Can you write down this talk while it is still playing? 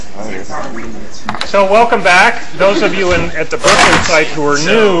So welcome back. Those of you at the Berkeley site who are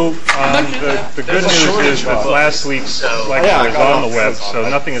new, the good news is that last week's lecture is on the web, so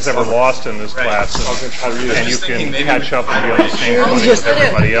nothing is ever lost in this class, and you can catch up and be on the same footing with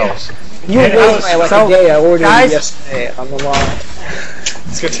everybody else. You waited like a day. I ordered it yesterday on the line.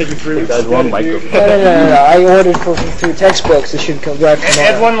 It's going to take you 3 weeks. No. I ordered through textbooks. It should come back tomorrow.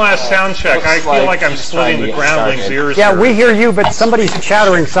 Ed, one last sound check. I feel like I'm splitting the groundling's ears. Yeah, we hear you, but somebody's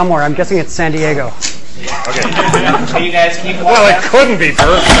chattering somewhere. I'm guessing it's San Diego. Okay. Can you guys keep Well, it couldn't be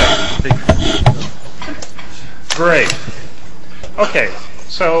Berkeley. Great. Okay.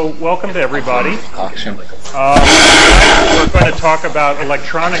 So, welcome to everybody. We're going to talk about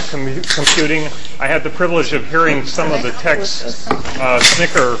electronic computing. I had the privilege of hearing some of the techs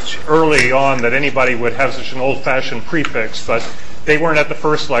snicker early on that anybody would have such an old-fashioned prefix, but they weren't at the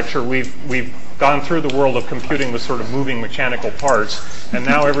first lecture. We've gone through the world of computing with sort of moving mechanical parts, and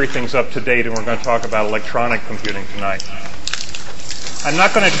now everything's up to date, and we're going to talk about electronic computing tonight. I'm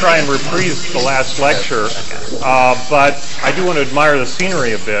not going to try and reprise the last lecture, but I do want to admire the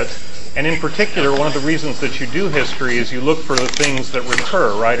scenery a bit. And in particular, one of the reasons that you do history is you look for the things that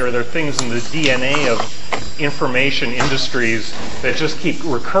recur, right? Or there are things in the DNA of information industries that just keep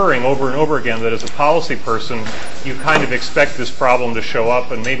recurring over and over again, that as a policy person, you kind of expect this problem to show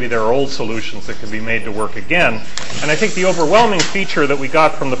up, and maybe there are old solutions that can be made to work again. And I think the overwhelming feature that we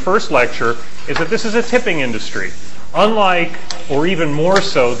got from the first lecture is that this is a tipping industry. Unlike, or even more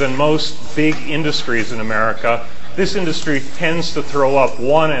so than most big industries in America, this industry tends to throw up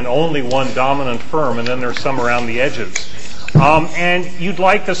one and only one dominant firm, and then there's some around the edges. And you'd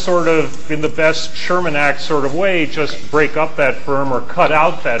like to sort of, in the best Sherman Act sort of way, just break up that firm or cut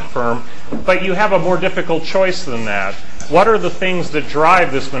out that firm, but you have a more difficult choice than that. What are the things that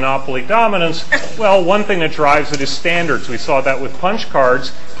drive this monopoly dominance? Well, one thing that drives it is standards. We saw that with punch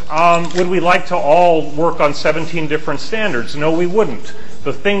cards. Would we like to all work on 17 different standards? No, we wouldn't.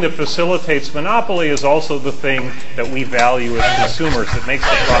 The thing that facilitates monopoly is also the thing that we value as consumers that makes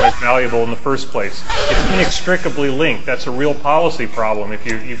the product valuable in the first place. It's inextricably linked. That's a real policy problem if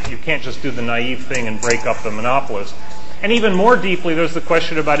you can't just do the naive thing and break up the monopolist. And even more deeply, there's the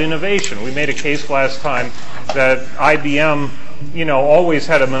question about innovation. We made a case last time that IBM, always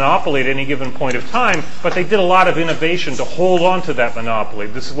had a monopoly at any given point of time, but they did a lot of innovation to hold on to that monopoly.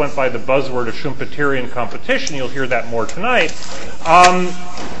 This went by the buzzword of Schumpeterian competition. You'll hear that more tonight.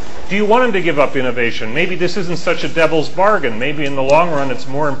 Do you want them to give up innovation? Maybe this isn't such a devil's bargain. Maybe in the long run it's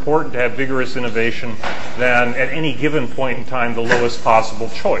more important to have vigorous innovation than at any given point in time the lowest possible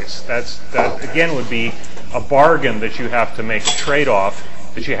choice. That again would be a bargain that you have to make, a trade-off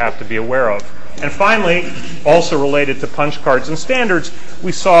that you have to be aware of. And finally, also related to punch cards and standards,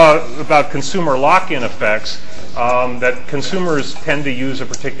 we saw about consumer lock-in effects, that consumers tend to use a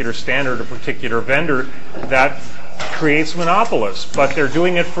particular standard, a particular vendor that creates monopolists, but they're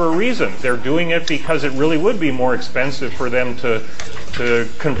doing it for a reason. They're doing it because it really would be more expensive for them to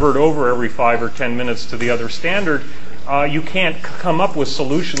convert over every 5 or 10 minutes to the other standard. You can't come up with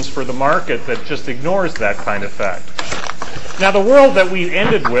solutions for the market that just ignores that kind of fact. Now, the world that we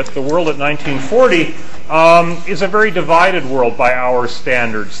ended with, the world at 1940, is a very divided world by our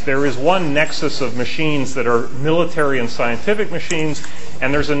standards. There is one nexus of machines that are military and scientific machines,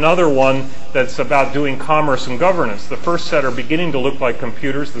 and there's another one that's about doing commerce and governance. The first set are beginning to look like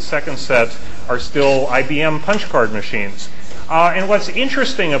computers. The second set are still IBM punch card machines. And what's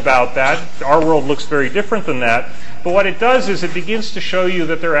interesting about that, our world looks very different than that, but what it does is it begins to show you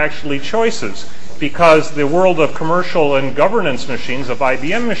that there are actually choices. Because the world of commercial and governance machines, of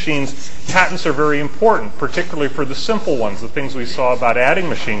IBM machines, patents are very important, particularly for the simple ones, the things we saw about adding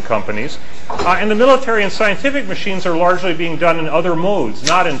machine companies. And the military and scientific machines are largely being done in other modes,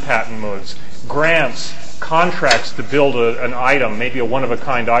 not in patent modes. Grants, contracts to build an item, maybe a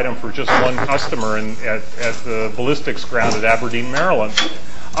one-of-a-kind item for just one customer at the ballistics ground at Aberdeen, Maryland.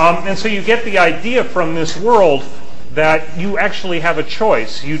 And so you get the idea from this world that you actually have a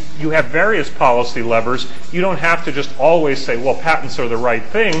choice. You have various policy levers. You don't have to just always say, well, patents are the right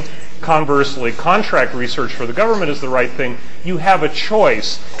thing. Conversely, contract research for the government is the right thing. You have a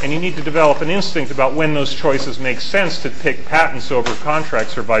choice, and you need to develop an instinct about when those choices make sense to pick patents over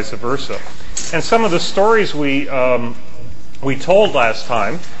contracts or vice versa. And some of the stories we told last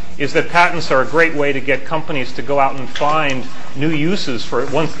time is that patents are a great way to get companies to go out and find new uses for it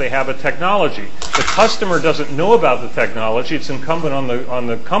once they have a technology. The customer doesn't know about the technology. It's incumbent on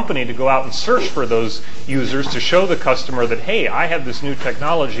the company to go out and search for those users to show the customer that, hey, I have this new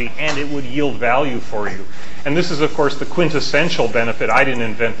technology and it would yield value for you. And this is, of course, the quintessential benefit. I didn't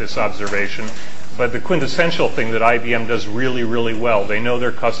invent this observation, but the quintessential thing that IBM does really, really well. They know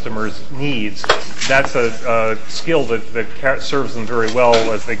their customers' needs. That's a skill that serves them very well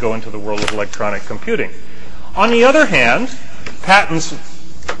as they go into the world of electronic computing. On the other hand, patents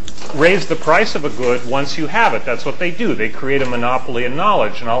raise the price of a good once you have it. That's what they do. They create a monopoly in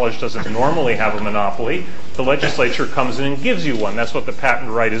knowledge. Knowledge doesn't normally have a monopoly. The legislature comes in and gives you one. That's what the patent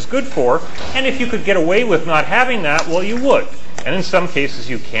right is good for. And if you could get away with not having that, well, you would. And in some cases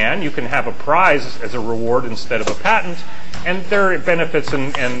you can. You can have a prize as a reward instead of a patent. And there are benefits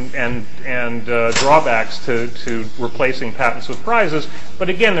and drawbacks to replacing patents with prizes. But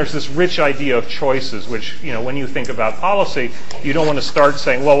again, there's this rich idea of choices, which, when you think about policy, you don't want to start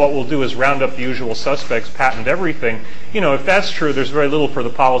saying, well, what we'll do is round up the usual suspects, patent everything. If that's true, there's very little for the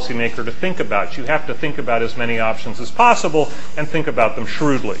policymaker to think about. You have to think about as many options as possible and think about them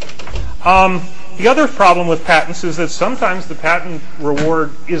shrewdly. The other problem with patents is that sometimes the patent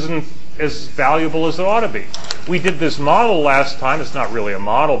reward isn't as valuable as it ought to be. We did this model last time. It's not really a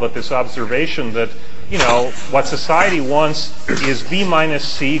model, but this observation that, what society wants is B minus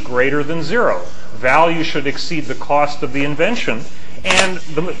C greater than 0. Value should exceed the cost of the invention. And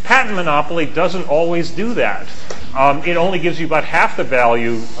the patent monopoly doesn't always do that. It only gives you about half the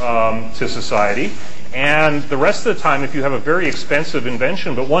value to society. And the rest of the time, if you have a very expensive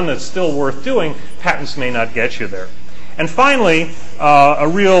invention, but one that's still worth doing, patents may not get you there. And finally, a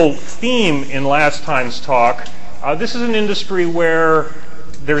real theme in last time's talk, this is an industry where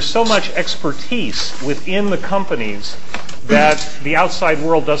there's so much expertise within the companies that the outside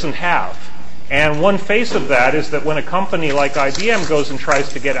world doesn't have. And one face of that is that when a company like IBM goes and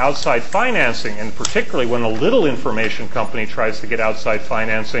tries to get outside financing, and particularly when a little information company tries to get outside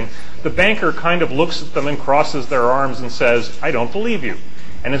financing, the banker kind of looks at them and crosses their arms and says, I don't believe you.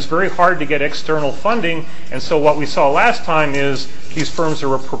 And it's very hard to get external funding. And so what we saw last time is these firms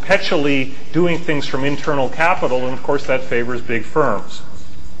are perpetually doing things from internal capital, and of course that favors big firms.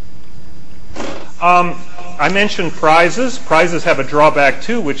 I mentioned prizes. Prizes have a drawback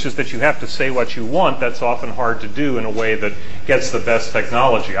too, which is that you have to say what you want. That's often hard to do in a way that gets the best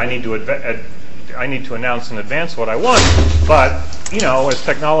technology. I need to announce in advance what I want, but as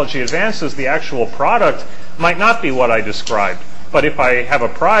technology advances, the actual product might not be what I described. But if I have a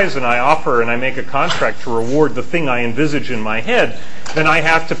prize and I offer and I make a contract to reward the thing I envisage in my head, then I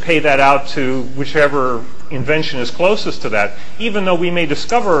have to pay that out to whichever invention is closest to that. Even though we may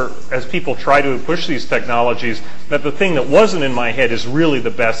discover, as people try to push these technologies, that the thing that wasn't in my head is really the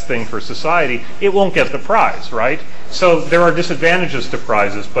best thing for society, it won't get the prize, right? So there are disadvantages to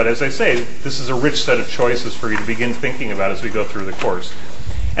prizes, but as I say, this is a rich set of choices for you to begin thinking about as we go through the course.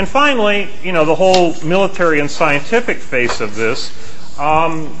 And finally, the whole military and scientific face of this,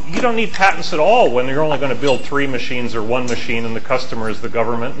 you don't need patents at all when you're only going to build 3 machines or 1 machine and the customer is the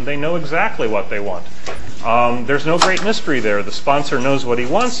government and they know exactly what they want. There's no great mystery there. The sponsor knows what he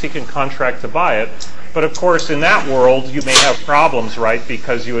wants. He can contract to buy it. But of course, in that world, you may have problems, right?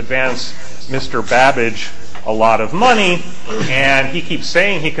 Because you advance Mr. Babbage a lot of money, and he keeps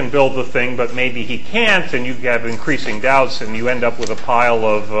saying he can build the thing, but maybe he can't, and you have increasing doubts, and you end up with a pile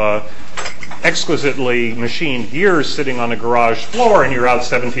of exquisitely machined gears sitting on a garage floor, and you're out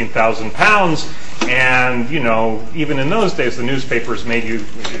 17,000 pounds. And even in those days, the newspapers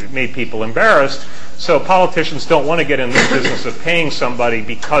made people embarrassed. So politicians don't want to get in this business of paying somebody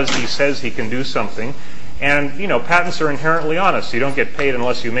because he says he can do something. And, patents are inherently honest. You don't get paid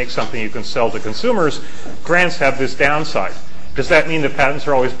unless you make something you can sell to consumers. Grants have this downside. Does that mean that patents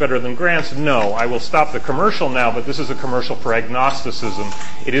are always better than grants? No. I will stop the commercial now, but this is a commercial for agnosticism.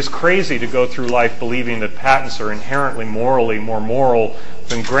 It is crazy to go through life believing that patents are inherently morally more moral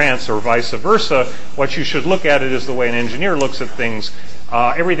than grants or vice versa. What you should look at it is the way an engineer looks at things.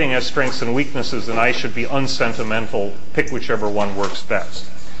 Everything has strengths and weaknesses, and I should be unsentimental. Pick whichever one works best.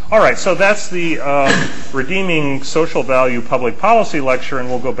 All right, so that's the Redeeming Social Value Public Policy lecture, and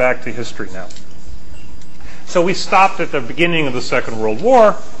we'll go back to history now. So we stopped at the beginning of the Second World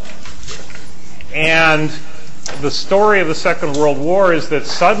War, and the story of the Second World War is that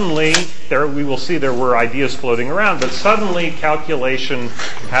suddenly, we will see there were ideas floating around, but suddenly calculation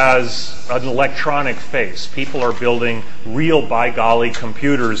has an electronic face. People are building real, by golly,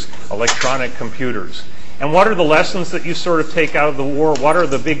 computers, electronic computers. And what are the lessons that you sort of take out of the war? What are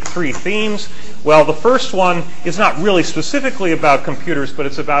the big 3 themes? Well, the first one is not really specifically about computers, but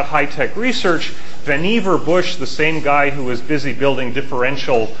it's about high-tech research. Vannevar Bush, the same guy who was busy building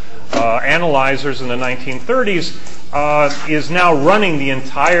differential analyzers in the 1930s, is now running the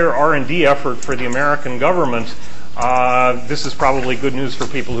entire R&D effort for the American government. This is probably good news for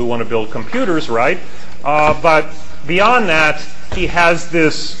people who want to build computers, right? But beyond that, he has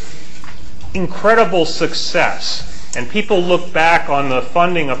this incredible success. And people look back on the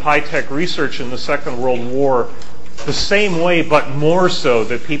funding of high-tech research in the Second World War the same way, but more so,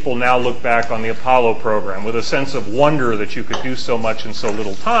 that people now look back on the Apollo program with a sense of wonder that you could do so much in so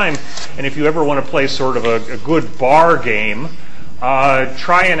little time. And if you ever want to play sort of a good bar game,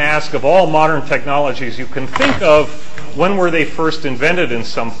 try and ask, of all modern technologies you can think of, when were they first invented in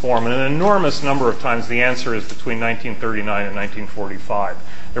some form? And an enormous number of times the answer is between 1939 and 1945.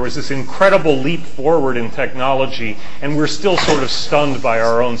 There was this incredible leap forward in technology, and we're still sort of stunned by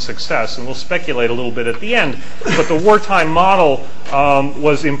our own success. And we'll speculate a little bit at the end. But the wartime model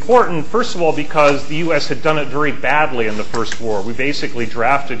was important, first of all, because the U.S. had done it very badly in the First War. We basically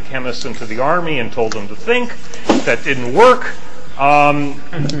drafted chemists into the Army and told them to think. That didn't work.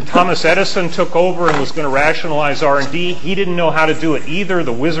 Thomas Edison took over and was going to rationalize R&D. He didn't know how to do it either.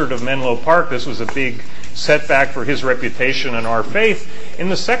 The Wizard of Menlo Park, this was a big setback for his reputation and our faith. In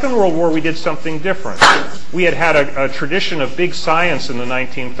the Second World War, we did something different. We had a tradition of big science in the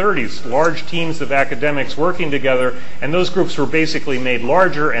 1930s, large teams of academics working together, and those groups were basically made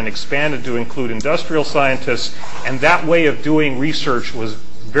larger and expanded to include industrial scientists, and that way of doing research was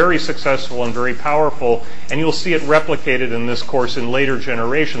very successful and very powerful, and you'll see it replicated in this course in later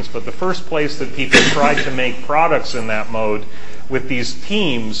generations. But the first place that people tried to make products in that mode with these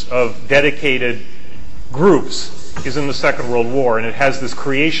teams of dedicated groups is in the Second World War, and it has this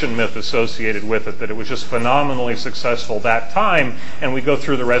creation myth associated with it, that it was just phenomenally successful that time, and we go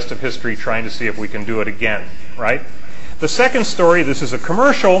through the rest of history trying to see if we can do it again, right? The second story, this is a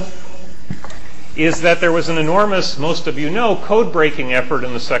commercial, is that there was an enormous, most of you know, code-breaking effort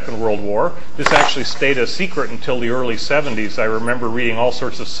in the Second World War. This actually stayed a secret until the early 70s. I remember reading all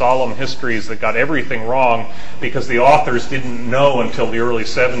sorts of solemn histories that got everything wrong because the authors didn't know until the early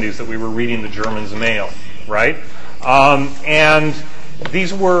 70s that we were reading the Germans' mail, right? And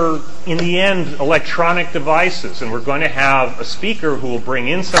these were, in the end, electronic devices, and we're going to have a speaker who will bring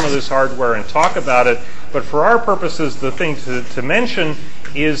in some of this hardware and talk about it. But for our purposes, the thing to mention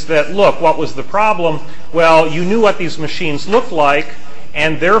is that, look, what was the problem? Well, you knew what these machines looked like,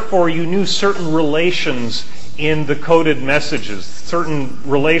 and therefore you knew certain relations in the coded messages, certain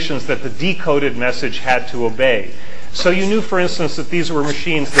relations that the decoded message had to obey. So you knew, for instance, that these were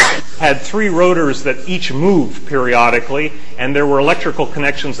machines that had 3 rotors that each moved periodically, and there were electrical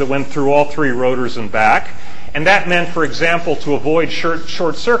connections that went through all 3 rotors and back. And that meant, for example, to avoid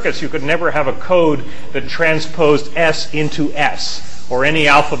short circuits, you could never have a code that transposed S into S, or any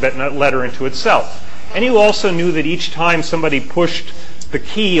alphabet letter into itself. And you also knew that each time somebody pushed the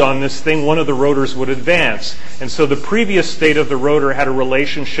key on this thing, one of the rotors would advance. And so the previous state of the rotor had a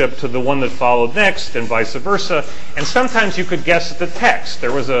relationship to the one that followed next, and vice versa. And sometimes you could guess at the text.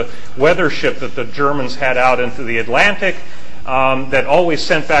 There was a weather ship that the Germans had out into the Atlantic that always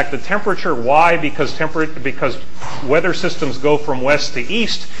sent back the temperature. Why? Because weather systems go from west to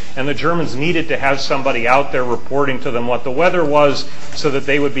east, and the Germans needed to have somebody out there reporting to them what the weather was so that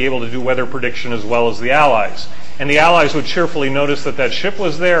they would be able to do weather prediction as well as the Allies. And the Allies would cheerfully notice that that ship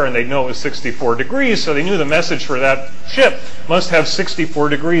was there, and they'd know it was 64 degrees, so they knew the message for that ship must have 64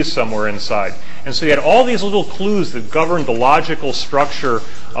 degrees somewhere inside. And so you had all these little clues that governed the logical structure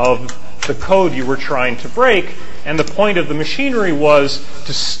of the code you were trying to break, and the point of the machinery was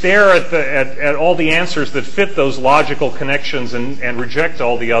to stare at all the answers that fit those logical connections and reject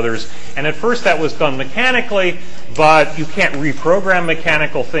all the others. And at first that was done mechanically, but you can't reprogram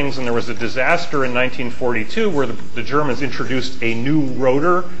mechanical things, and there was a disaster in 1942 where the Germans introduced a new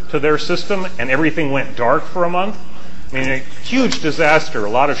rotor to their system, and everything went dark for a month. I mean, a huge disaster. A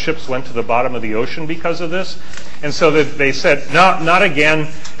lot of ships went to the bottom of the ocean because of this. And so they said, no, not again.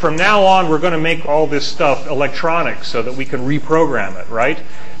 From now on, we're going to make all this stuff electronic so that we can reprogram it, right?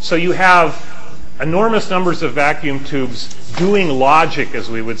 So you have enormous numbers of vacuum tubes doing logic, as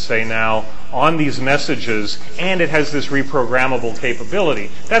we would say now, on these messages, and it has this reprogrammable capability.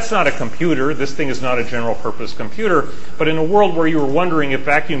 That's not a computer. This thing is not a general-purpose computer. But in a world where you were wondering if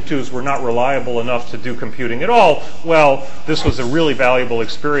vacuum tubes were not reliable enough to do computing at all, well, this was a really valuable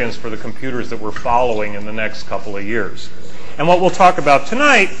experience for the computers that were following in the next couple of years. And what we'll talk about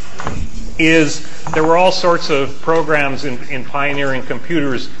tonight is there were all sorts of programs in pioneering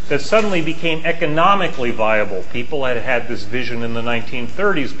computers that suddenly became economically viable. People had had this vision in the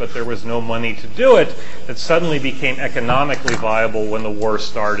 1930s, but there was no money to do it, that suddenly became economically viable when the war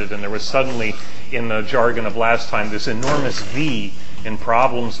started. And there was suddenly, in the jargon of last time, this enormous V in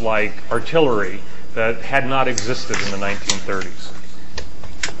problems like artillery that had not existed in the 1930s.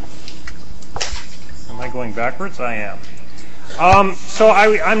 Am I going backwards? I am. So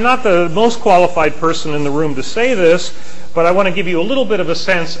I'm not the most qualified person in the room to say this, but I want to give you a little bit of a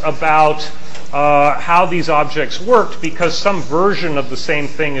sense about how these objects worked, because some version of the same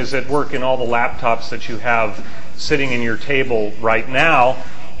thing is at work in all the laptops that you have sitting in your table right now.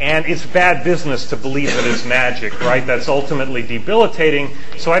 And it's bad business to believe that it's magic, right? That's ultimately debilitating.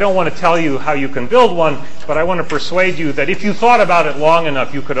 So I don't want to tell you how you can build one, but I want to persuade you that if you thought about it long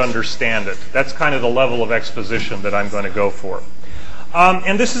enough, you could understand it. That's kind of the level of exposition that I'm going to go for.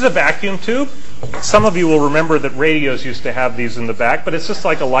 And this is a vacuum tube. Some of you will remember that radios used to have these in the back, but it's just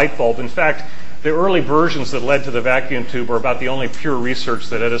like a light bulb. In fact, the early versions that led to the vacuum tube are about the only pure research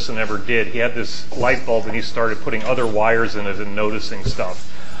that Edison ever did. He had this light bulb and he started putting other wires in it and noticing stuff.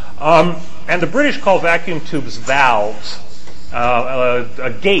 And the British call vacuum tubes valves,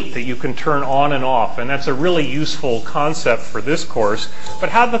 a gate that you can turn on and off, and that's a really useful concept for this course. But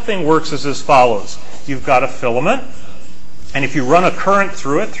how the thing works is as follows. You've got a filament, and if you run a current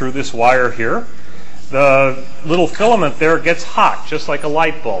through it, through this wire here, the little filament there gets hot, just like a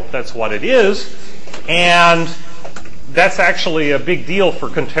light bulb. That's what it is, and that's actually a big deal for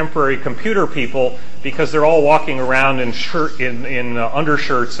contemporary computer people, because they're all walking around in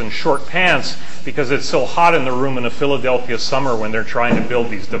undershirts and short pants because it's so hot in the room in a Philadelphia summer when they're trying to build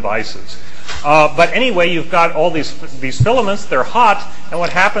these devices. But anyway, you've got all these filaments. They're hot, and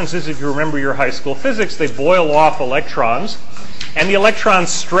what happens is, if you remember your high school physics, they boil off electrons, and the electrons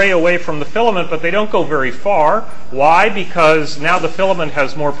stray away from the filament, but they don't go very far. Why? Because now the filament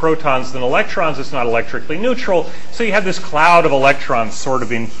has more protons than electrons. It's not electrically neutral, so you have this cloud of electrons sort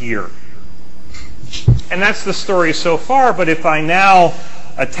of in here. And that's the story so far, but if I now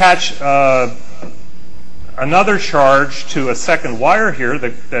attach another charge to a second wire here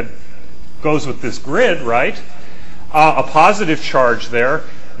that goes with this grid, right, a positive charge there,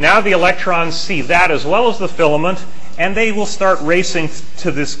 now the electrons see that as well as the filament, and they will start racing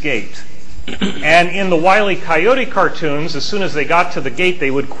to this gate. And in the Wile E. Coyote cartoons, as soon as they got to the gate,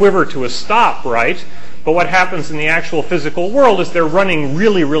 they would quiver to a stop, right? But what happens in the actual physical world is they're running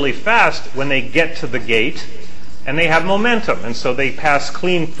really, really fast when they get to the gate, and they have momentum. And so they pass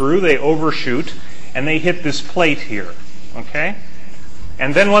clean through, they overshoot, and they hit this plate here, okay?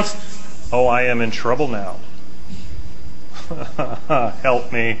 And then once, oh, I am in trouble now.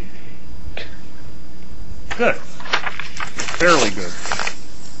 Help me. Good. Fairly good.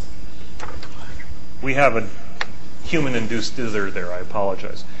 We have a human-induced dither there, I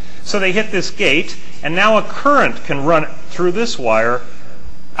apologize. So they hit this gate, and now a current can run through this wire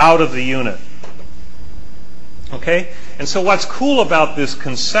out of the unit. Okay? And so what's cool about this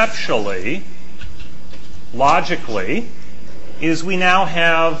conceptually, logically, is we now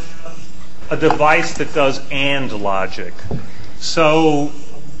have a device that does AND logic. So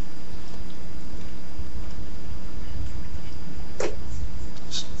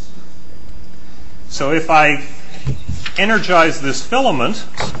if I energize this filament,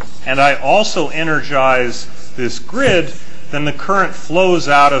 and I also energize this grid, then the current flows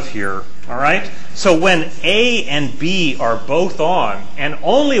out of here, all right? So when A and B are both on, and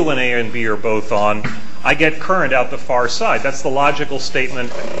only when A and B are both on, I get current out the far side. That's the logical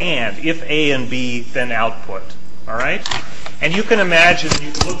statement, and. If A and B, then output, all right? And you can imagine,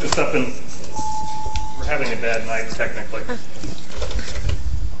 you can look this up in, we're having a bad night technically.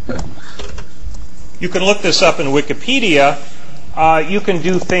 You can look this up in Wikipedia. You can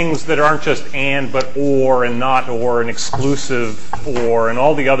do things that aren't just and, but or, and not or, and exclusive or, and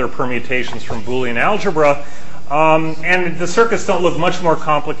all the other permutations from Boolean algebra. And the circuits don't look much more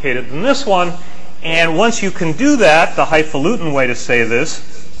complicated than this one. And once you can do that, the highfalutin way to say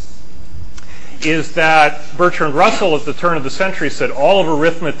this is that Bertrand Russell at the turn of the century said all of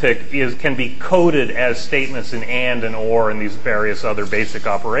arithmetic can be coded as statements in and or and these various other basic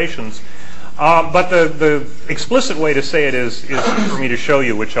operations. But the explicit way to say it is for me to show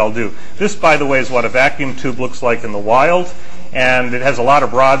you, which I'll do. This, by the way, is what a vacuum tube looks like in the wild, and it has a lot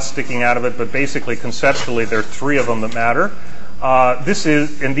of rods sticking out of it, but basically, conceptually, there are three of them that matter.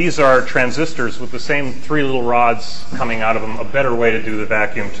 These are transistors with the same three little rods coming out of them, a better way to do the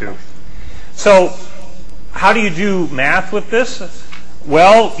vacuum tube. So, how do you do math with this?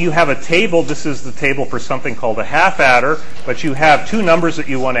 Well, you have a table. This is the table for something called a half adder, but you have two numbers that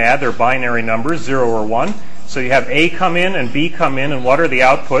you want to add. They're binary numbers, 0 or 1. So you have A come in and B come in, and what are the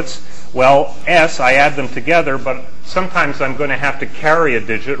outputs? Well, S, I add them together, but sometimes I'm going to have to carry a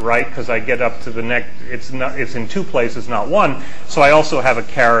digit, right, because I get up to the next, it's in two places, not one, so I also have a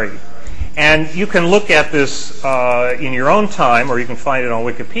carry. And you can look at this in your own time, or you can find it on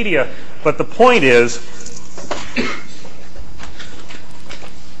Wikipedia, but the point is,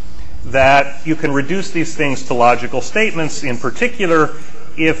 that you can reduce these things to logical statements. In particular,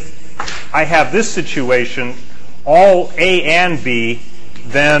 if I have this situation, all A and B,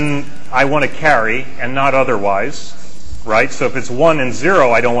 then I want to carry and not otherwise, right? So if it's 1 and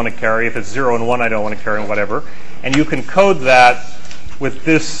 0, I don't want to carry. If it's 0 and 1, I don't want to carry, and whatever. And you can code that with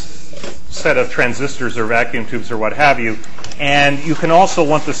this set of transistors or vacuum tubes or what have you. And you can also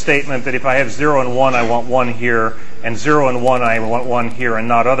want the statement that if I have 0 and 1, I want 1 here, and 0 and 1, I want 1 here, and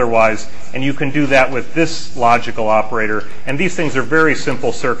not otherwise. And you can do that with this logical operator. And these things are very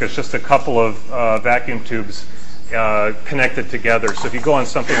simple circuits, just a couple of vacuum tubes connected together. So if you go on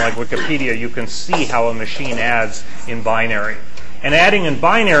something like Wikipedia, you can see how a machine adds in binary. And adding in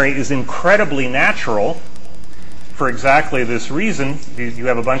binary is incredibly natural for exactly this reason. You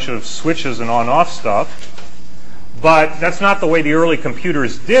have a bunch of switches and on-off stuff. But that's not the way the early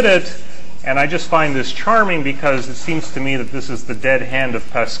computers did it. And I just find this charming because it seems to me that this is the dead hand of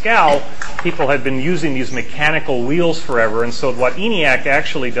Pascal. People had been using these mechanical wheels forever. And so what ENIAC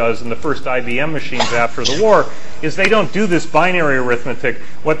actually does in the first IBM machines after the war is they don't do this binary arithmetic.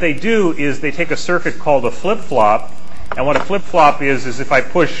 What they do is they take a circuit called a flip-flop. And what a flip-flop is if I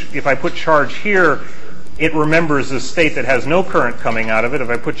put charge here, it remembers a state that has no current coming out of it. If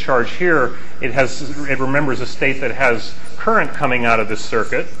I put charge here, it remembers a state that has current coming out of this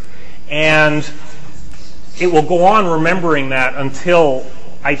circuit. And it will go on remembering that until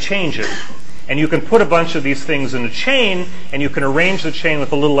I change it. And you can put a bunch of these things in a chain, and you can arrange the chain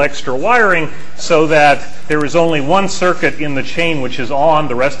with a little extra wiring so that there is only one circuit in the chain which is on.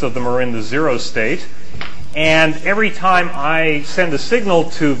 The rest of them are in the 0 state. And every time I send a signal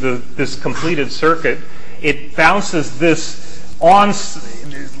to this completed circuit, it bounces this on.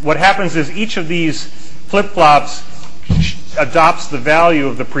 What happens is each of these flip-flops adopts the value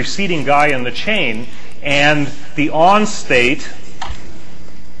of the preceding guy in the chain, and the on state,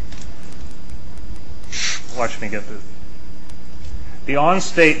 watch me get this, the on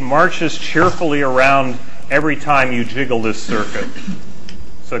state marches cheerfully around every time you jiggle this circuit.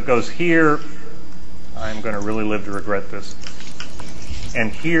 So it goes here, I'm going to really live to regret this,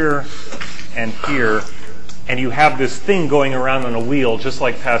 and here, and you have this thing going around on a wheel just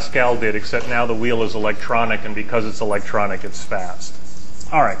like Pascal did, except now the wheel is electronic, and because it's electronic, it's fast.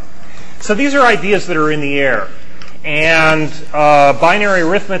 All right. So these are ideas that are in the air. And binary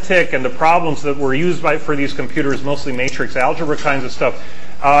arithmetic and the problems that were used for these computers, mostly matrix algebra kinds of stuff,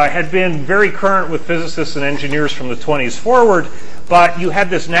 had been very current with physicists and engineers from the 20s forward, but you had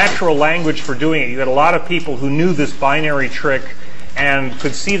this natural language for doing it. You had a lot of people who knew this binary trick and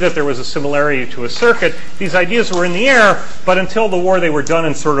could see that there was a similarity to a circuit. These ideas were in the air, but until the war they were done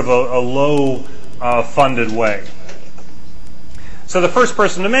in sort of a low-funded way. So the first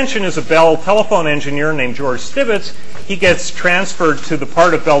person to mention is a Bell telephone engineer named George Stibitz. He gets transferred to the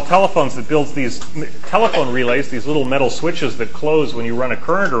part of Bell Telephones that builds these telephone relays, these little metal switches that close when you run a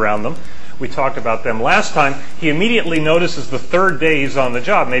current around them. We talked about them last time. He immediately notices the third day he's on the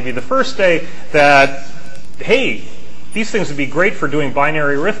job, maybe the first day, that, hey, these things would be great for doing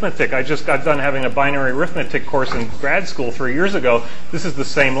binary arithmetic. I just got done having a binary arithmetic course in grad school 3 years ago. This is the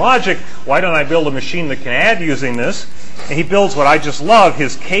same logic. Why don't I build a machine that can add using this? And he builds what I just love,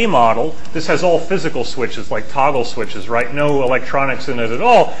 his K model. This has all physical switches, like toggle switches, right? No electronics in it at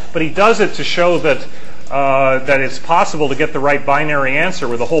all. But he does it to show that it's possible to get the right binary answer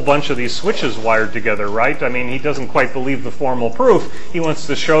with a whole bunch of these switches wired together, right? I mean, he doesn't quite believe the formal proof. He wants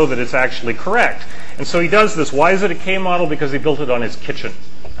to show that it's actually correct. And so he does this. Why is it a K model? Because he built it on his kitchen.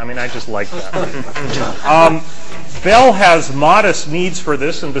 I mean, I just like that. Bell has modest needs for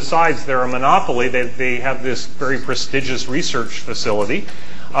this, and besides, they're a monopoly. They have this very prestigious research facility.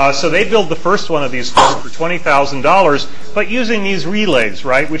 So they build the first one of these for $20,000, but using these relays,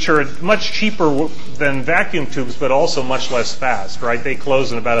 right, which are much cheaper than vacuum tubes, but also much less fast, right? They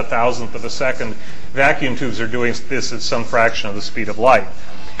close in about 1,000th of a second. Vacuum tubes are doing this at some fraction of the speed of light.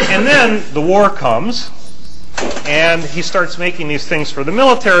 And then the war comes, and he starts making these things for the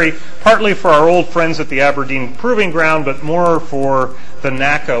military, partly for our old friends at the Aberdeen Proving Ground, but more for the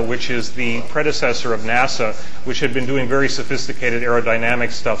NACA, which is the predecessor of NASA, which had been doing very sophisticated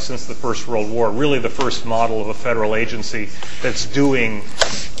aerodynamic stuff since the First World War, really the first model of a federal agency that's doing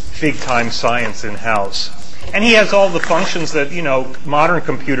big-time science in-house. And he has all the functions that, modern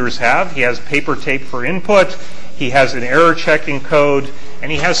computers have. He has paper tape for input. He has an error checking code.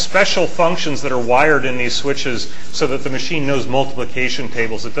 And he has special functions that are wired in these switches so that the machine knows multiplication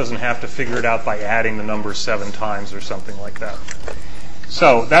tables. It doesn't have to figure it out by adding the numbers 7 times or something like that.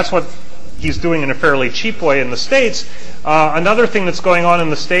 So that's what he's doing in a fairly cheap way in the States. Another thing that's going on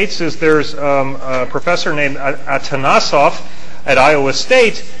in the States is there's a professor named Atanasov at Iowa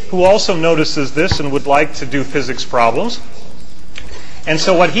State who also notices this and would like to do physics problems. And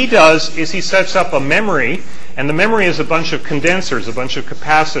so what he does is he sets up a memory, and the memory is a bunch of condensers, a bunch of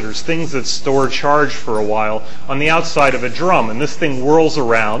capacitors, things that store charge for a while on the outside of a drum. And this thing whirls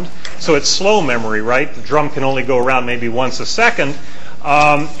around. So it's slow memory, right? The drum can only go around maybe once a second.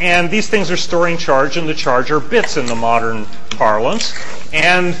 And these things are storing charge, and the charge are bits in the modern parlance.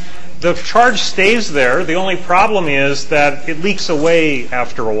 And the charge stays there. The only problem is that it leaks away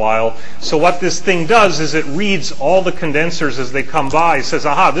after a while. So what this thing does is it reads all the condensers as they come by. It says,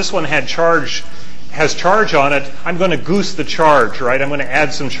 aha, this one has charge on it. I'm going to goose the charge, right? I'm going to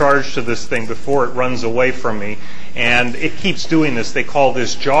add some charge to this thing before it runs away from me. And it keeps doing this. They call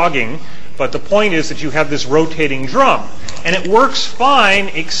this jogging. But the point is that you have this rotating drum. And it works fine,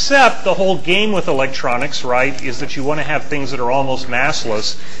 except the whole game with electronics, right, is that you want to have things that are almost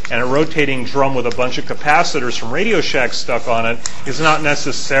massless. And a rotating drum with a bunch of capacitors from Radio Shack stuck on it is not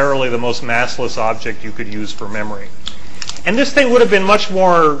necessarily the most massless object you could use for memory. And this thing would have been much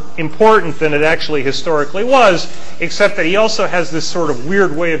more important than it actually historically was, except that he also has this sort of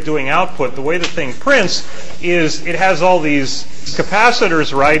weird way of doing output. The way the thing prints is it has all these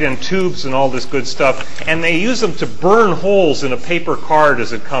capacitors, right, and tubes and all this good stuff, and they use them to burn holes in a paper card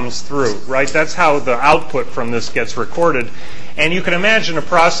as it comes through, right? That's how the output from this gets recorded. And you can imagine a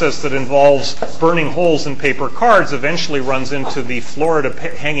process that involves burning holes in paper cards eventually runs into the Florida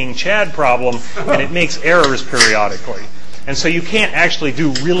hanging Chad problem, and it makes errors periodically. And so you can't actually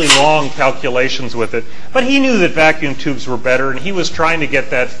do really long calculations with it. But he knew that vacuum tubes were better, and he was trying to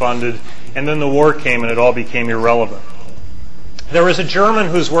get that funded, and then the war came and it all became irrelevant. There was a German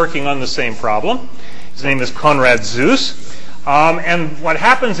who's working on the same problem. His name is Konrad Zuse. And what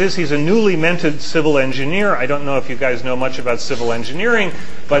happens is he's a newly minted civil engineer. I don't know if you guys know much about civil engineering,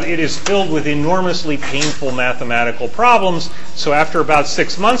 but it is filled with enormously painful mathematical problems. So after about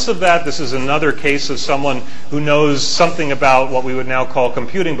 6 months of that, this is another case of someone who knows something about what we would now call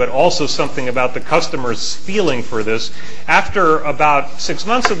computing, but also something about the customer's feeling for this. After about 6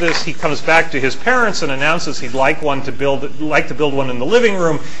 months of this, he comes back to his parents and announces he'd like to build one in the living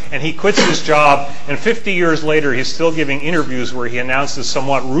room, and he quits his job. And 50 years later, he's still giving interviews where he announces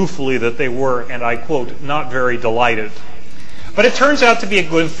somewhat ruefully that they were, and I quote, not very delighted. But it turns out to be a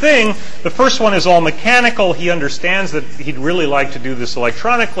good thing. The first one is all mechanical. He understands that he'd really like to do this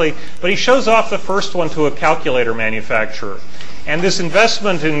electronically, but he shows off the first one to a calculator manufacturer. And this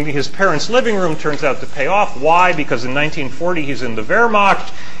investment in his parents' living room turns out to pay off. Why? Because in 1940 he's in the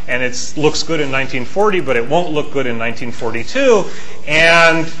Wehrmacht, and it looks good in 1940, but it won't look good in 1942.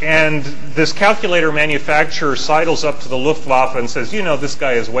 And this calculator manufacturer sidles up to the Luftwaffe and says, you know, this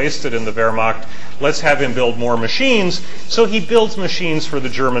guy is wasted in the Wehrmacht. Let's have him build more machines. So he builds machines for the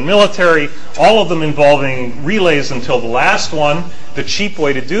German military, all of them involving relays until the last one. The cheap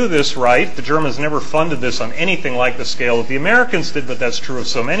way to do this, right? The Germans never funded this on anything like the scale that the Americans did, but that's true of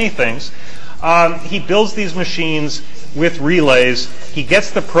so many things. He builds these machines with relays. He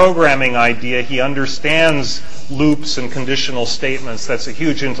gets the programming idea. He understands loops and conditional statements. That's a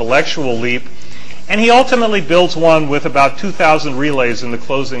huge intellectual leap. And he ultimately builds one with about 2,000 relays in the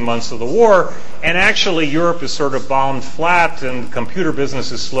closing months of the war. And actually, Europe is sort of bombed flat, and the computer business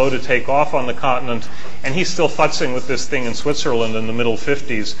is slow to take off on the continent. And he's still futzing with this thing in Switzerland in the middle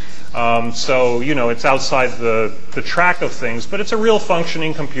 50s. So, you know, it's outside the track of things, but it's a real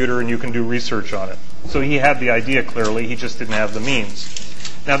functioning computer, and you can do research on it. So he had the idea clearly, he just didn't have the means.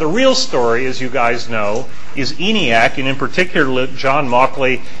 Now, the real story, as you guys know, is ENIAC, and in particular John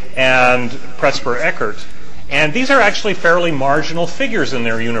Maucher and Presper Eckert. And these are actually fairly marginal figures in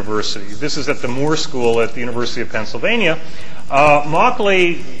their university. This is at the Moore School at the University of Pennsylvania.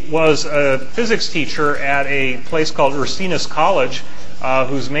 Maucher was a physics teacher at a place called Ursinus College,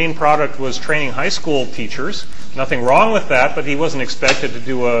 whose main product was training high school teachers. Nothing wrong with that, but he wasn't expected to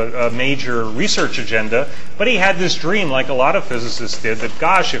do a major research agenda. But he had this dream, like a lot of physicists did, that,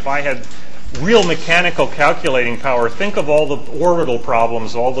 gosh, if I had real mechanical calculating power, think of all the orbital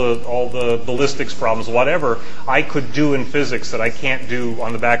problems, all the ballistics problems, whatever I could do in physics that I can't do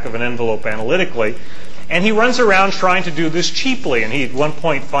on the back of an envelope analytically. And he runs around trying to do this cheaply. And he at one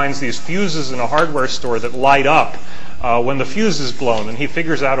point finds these fuses in a hardware store that light up when the fuse is blown, and he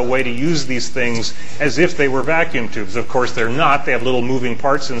figures out a way to use these things as if they were vacuum tubes. Of course, they're not. They have little moving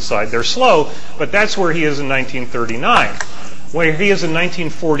parts inside. They're slow, but that's where he is in 1939. Where he is in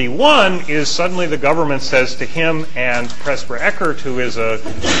 1941 is suddenly the government says to him and Presper Eckert, who is a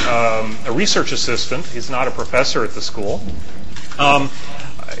research assistant, he's not a professor at the school,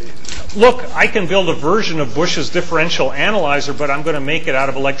 look, I can build a version of Bush's differential analyzer, but I'm going to make it out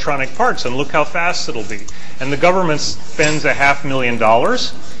of electronic parts, and look how fast it'll be. And the government spends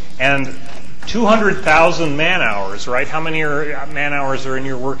 $500,000 and 200,000 man-hours, right? How many man-hours are in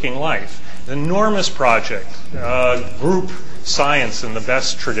your working life? An enormous project, group science in the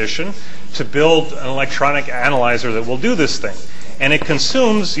best tradition, to build an electronic analyzer that will do this thing. And it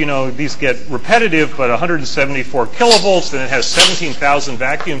consumes, these get repetitive, but 174 kilovolts, and it has 17,000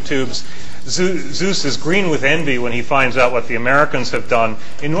 vacuum tubes. Zeus is green with envy when he finds out what the Americans have done.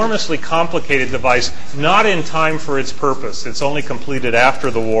 Enormously complicated device, not in time for its purpose. It's only completed after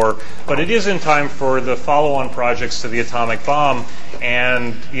the war, but it is in time for the follow-on projects to the atomic bomb.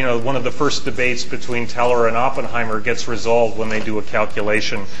 And, one of the first debates between Teller and Oppenheimer gets resolved when they do a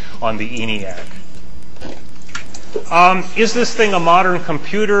calculation on the ENIAC. Is this thing a modern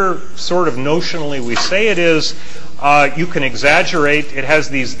computer? Sort of notionally we say it is. You can exaggerate. It has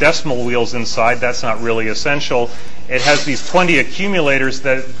these decimal wheels inside. That's not really essential. It has these 20 accumulators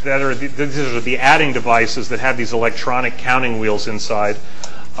that are these are the adding devices that have these electronic counting wheels inside.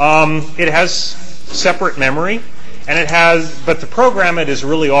 It has separate memory, and but to program it is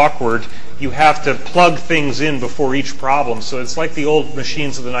really awkward. You have to plug things in before each problem. So it's like the old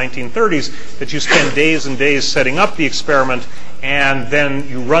machines of the 1930s that you spend days and days setting up the experiment, and then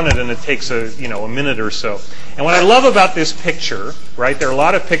you run it, and it takes a minute or so. And what I love about this picture, right, there are a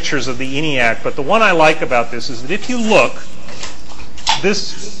lot of pictures of the ENIAC, but the one I like about this is that if you look,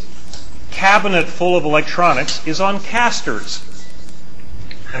 this cabinet full of electronics is on casters.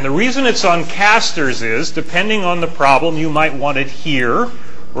 And the reason it's on casters is, depending on the problem, you might want it here,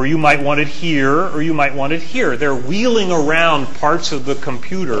 or you might want it here, or you might want it here. They're wheeling around parts of the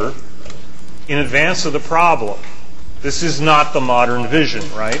computer in advance of the problem. This is not the modern vision,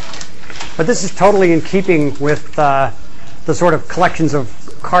 right? But this is totally in keeping with the sort of collections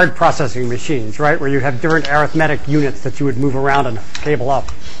of card processing machines, right, where you have different arithmetic units that you would move around and cable up.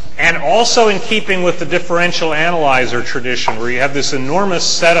 And also in keeping with the differential analyzer tradition, where you have this enormous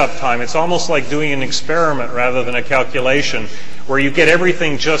setup time. It's almost like doing an experiment rather than a calculation, where you get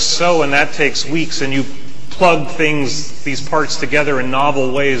everything just so, and that takes weeks, and you plug these parts together in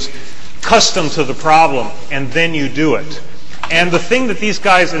novel ways, custom to the problem, and then you do it. And the thing that these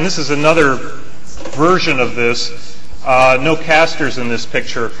guys, and this is another version of this, no casters in this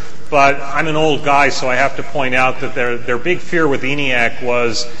picture, but I'm an old guy, so I have to point out that their big fear with ENIAC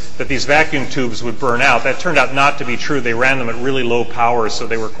was that these vacuum tubes would burn out. That turned out not to be true. They ran them at really low power, so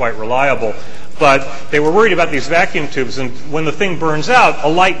they were quite reliable. But they were worried about these vacuum tubes, and when the thing burns out, a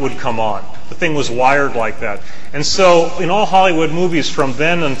light would come on. The thing was wired like that. And so in all Hollywood movies from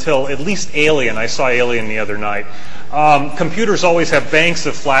then until at least Alien, I saw Alien the other night, computers always have banks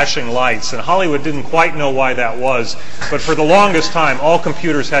of flashing lights, and Hollywood didn't quite know why that was, but for the longest time, all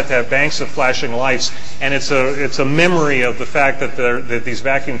computers had to have banks of flashing lights, and it's a memory of the fact that these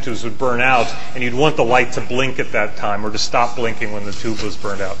vacuum tubes would burn out, and you'd want the light to blink at that time, or to stop blinking when the tube was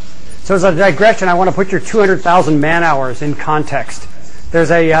burned out. So as a digression, I want to put your 200,000 man-hours in context.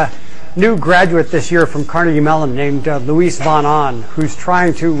 There's a new graduate this year from Carnegie Mellon named Luis von Ahn, who's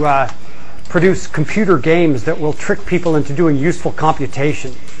trying to produce computer games that will trick people into doing useful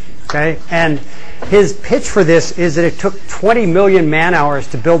computation. Okay? And his pitch for this is that it took 20 million man-hours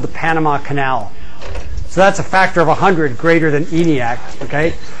to build the Panama Canal. So that's a factor of 100 greater than ENIAC.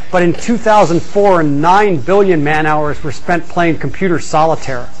 Okay? But in 2004, 9 billion man-hours were spent playing computer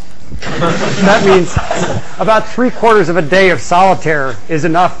solitaire. That means about 3/4 of a day of solitaire is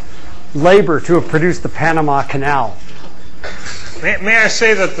enough labor to have produced the Panama Canal. May I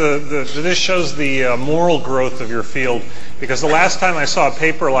say that this shows the moral growth of your field? Because the last time I saw a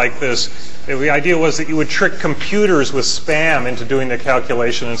paper like this, the idea was that you would trick computers with spam into doing the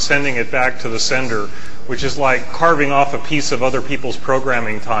calculation and sending it back to the sender, which is like carving off a piece of other people's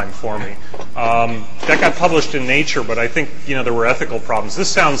programming time for me. That got published in Nature, but I think there were ethical problems. This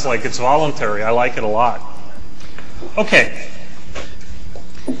sounds like it's voluntary. I like it a lot. Okay.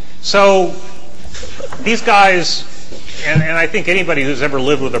 So these guys, and I think anybody who's ever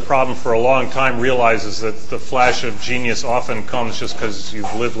lived with a problem for a long time realizes that the flash of genius often comes just because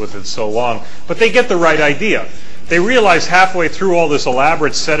you've lived with it so long. But they get the right idea. They realize halfway through all this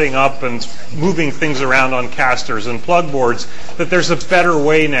elaborate setting up and moving things around on casters and plug boards that there's a better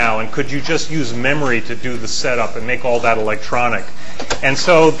way now, and could you just use memory to do the setup and make all that electronic? And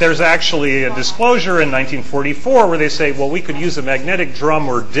so there's actually a disclosure in 1944 where they say, well, we could use a magnetic drum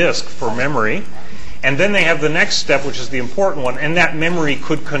or disk for memory. And then they have the next step, which is the important one, and that memory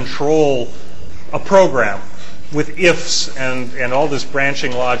could control a program with ifs and all this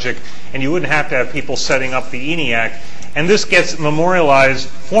branching logic, and you wouldn't have to have people setting up the ENIAC. And this gets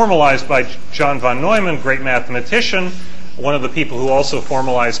formalized by John von Neumann, great mathematician, one of the people who also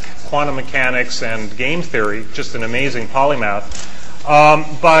formalized quantum mechanics and game theory, just an amazing polymath.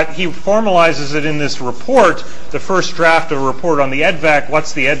 But he formalizes it in this report, the first draft of a report on the EDVAC.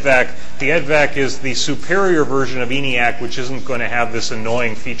 What's the EDVAC? The EDVAC is the superior version of ENIAC, which isn't going to have this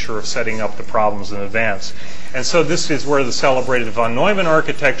annoying feature of setting up the problems in advance. And so this is where the celebrated von Neumann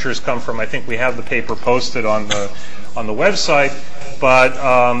architectures come from. I think we have the paper posted on the website. But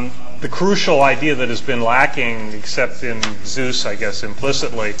the crucial idea that has been lacking, except in Zeus, I guess,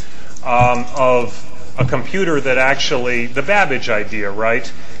 implicitly, of a computer that actually, the Babbage idea,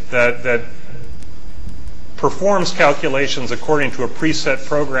 right, that performs calculations according to a preset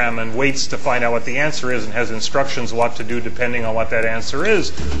program and waits to find out what the answer is and has instructions what to do depending on what that answer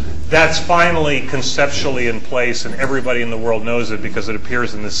is, that's finally conceptually in place, and everybody in the world knows it because it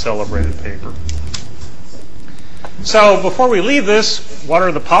appears in this celebrated paper. So before we leave this, what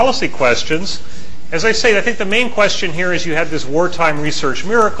are the policy questions? As I say, I think the main question here is you had this wartime research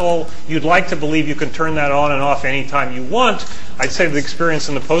miracle. You'd like to believe you can turn that on and off anytime you want. I'd say the experience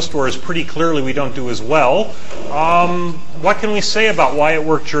in the post-war is pretty clearly we don't do as well. What can we say about why it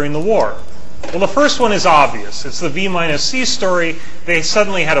worked during the war? Well, the first one is obvious. It's the V minus C story. They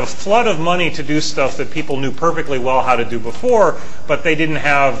suddenly had a flood of money to do stuff that people knew perfectly well how to do before, but they didn't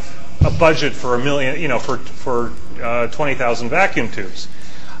have a budget for for 20,000 vacuum tubes.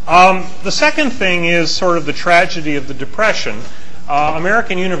 The second thing is sort of the tragedy of the Depression.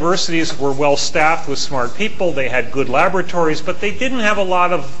 American universities were well staffed with smart people. They had good laboratories, but they didn't have a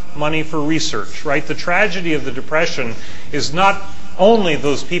lot of money for research, right? The tragedy of the Depression is not only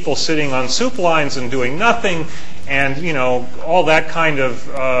those people sitting on soup lines and doing nothing and, all that kind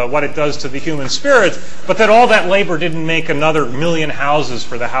of what it does to the human spirit, but that all that labor didn't make another million houses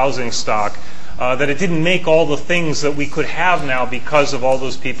for the housing stock. That it didn't make all the things that we could have now because of all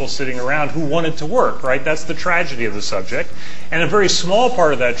those people sitting around who wanted to work, right? That's the tragedy of the subject. And a very small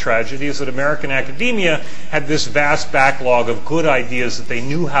part of that tragedy is that American academia had this vast backlog of good ideas that they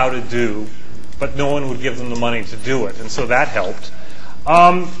knew how to do, but no one would give them the money to do it. And so that helped.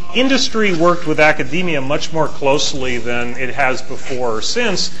 Industry worked with academia much more closely than it has before or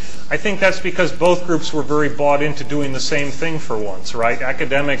since. I think that's because both groups were very bought into doing the same thing for once, right?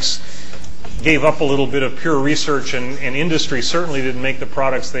 Academics gave up a little bit of pure research, and industry certainly didn't make the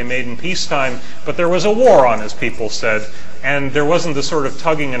products they made in peacetime, but there was a war on, as people said, and there wasn't the sort of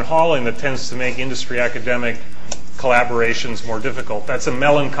tugging and hauling that tends to make industry-academic collaborations more difficult. That's a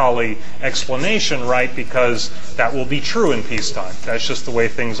melancholy explanation, right, because that will be true in peacetime. That's just the way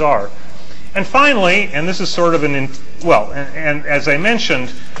things are. And finally, and this is sort of and as I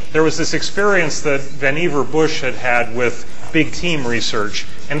mentioned, there was this experience that Vannevar Bush had with big team research,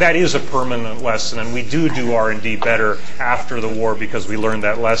 and that is a permanent lesson, and we do R&D better after the war because we learned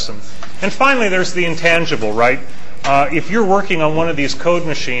that lesson. And finally, there's the intangible, right? If you're working on one of these code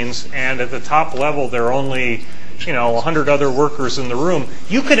machines, and at the top level there are only 100 other workers in the room,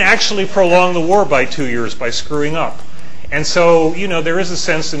 you can actually prolong the war by 2 years by screwing up. And so, there is a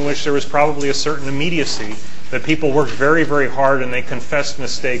sense in which there was probably a certain immediacy that people worked very, very hard and they confessed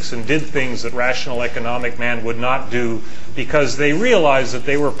mistakes and did things that rational economic man would not do because they realized that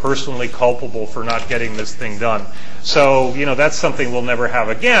they were personally culpable for not getting this thing done. So, that's something we'll never have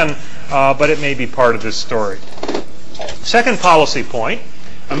again, but it may be part of this story. Second policy point,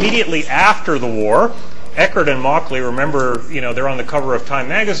 immediately after the war, Eckert and Maucher, remember, they're on the cover of Time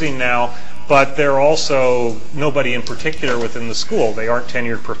magazine now, but they're also nobody in particular within the school. They aren't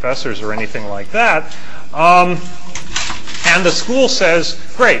tenured professors or anything like that. And the school says,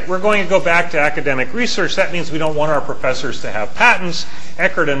 great, we're going to go back to academic research. That means we don't want our professors to have patents.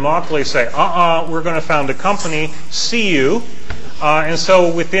 Eckert and Maucher say, we're going to found a company, CU. And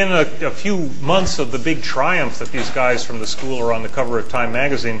so within a few months of the big triumph that these guys from the school are on the cover of Time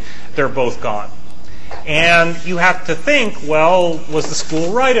magazine, they're both gone. And you have to think, well, was the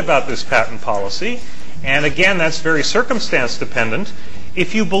school right about this patent policy? And again, that's very circumstance dependent.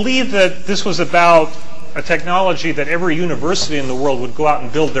 If you believe that this was about a technology that every university in the world would go out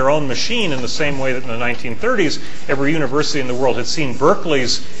and build their own machine in the same way that in the 1930s, every university in the world had seen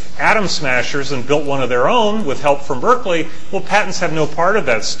Berkeley's atom smashers and built one of their own with help from Berkeley, well, patents have no part of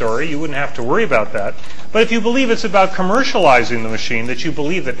that story. You wouldn't have to worry about that. But if you believe it's about commercializing the machine, that you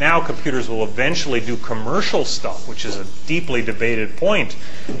believe that now computers will eventually do commercial stuff, which is a deeply debated point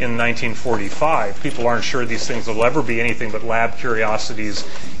in 1945. People aren't sure these things will ever be anything but lab curiosities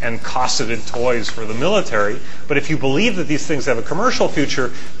and cosseted toys for the military. But if you believe that these things have a commercial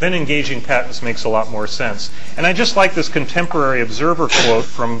future, then engaging patents makes a lot more sense. And I just like this contemporary observer quote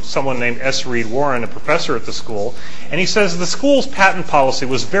from someone named S. Reed Warren, a professor at the school, and he says the school's patent policy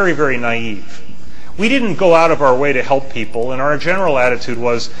was very, very naive. We didn't go out of our way to help people, and our general attitude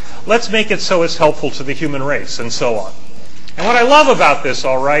was, let's make it so it's helpful to the human race, and so on. And what I love about this,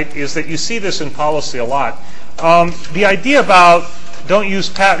 all right, is that you see this in policy a lot. The idea about don't use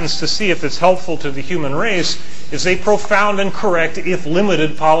patents to see if it's helpful to the human race is a profound and correct, if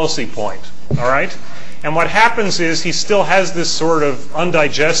limited, policy point, all right? And what happens is he still has this sort of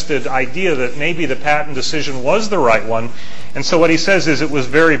undigested idea that maybe the patent decision was the right one. And so what he says is it was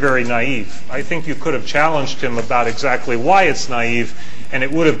very, very naive. I think you could have challenged him about exactly why it's naive, and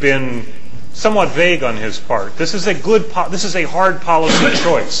it would have been somewhat vague on his part. This is a hard policy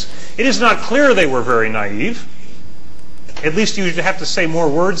choice. It is not clear they were very naive. At least you have to say more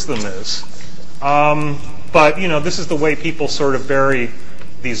words than this. But, this is the way people sort of bury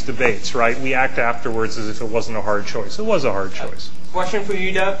these debates, right? We act afterwards as if it wasn't a hard choice. It was a hard choice. Question for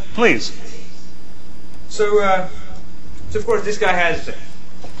you, Doug. Please. So of course, this guy has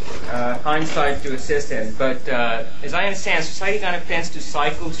hindsight to assist him, but as I understand, society kind of tends to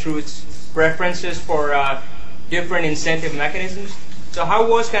cycle through its preferences for different incentive mechanisms. So how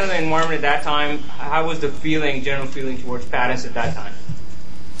was kind of the environment at that time? How was the general feeling towards patents at that time?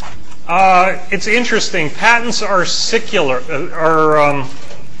 It's interesting. Patents are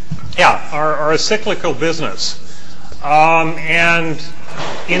are a cyclical business. And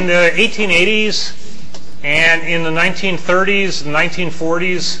in the 1880s and in the 1930s,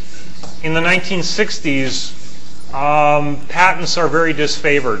 1940s, in the 1960s, patents are very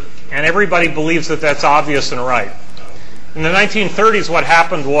disfavored. And everybody believes that that's obvious and right. In the 1930s, what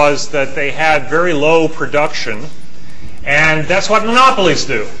happened was that they had very low production, and that's what monopolies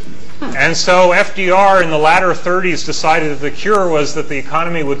do. And so FDR in the latter 30s decided that the cure was that the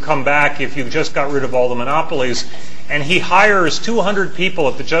economy would come back if you just got rid of all the monopolies. And he hires 200 people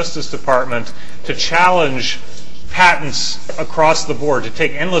at the Justice Department to challenge patents across the board, to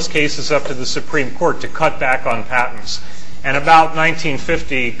take endless cases up to the Supreme Court to cut back on patents. And about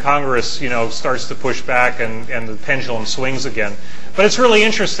 1950, Congress, starts to push back and the pendulum swings again. But it's really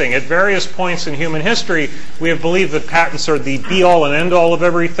interesting. At various points in human history, we have believed that patents are the be-all and end-all of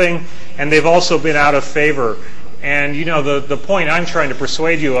everything, and they've also been out of favor. And, the point I'm trying to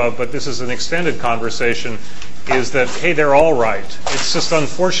persuade you of, but this is an extended conversation, is that, hey, they're all right. It's just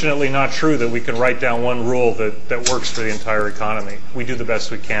unfortunately not true that we can write down one rule that works for the entire economy. We do the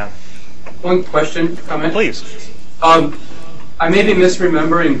best we can. One question, comment? Please. I may be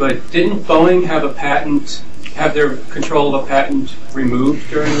misremembering, but didn't Boeing have their control of a patent removed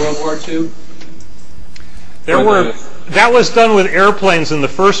during World War II? That was done with airplanes in the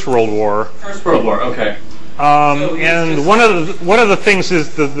First World War. First World War, okay. And one of the things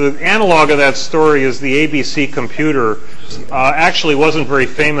is the analog of that story is the ABC computer actually wasn't very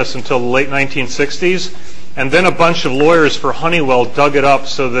famous until the late 1960s, and then a bunch of lawyers for Honeywell dug it up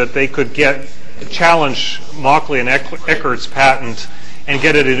so that they could challenge Maucher and Eckert's patent and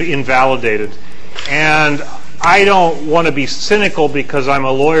get it invalidated. And I don't want to be cynical because I'm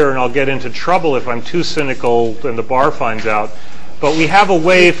a lawyer and I'll get into trouble if I'm too cynical and the bar finds out. But we have a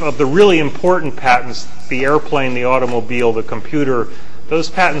wave of the really important patents, the airplane, the automobile, the computer. Those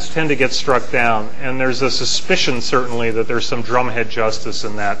patents tend to get struck down. And there's a suspicion, certainly, that there's some drumhead justice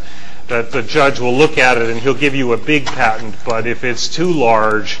in that the judge will look at it and he'll give you a big patent, but if it's too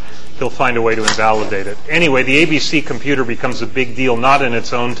large, he'll find a way to invalidate it. Anyway, the ABC computer becomes a big deal, not in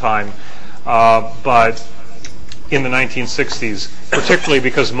its own time, but in the 1960s, particularly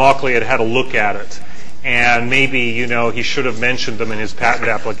because Maucher had a look at it. And maybe, he should have mentioned them in his patent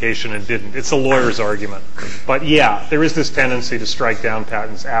application and didn't. It's a lawyer's argument. But yeah, there is this tendency to strike down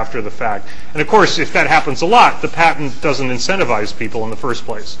patents after the fact. And of course, if that happens a lot, the patent doesn't incentivize people in the first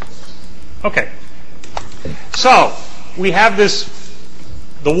place. Okay. So, we have this,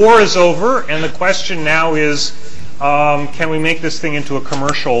 the war is over, and the question now is, can we make this thing into a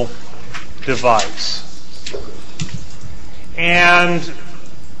commercial device? And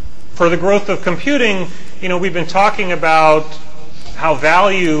for the growth of computing, we've been talking about how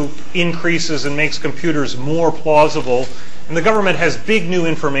value increases and makes computers more plausible. And the government has big new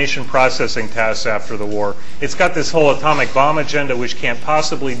information processing tasks after the war. It's got this whole atomic bomb agenda, which can't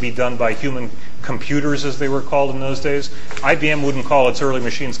possibly be done by human computers, as they were called in those days. IBM wouldn't call its early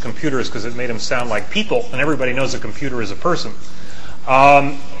machines computers because it made them sound like people, and everybody knows a computer is a person.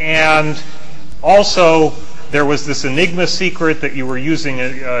 And also, there was this Enigma secret that you were using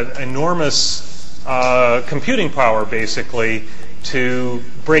enormous computing power, basically, to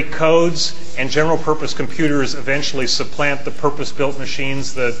break codes, and general-purpose computers eventually supplant the purpose-built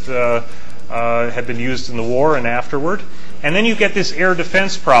machines that had been used in the war and afterward. And then you get this air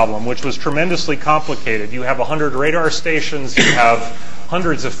defense problem, which was tremendously complicated. You have 100 radar stations, you have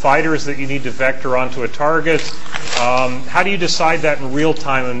hundreds of fighters that you need to vector onto a target. How do you decide that in real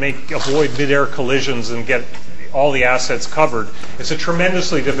time and avoid mid-air collisions and get all the assets covered? It's a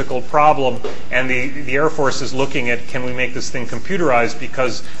tremendously difficult problem, and the Air Force is looking at, can we make this thing computerized,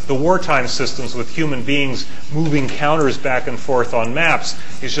 because the wartime systems with human beings moving counters back and forth on maps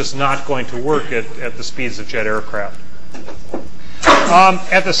is just not going to work at the speeds of jet aircraft.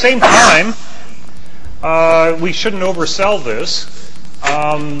 At the same time, we shouldn't oversell this.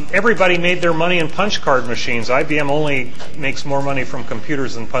 Everybody made their money in punch card machines. IBM only makes more money from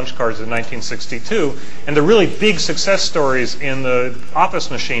computers than punch cards in 1962. And the really big success stories in the office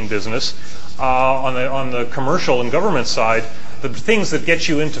machine business, on the commercial and government side, the things that get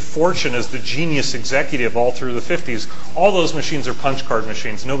you into fortune as the genius executive all through the 50s, all those machines are punch card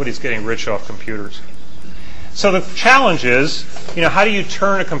machines. Nobody's getting rich off computers. So the challenge is, how do you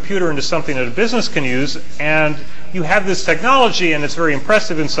turn a computer into something that a business can use? And you have this technology, and it's very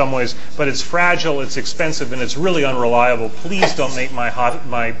impressive in some ways, but it's fragile, it's expensive, and it's really unreliable. Please don't make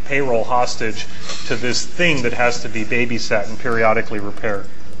my payroll hostage to this thing that has to be babysat and periodically repaired.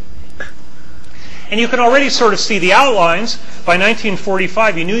 And you can already sort of see the outlines. By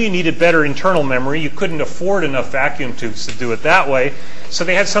 1945, you knew you needed better internal memory. You couldn't afford enough vacuum tubes to do it that way. So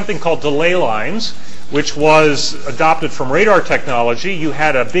they had something called delay lines, which was adopted from radar technology. You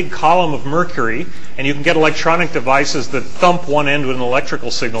had a big column of mercury, and you can get electronic devices that thump one end when an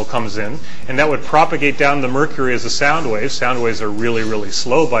electrical signal comes in, and that would propagate down the mercury as a sound wave. Sound waves are really, really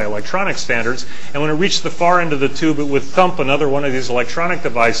slow by electronic standards, and when it reached the far end of the tube, it would thump another one of these electronic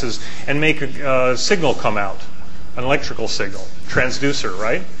devices and make a signal come out, an electrical signal, transducer,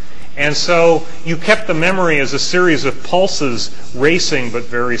 right? And so you kept the memory as a series of pulses racing but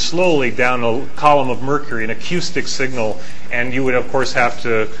very slowly down a column of mercury, an acoustic signal, and you would of course have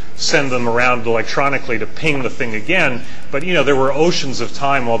to send them around electronically to ping the thing again. But there were oceans of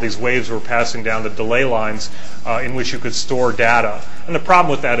time while these waves were passing down the delay lines in which you could store data. And the problem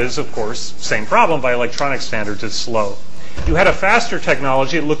with that is, of course, same problem by electronic standards, it's slow. You had a faster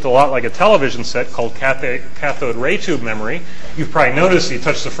technology. It looked a lot like a television set called cathode ray tube memory. You've probably noticed you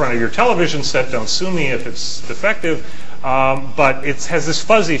touch the front of your television set. Don't sue me if it's defective. But it has this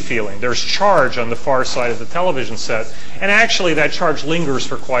fuzzy feeling. There's charge on the far side of the television set. And actually, that charge lingers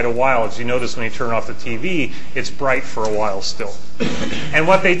for quite a while. As you notice when you turn off the TV, it's bright for a while still. And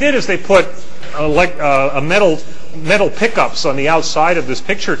what they did is they put a metal pickups on the outside of this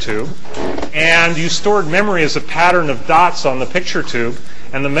picture tube, and you stored memory as a pattern of dots on the picture tube,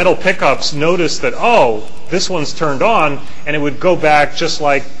 and the metal pickups noticed that, oh, this one's turned on, and it would go back just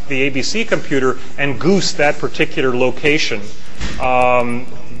like the ABC computer and goose that particular location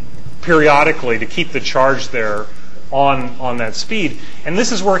periodically to keep the charge there on that speed. And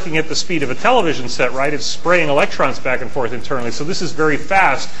this is working at the speed of a television set, right? It's spraying electrons back and forth internally. So this is very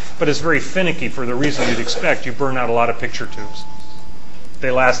fast, but it's very finicky for the reason you'd expect. You burn out a lot of picture tubes.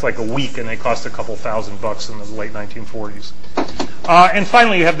 They last like a week, and they cost a couple $1,000 in the late 1940s. And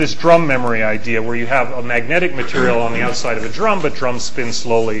finally, you have this drum memory idea where you have a magnetic material on the outside of a drum, but drums spin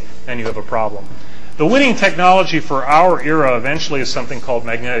slowly, and you have a problem. The winning technology for our era eventually is something called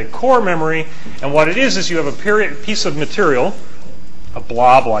magnetic core memory, and what it is you have a piece of material, a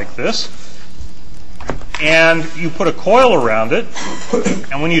blob like this, and you put a coil around it,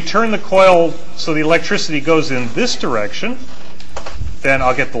 and when you turn the coil so the electricity goes in this direction, then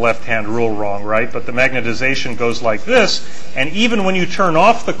I'll get the left-hand rule wrong, right? But the magnetization goes like this, and even when you turn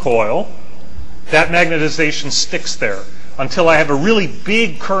off the coil, that magnetization sticks there until I have a really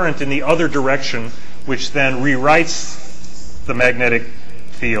big current in the other direction, which then rewrites the magnetic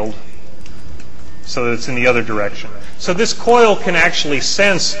field so that it's in the other direction. So this coil can actually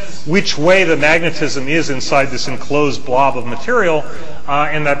sense which way the magnetism is inside this enclosed blob of material,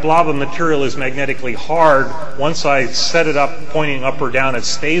 and that blob of material is magnetically hard. Once I set it up pointing up or down, it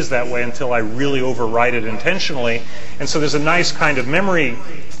stays that way until I really override it intentionally. And so there's a nice kind of memory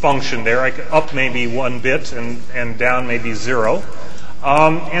function there. Up maybe 1 bit and down maybe 0.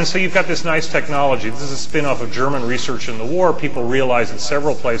 And so you've got this nice technology. This is a spin-off of German research in the war. People realize in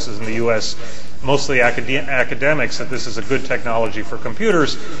several places in the U.S., mostly academics, that this is a good technology for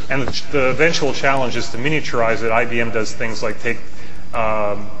computers. And the eventual challenge is to miniaturize it. IBM does things like take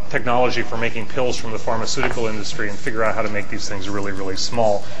technology for making pills from the pharmaceutical industry and figure out how to make these things really, really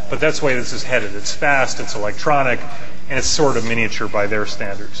small. But that's the way this is headed. It's fast, it's electronic, and it's sort of miniature by their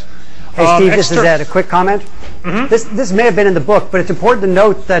standards. Hey, Steve, this is Ed. A quick comment. Mm-hmm. This may have been in the book, but it's important to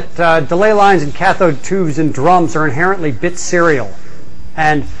note that delay lines and cathode tubes and drums are inherently bit serial,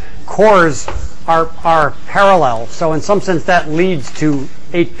 and cores are parallel. So in some sense, that leads to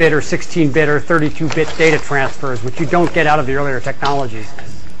 8-bit or 16-bit or 32-bit data transfers, which you don't get out of the earlier technologies.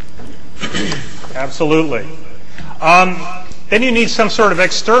 Absolutely. Then you need some sort of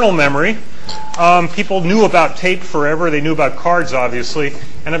external memory. People knew about tape forever. They knew about cards, obviously,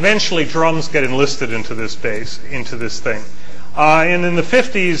 and eventually drums get enlisted into this thing. And in the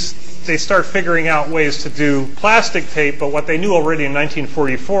 50s, they start figuring out ways to do plastic tape, but what they knew already in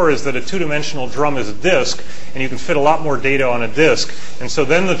 1944 is that a two-dimensional drum is a disc, and you can fit a lot more data on a disc. And so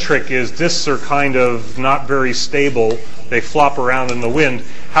then the trick is discs are kind of not very stable. They flop around in the wind.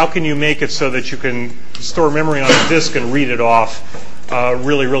 How can you make it so that you can store memory on a disc and read it off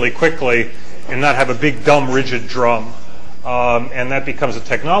really, really quickly and not have a big, dumb, rigid drum? And that becomes a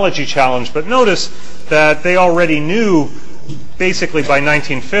technology challenge. But notice that they already knew, basically by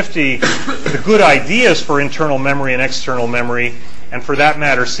 1950, the good ideas for internal memory and external memory, and for that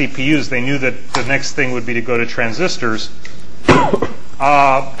matter, CPUs. They knew that the next thing would be to go to transistors.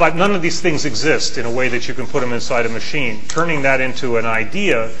 But none of these things exist in a way that you can put them inside a machine. Turning that into an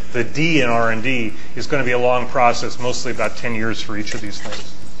idea, the D in R&D, is going to be a long process, mostly about 10 years for each of these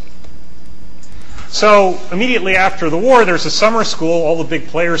things. So immediately after the war, there's a summer school. All the big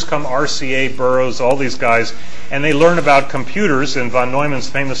players come, RCA, Burroughs, all these guys, and they learn about computers in von Neumann's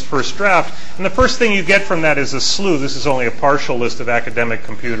famous first draft. And the first thing you get from that is a slew. This is only a partial list of academic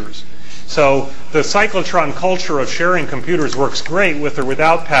computers. So the cyclotron culture of sharing computers works great with or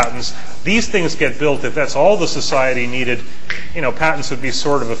without patents. These things get built. If that's all the society needed, patents would be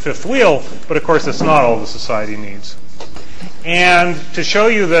sort of a fifth wheel, but of course that's not all the society needs. And to show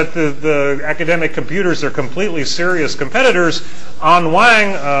you that the academic computers are completely serious competitors, An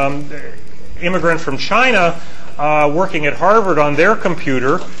Wang, immigrant from China, working at Harvard on their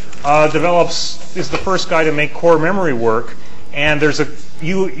computer, is the first guy to make core memory work. And there's a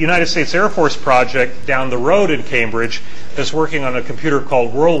United States Air Force project down the road in Cambridge that's working on a computer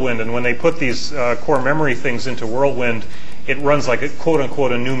called Whirlwind. And when they put these core memory things into Whirlwind, it runs like a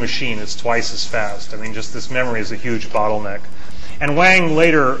quote-unquote a new machine. It's twice as fast. I mean, just this memory is a huge bottleneck. And Wang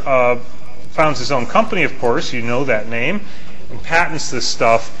later founds his own company, of course, you know that name, and patents this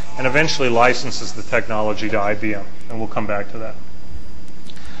stuff, and eventually licenses the technology to IBM. And we'll come back to that.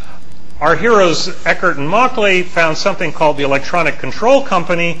 Our heroes, Eckert and Maucher, found something called the Electronic Control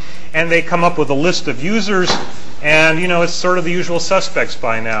Company, and they come up with a list of users. And, it's sort of the usual suspects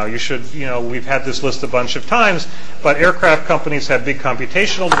by now. We've had this list a bunch of times, but aircraft companies have big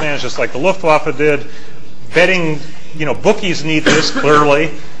computational demands, just like the Luftwaffe did. Betting, bookies need this,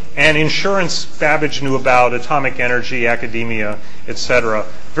 clearly. And insurance, Babbage knew about, atomic energy, academia, etc.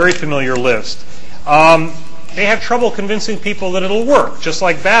 Very familiar list. They have trouble convincing people that it'll work, just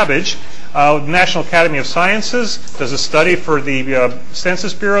like Babbage. The National Academy of Sciences does a study for the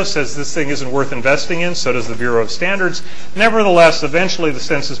Census Bureau, says this thing isn't worth investing in, so does the Bureau of Standards. Nevertheless, eventually the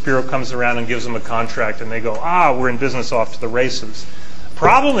Census Bureau comes around and gives them a contract, and they go, we're in business, off to the races.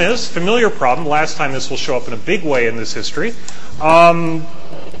 Problem is, familiar problem, last time this will show up in a big way in this history,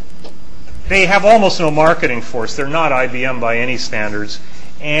 they have almost no marketing force. They're not IBM by any standards.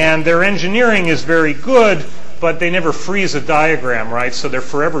 And their engineering is very good, but they never freeze a diagram, right? So they're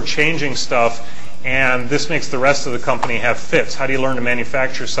forever changing stuff, and this makes the rest of the company have fits. How do you learn to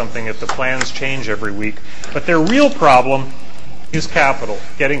manufacture something if the plans change every week? But their real problem is capital,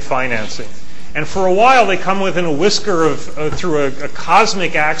 getting financing. And for a while, they come within a whisker of, through a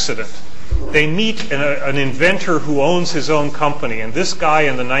cosmic accident. They meet an inventor who owns his own company. And this guy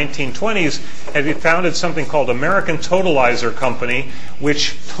in the 1920s had founded something called American Totalizer Company,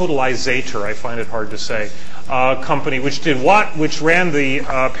 Totalizator, I find it hard to say, company, which did what? Which ran the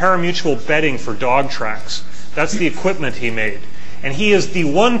parimutuel betting for dog tracks. That's the equipment he made. And he is the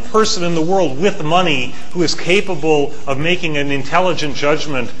one person in the world with money who is capable of making an intelligent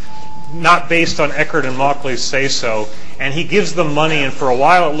judgment, not based on Eckert and Mauchly's say-so. And he gives them money, and for a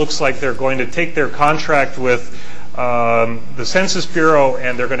while it looks like they're going to take their contract with the Census Bureau,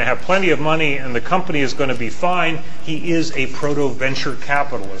 and they're going to have plenty of money, and the company is going to be fine. He is a proto-venture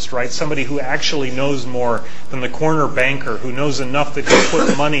capitalist, right? Somebody who actually knows more than the corner banker, who knows enough that he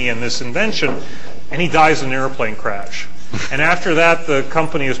put money in this invention, and he dies in an airplane crash. And after that, the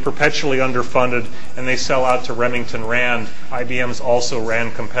company is perpetually underfunded, and they sell out to Remington Rand, IBM's also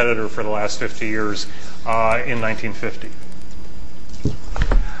Rand competitor for the last 50 years, in 1950.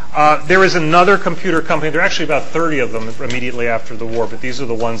 There is another computer company. There are actually about 30 of them immediately after the war, but these are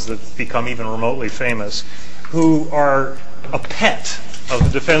the ones that become even remotely famous, who are a pet of the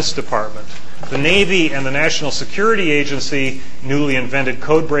Defense Department. The Navy and the National Security Agency, newly invented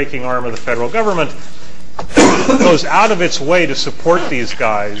code-breaking arm of the federal government, goes out of its way to support these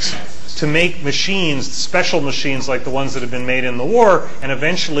guys, to make machines, special machines like the ones that have been made in the war, and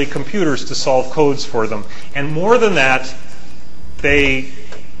eventually computers to solve codes for them. And more than that, they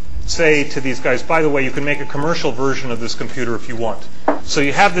say to these guys, by the way, you can make a commercial version of this computer if you want. So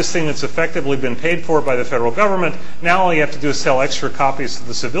you have this thing that's effectively been paid for by the federal government. Now all you have to do is sell extra copies to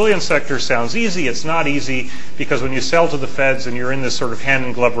the civilian sector. Sounds easy. It's not easy, because when you sell to the feds and you're in this sort of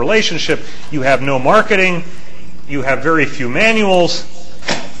hand-in-glove relationship, you have no marketing, you have very few manuals,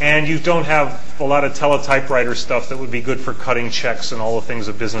 and you don't have a lot of teletypewriter stuff that would be good for cutting checks and all the things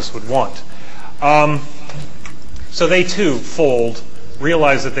a business would want. So they too fold,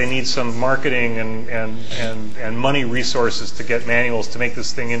 realize that they need some marketing and money resources to get manuals to make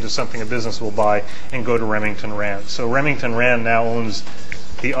this thing into something a business will buy, and go to Remington Rand. So Remington Rand now owns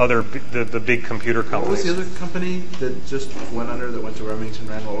the big computer companies. What was the other company that just went under, that went to Remington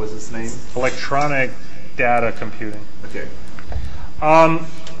Rand? What was its name? Electronic Data Computing. Okay. And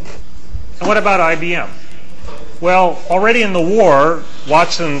what about IBM? Well, already in the war,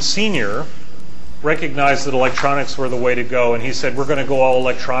 Watson Sr. recognized that electronics were the way to go, and he said, we're going to go all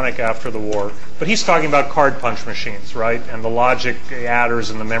electronic after the war. But he's talking about card punch machines, right? And the logic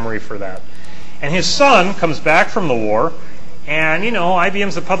adders and the memory for that. And his son comes back from the war, and,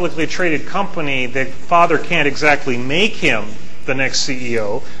 IBM's a publicly traded company. The father can't exactly make him the next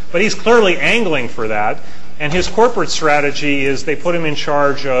CEO, but he's clearly angling for that. And his corporate strategy is they put him in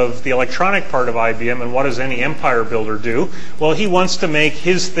charge of the electronic part of IBM, and what does any empire builder do? Well, he wants to make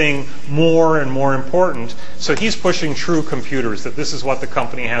his thing more and more important, so he's pushing true computers, that this is what the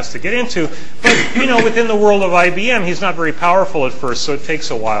company has to get into. But, within the world of IBM, he's not very powerful at first, so it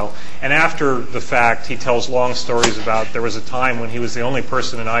takes a while. And after the fact, he tells long stories about there was a time when he was the only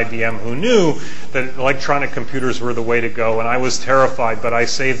person in IBM who knew that electronic computers were the way to go, and I was terrified, but I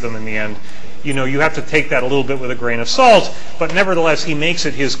saved them in the end. You have to take that a little bit with a grain of salt, but nevertheless, he makes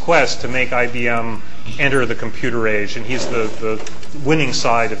it his quest to make IBM enter the computer age, and he's the winning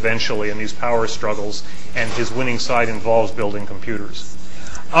side eventually in these power struggles, and his winning side involves building computers.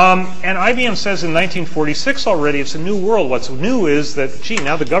 And IBM says in 1946 already, it's a new world. What's new is that,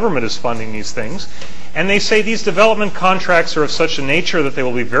 now the government is funding these things. And they say these development contracts are of such a nature that they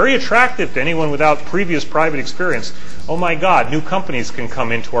will be very attractive to anyone without previous private experience. Oh my God, new companies can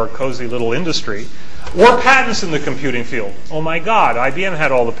come into our cozy little industry. Or patents in the computing field. Oh my God, IBM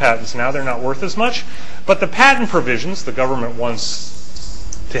had all the patents. Now they're not worth as much. But the patent provisions, the government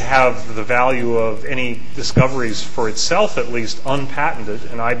wants to have the value of any discoveries for itself, at least, unpatented.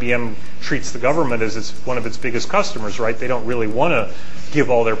 And IBM treats the government as one of its biggest customers, right? They don't really want to give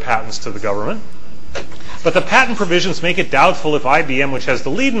all their patents to the government. But the patent provisions make it doubtful if IBM, which has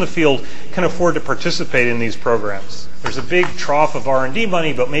the lead in the field, can afford to participate in these programs. There's a big trough of R&D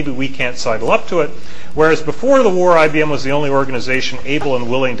money, but maybe we can't sidle up to it. Whereas before the war, IBM was the only organization able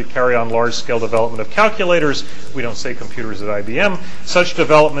and willing to carry on large-scale development of calculators. We don't say computers at IBM. Such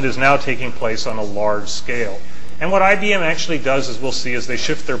development is now taking place on a large scale. And what IBM actually does, as we'll see, is they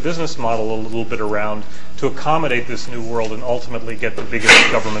shift their business model a little bit around to accommodate this new world and ultimately get the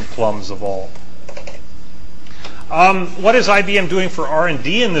biggest government plums of all. What is IBM doing for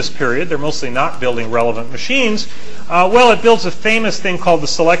R&D in this period? They're mostly not building relevant machines. Well, it builds a famous thing called the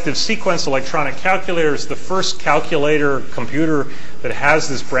selective sequence electronic calculator. It's the first calculator computer that has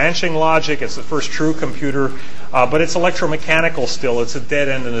this branching logic. It's the first true computer, but it's electromechanical still. It's a dead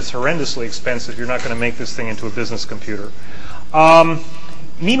end, and it's horrendously expensive. You're not going to make this thing into a business computer.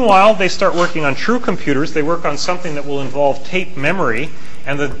 Meanwhile, they start working on true computers. They work on something that will involve tape memory,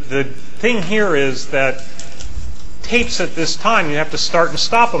 and the thing here is that tapes at this time, you have to start and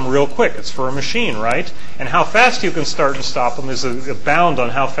stop them real quick. It's for a machine, right? And how fast you can start and stop them is a bound on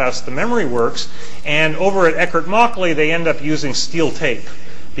how fast the memory works. And over at Eckert-Mauchly, they end up using steel tape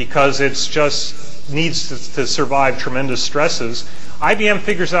because it's just needs to survive tremendous stresses. IBM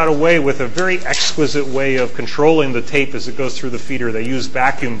figures out a way with a very exquisite way of controlling the tape as it goes through the feeder. They use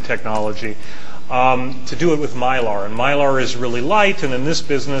vacuum technology to do it with Mylar. And Mylar is really light, and in this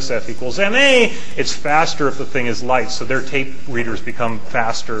business, F equals MA, it's faster if the thing is light. So their tape readers become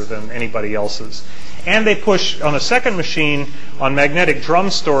faster than anybody else's. And they push on a second machine on magnetic drum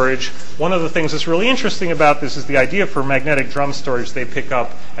storage. One of the things that's really interesting about this is the idea for magnetic drum storage they pick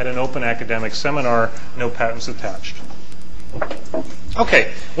up at an open academic seminar, no patents attached.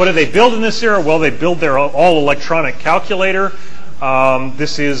 Okay, what do they build in this era? Well, they build their all-electronic calculator.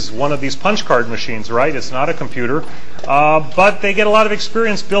 This is one of these punch card machines, right? It's not a computer. But they get a lot of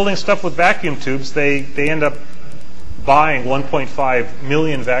experience building stuff with vacuum tubes. They end up buying 1.5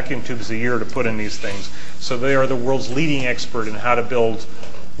 million vacuum tubes a year to put in these things. So they are the world's leading expert in how to build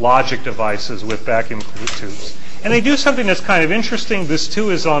logic devices with vacuum tubes. And they do something that's kind of interesting. This too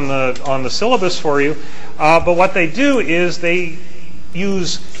is on the syllabus for you. But what they do is they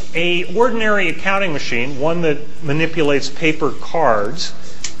use a ordinary accounting machine, one that manipulates paper cards,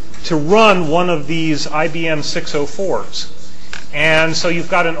 to run one of these IBM 604s. And so you've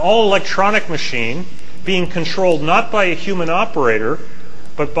got an all-electronic machine being controlled not by a human operator,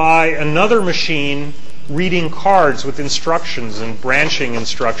 but by another machine reading cards with instructions and branching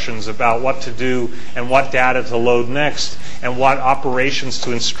instructions about what to do and what data to load next and what operations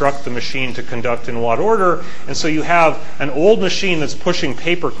to instruct the machine to conduct in what order. And so you have an old machine that's pushing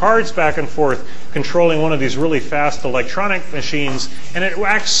paper cards back and forth, controlling one of these really fast electronic machines, and it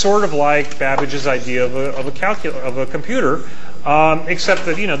acts sort of like Babbage's idea of a computer, except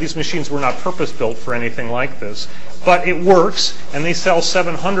that these machines were not purpose-built for anything like this. But it works, and they sell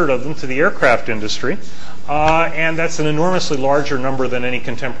 700 of them to the aircraft industry, and that's an enormously larger number than any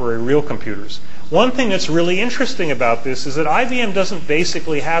contemporary real computers. One thing that's really interesting about this is that IBM doesn't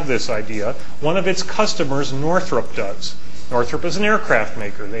basically have this idea. One of its customers, Northrop, does. Northrop is an aircraft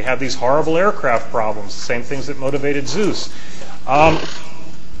maker. They have these horrible aircraft problems, the same things that motivated Zeus.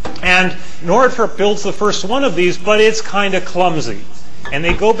 And Northrop builds the first one of these, but it's kind of clumsy. And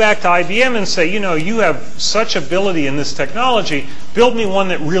they go back to IBM and say, you have such ability in this technology, build me one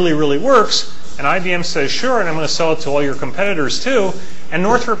that really, really works. And IBM says, sure, and I'm going to sell it to all your competitors too. And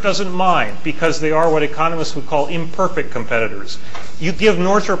Northrop doesn't mind, because they are what economists would call imperfect competitors. You give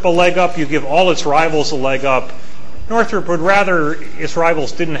Northrop a leg up, you give all its rivals a leg up. Northrop would rather its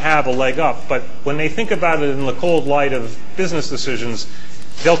rivals didn't have a leg up, but when they think about it in the cold light of business decisions,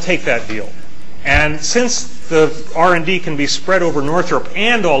 they'll take that deal. And since the R&D can be spread over Northrop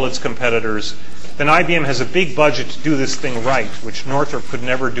and all its competitors, then IBM has a big budget to do this thing right, which Northrop could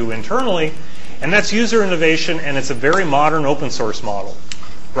never do internally. And that's user innovation, and it's a very modern open source model,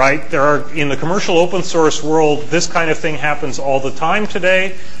 right? In the commercial open source world, this kind of thing happens all the time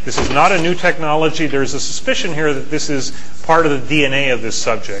today. This is not a new technology. There's a suspicion here that this is part of the DNA of this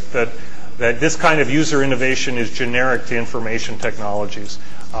subject, that this kind of user innovation is generic to information technologies.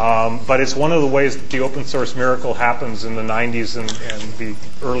 But it's one of the ways that the open source miracle happens in the 90s and the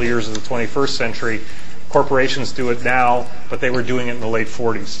early years of the 21st century. Corporations do it now, but they were doing it in the late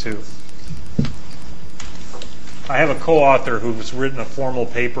 40s too. I have a co-author who's written a formal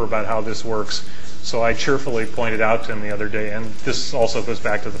paper about how this works, so I cheerfully pointed out to him the other day, and this also goes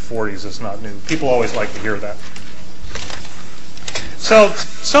back to the 40s. It's not new. People always like to hear that.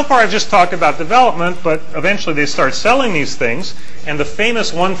 So far I've just talked about development, but eventually they start selling these things. And the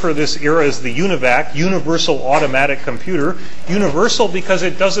famous one for this era is the UNIVAC, Universal Automatic Computer. Universal because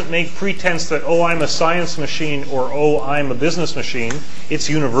it doesn't make pretense that, oh, I'm a science machine or, oh, I'm a business machine. It's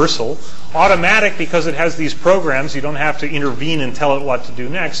universal. Automatic because it has these programs. You don't have to intervene and tell it what to do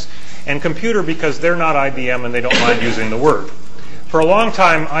next. And computer because they're not IBM and they don't mind using the word. For a long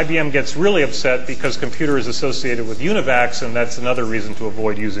time, IBM gets really upset because computer is associated with UNIVACs, and that's another reason to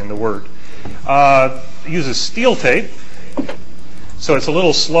avoid using the word. It uses steel tape, so it's a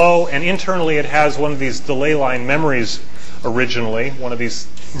little slow, and internally it has one of these delay line memories originally, one of these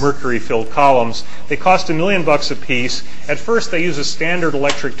mercury-filled columns. They cost $1 million a piece. At first, they use a standard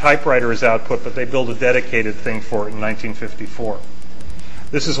electric typewriter as output, but they build a dedicated thing for it in 1954.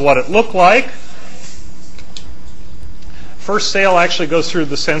 This is what it looked like. First sale actually goes through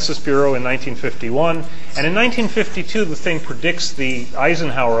the Census Bureau in 1951. And in 1952, the thing predicts the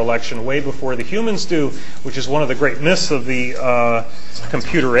Eisenhower election way before the humans do, which is one of the great myths of the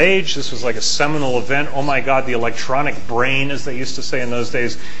computer age. This was like a seminal event. Oh my God, the electronic brain, as they used to say in those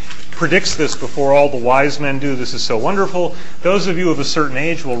days, predicts this before all the wise men do. This is so wonderful. Those of you of a certain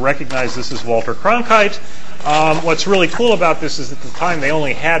age will recognize this is Walter Cronkite. What's really cool about this is at the time they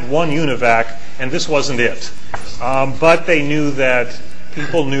only had one UNIVAC, and this wasn't it. But they knew that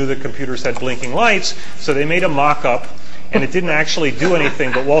people knew that computers had blinking lights, so they made a mock-up, and it didn't actually do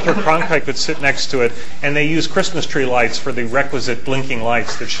anything, but Walter Cronkite could sit next to it, and they used Christmas tree lights for the requisite blinking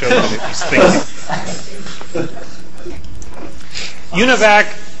lights that showed that it was thinking.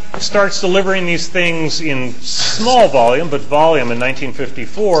 UNIVAC starts delivering these things in small volume, but volume in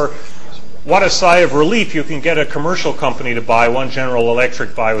 1954. What a sigh of relief. You can get a commercial company to buy one. General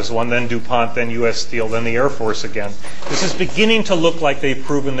Electric buys one, then DuPont, then U.S. Steel, then the Air Force again. This is beginning to look like they've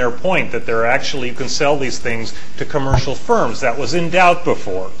proven their point, that they're actually, you can sell these things to commercial firms. That was in doubt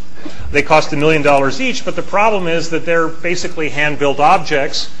before. They cost $1 million each, but the problem is that they're basically hand-built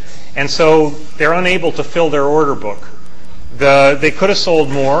objects, and so they're unable to fill their order book. They could have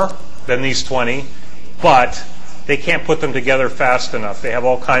sold more than these 20, but they can't put them together fast enough. They have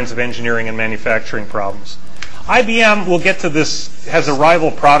all kinds of engineering and manufacturing problems. IBM, we'll get to this, has a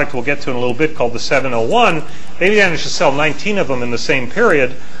rival product we'll get to in a little bit called the 701. They managed to sell 19 of them in the same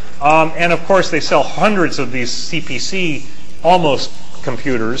period. And of course, they sell hundreds of these CPC almost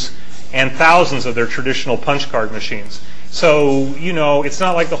computers and thousands of their traditional punch card machines. So, you know, it's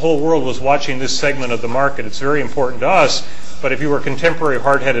not like the whole world was watching this segment of the market. It's very important to us. But if you were a contemporary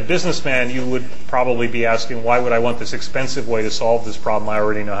hard-headed businessman, you would probably be asking, why would I want this expensive way to solve this problem I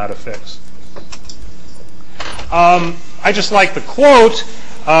already know how to fix? I just like the quote.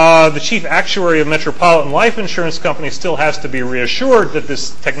 The chief actuary of Metropolitan Life Insurance Company still has to be reassured that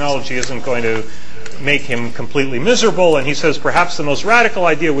this technology isn't going to make him completely miserable, and he says perhaps the most radical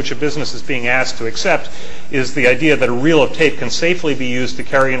idea which a business is being asked to accept is the idea that a reel of tape can safely be used to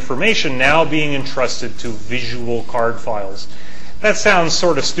carry information now being entrusted to visual card files. That sounds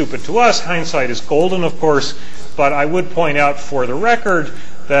sort of stupid to us. Hindsight is golden, of course, but I would point out for the record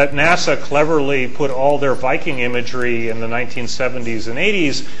that NASA cleverly put all their Viking imagery in the 1970s and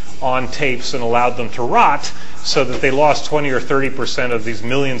 80s on tapes and allowed them to rot so that they lost 20 or 30% of these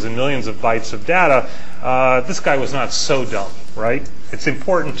millions and millions of bytes of data. This guy was not so dumb, right? It's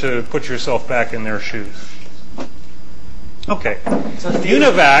important to put yourself back in their shoes. Okay.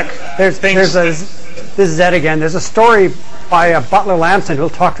 UNIVAC This is Ed again. There's a story by Butler Lamson, who'll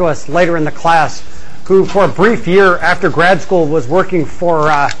talk to us later in the class, who for a brief year after grad school was working for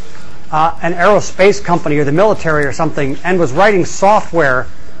an aerospace company or the military or something and was writing software,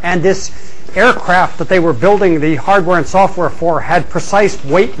 and this aircraft that they were building the hardware and software for had precise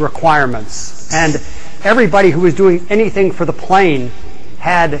weight requirements, and everybody who was doing anything for the plane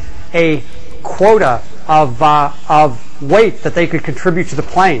had a quota of weight that they could contribute to the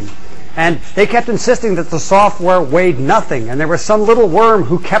plane. And they kept insisting that the software weighed nothing. And there was some little worm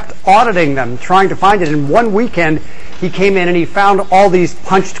who kept auditing them, trying to find it. And one weekend, he came in and he found all these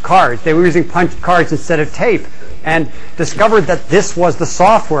punched cards. They were using punched cards instead of tape. And discovered that this was the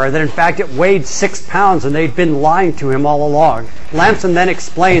software, that in fact it weighed 6 pounds, and they'd been lying to him all along. Lamson then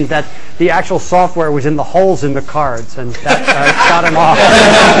explained that the actual software was in the holes in the cards, and that got him off.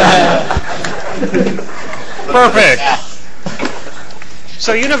 Perfect.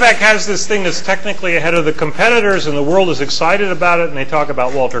 So UNIVAC has this thing that's technically ahead of the competitors, and the world is excited about it, and they talk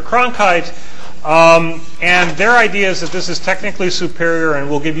about Walter Cronkite. And their idea is that this is technically superior and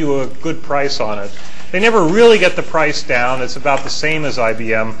we'll give you a good price on it. They never really get the price down. It's about the same as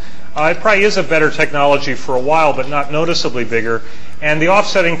IBM. It probably is a better technology for a while, but not noticeably bigger. And the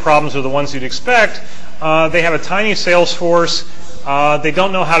offsetting problems are the ones you'd expect. They have a tiny sales force. They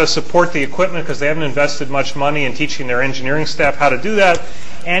don't know how to support the equipment because they haven't invested much money in teaching their engineering staff how to do that.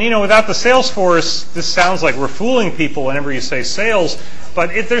 And, you know, without the sales force, this sounds like we're fooling people whenever you say sales, but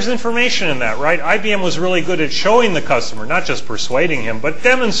there's information in that, right? IBM was really good at showing the customer, not just persuading him, but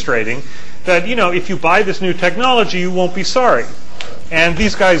demonstrating that, you know, if you buy this new technology, you won't be sorry. And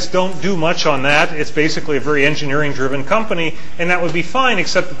these guys don't do much on that. It's basically a very engineering-driven company, and that would be fine,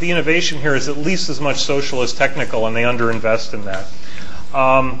 except that the innovation here is at least as much social as technical, and they underinvest in that.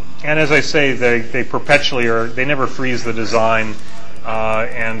 And as I say, they perpetually they never freeze the design,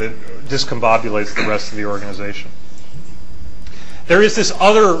 and it discombobulates the rest of the organization. There is this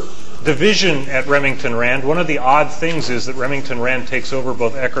other division at Remington Rand. One of the odd things is that Remington Rand takes over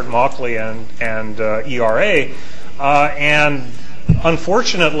both Eckert-Mauchly and ERA, and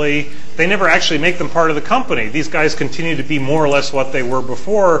unfortunately, they never actually make them part of the company. These guys continue to be more or less what they were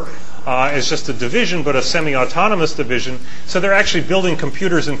before as just a division, but a semi-autonomous division. So they're actually building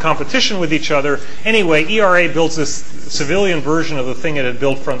computers in competition with each other. Anyway, ERA builds this civilian version of the thing it had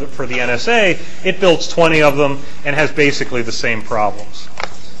built for the NSA. It builds 20 of them and has basically the same problems.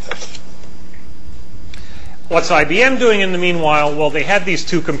 What's IBM doing in the meanwhile? Well, they had these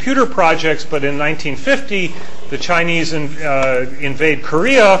two computer projects, but in 1950, the Chinese invade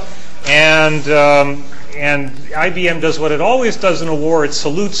Korea, and IBM does what it always does in a war. It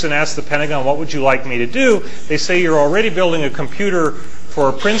salutes and asks the Pentagon, what would you like me to do? They say, you're already building a computer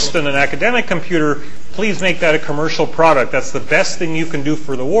for Princeton, an academic computer. Please make that a commercial product. That's the best thing you can do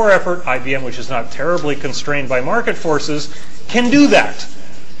for the war effort. IBM, which is not terribly constrained by market forces, can do that.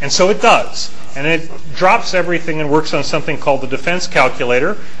 And so it does. And it drops everything and works on something called the defense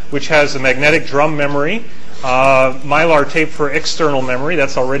calculator, which has a magnetic drum memory, Mylar tape for external memory.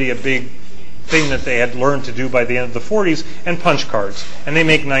 That's already a big thing that they had learned to do by the end of the 40s, and punch cards. And they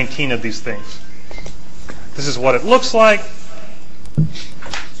make 19 of these things. This is what it looks like.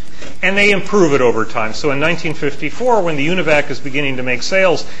 And they improve it over time. So in 1954, when the UNIVAC is beginning to make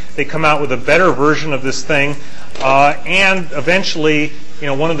sales, they come out with a better version of this thing. And eventually, you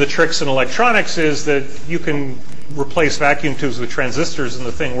know, one of the tricks in electronics is that you can replace vacuum tubes with transistors, and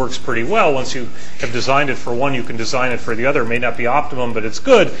the thing works pretty well. Once you have designed it for one, you can design it for the other. It may not be optimum, but it's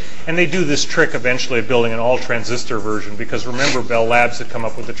good. And they do this trick eventually of building an all-transistor version, because remember, Bell Labs had come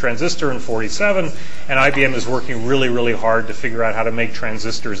up with the transistor in 47, and IBM is working really, really hard to figure out how to make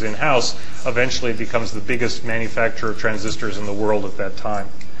transistors in-house. Eventually, it becomes the biggest manufacturer of transistors in the world at that time.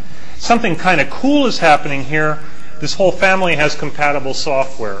 Something kind of cool is happening here. This whole family has compatible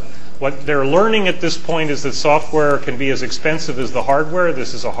software. What they're learning at this point is that software can be as expensive as the hardware.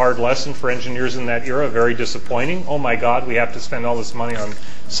 This is a hard lesson for engineers in that era, very disappointing. Oh my God, we have to spend all this money on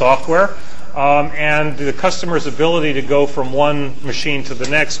software. And the customer's ability to go from one machine to the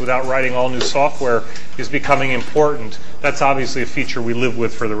next without writing all new software is becoming important. That's obviously a feature we live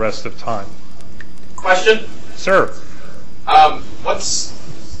with for the rest of time. Question? Sir?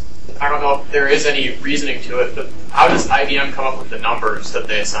 I don't know if there is any reasoning to it, but how does IBM come up with the numbers that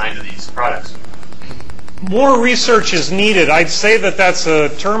they assign to these products? More research is needed. I'd say that that's a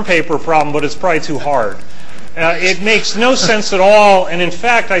term paper problem, but it's probably too hard. It makes no sense at all. And in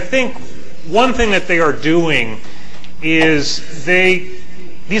fact, I think one thing that they are doing is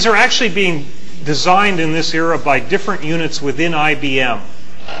these are actually being designed in this era by different units within IBM.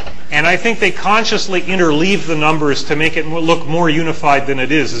 And I think they consciously interleave the numbers to make it look more unified than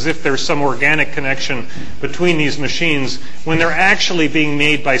it is, as if there's some organic connection between these machines, when they're actually being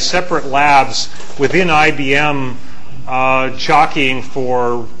made by separate labs within IBM, jockeying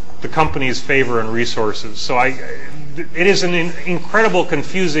for the company's favor and resources. So it is an incredible,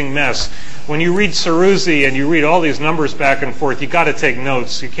 confusing mess. When you read Ceruzzi and you read all these numbers back and forth, you've got to take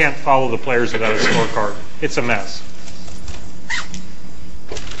notes. You can't follow the players without a scorecard. It's a mess.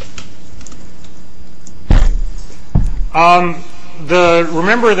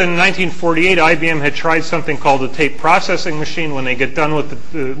 Remember that in 1948, IBM had tried something called the tape processing machine. When they get done with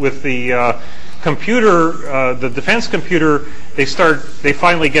the computer, the defense computer, they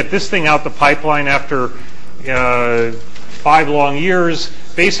finally get this thing out the pipeline after 5 long years.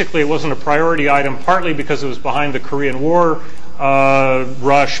 Basically, it wasn't a priority item, partly because it was behind the Korean War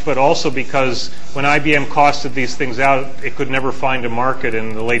rush, but also because when IBM costed these things out, it could never find a market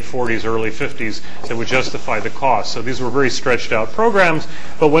in the late 40s, early 50s that would justify the cost. So these were very stretched out programs.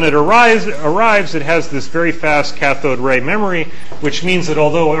 But when it arrives, it has this very fast cathode ray memory, which means that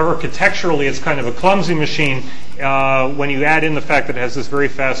although architecturally it's kind of a clumsy machine, when you add in the fact that it has this very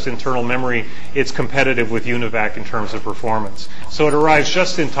fast internal memory, it's competitive with UNIVAC in terms of performance. So it arrives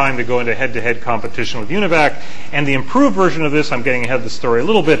just in time to go into head-to-head competition with UNIVAC. And the improved version of this, I'm getting ahead of the story a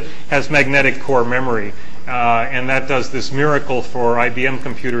little bit, has magnetic core memory. And that does this miracle for IBM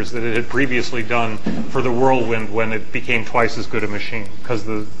computers that it had previously done for the Whirlwind when it became twice as good a machine, because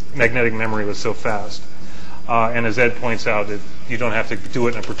the magnetic memory was so fast. And as Ed points out, you don't have to do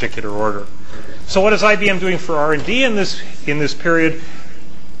it in a particular order. So what is IBM doing for R&D in this period?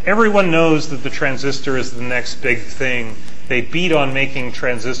 Everyone knows that the transistor is the next big thing. They beat on making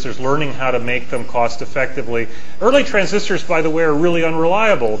transistors, learning how to make them cost effectively. Early transistors, by the way, are really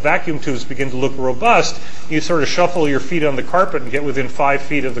unreliable. Vacuum tubes begin to look robust. You sort of shuffle your feet on the carpet and get within 5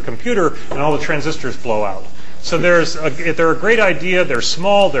 feet of the computer, and all the transistors blow out. So they're a great idea. They're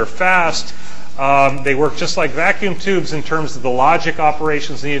small. They're fast. They work just like vacuum tubes in terms of the logic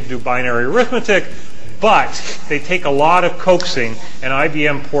operations needed to do binary arithmetic, but they take a lot of coaxing, and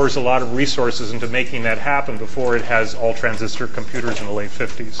IBM pours a lot of resources into making that happen before it has all-transistor computers in the late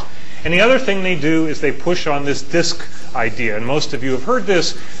 50s. And the other thing they do is they push on this disk idea, and most of you have heard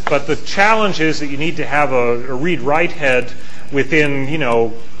this, but the challenge is that you need to have a read-write head within,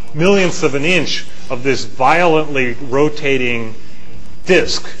 millionths of an inch of this violently rotating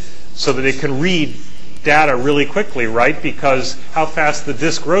disk, so that it can read data really quickly, right? Because how fast the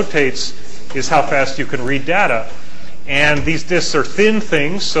disk rotates is how fast you can read data. And these disks are thin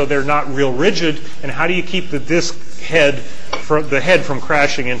things, so they're not real rigid. And how do you keep the disk head from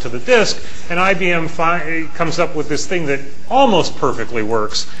crashing into the disk? And IBM comes up with this thing that almost perfectly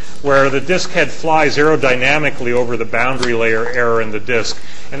works, where the disk head flies aerodynamically over the boundary layer error in the disk.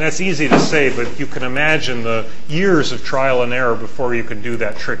 And that's easy to say, but you can imagine the years of trial and error before you can do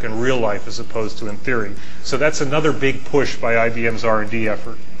that trick in real life as opposed to in theory. So that's another big push by IBM's R&D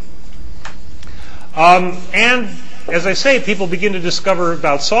effort. And as I say, people begin to discover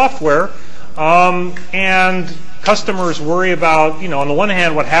about software, and customers worry about, on the one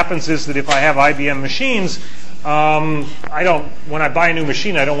hand, what happens is that if I have IBM machines, when I buy a new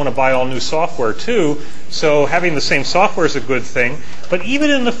machine, I don't want to buy all new software too. So having the same software is a good thing. But even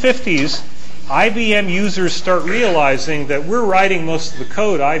in the 50s, IBM users start realizing that we're writing most of the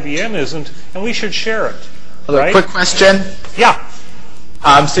code, IBM isn't, and we should share it. Right? Quick question. Yeah.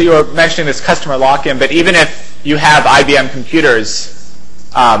 So you were mentioning this customer lock-in, but even if you have IBM computers,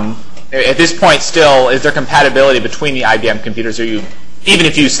 at this point still, is there compatibility between the IBM computers? Or you, even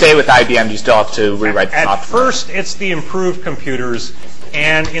if you stay with IBM, you still have to rewrite the software? At first, it's the improved computers.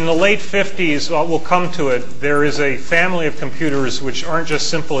 And in the late 50s, well, we'll come to it, there is a family of computers which aren't just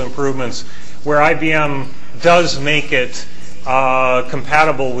simple improvements, where IBM does make it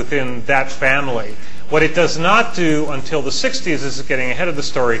compatible within that family. What it does not do until the 60s, this is getting ahead of the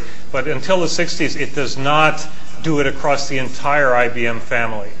story, but until the 60s, it does not do it across the entire IBM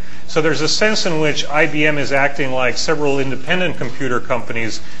family. So there's a sense in which IBM is acting like several independent computer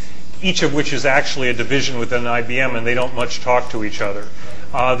companies, each of which is actually a division within IBM, and they don't much talk to each other.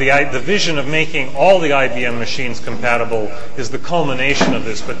 The vision of making all the IBM machines compatible is the culmination of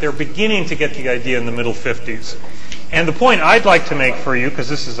this, but they're beginning to get the idea in the middle 50s. And the point I'd like to make for you, because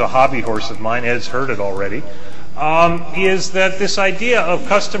this is a hobby horse of mine, Ed's heard it already, is that this idea of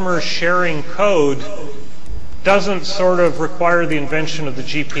customers sharing code doesn't sort of require the invention of the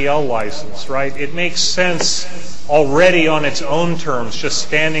GPL license, right? It makes sense already on its own terms, just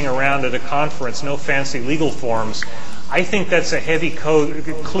standing around at a conference, no fancy legal forms. I think that's a heavy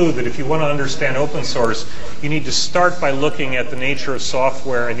clue that if you want to understand open source, you need to start by looking at the nature of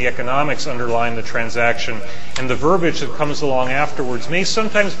software and the economics underlying the transaction. And the verbiage that comes along afterwards may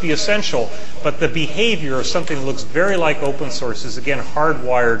sometimes be essential, but the behavior of something that looks very like open source is, again,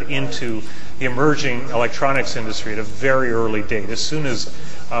 hardwired into the emerging electronics industry at a very early date. As soon as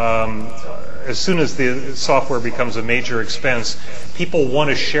the software becomes a major expense, people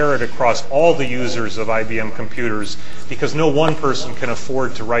want to share it across all the users of IBM computers because no one person can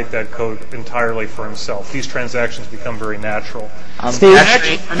afford to write that code entirely for himself. These transactions become very natural. Steve,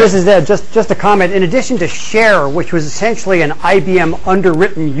 this is Ed. Just a comment. In addition to Share, which was essentially an IBM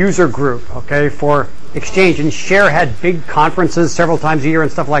underwritten user group, okay, for Exchange, and Share had big conferences several times a year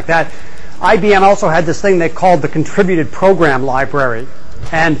and stuff like that, IBM also had this thing they called the Contributed Program Library.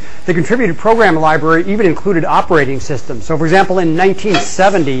 And the Contributed Program Library even included operating systems. So, for example, in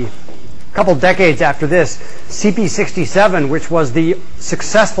 1970, a couple decades after this, CP67, which was the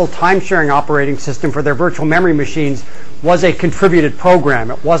successful time-sharing operating system for their virtual memory machines, was a contributed program.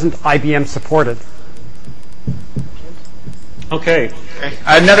 It wasn't IBM supported. Okay.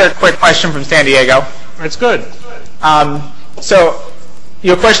 Another quick question from San Diego. That's good. So,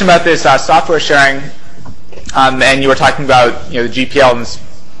 your question about this software sharing, and you were talking about the GPL and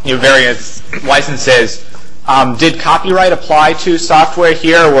various licenses. Did copyright apply to software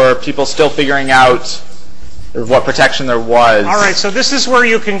here, or were people still figuring out what protection there was? All right, so this is where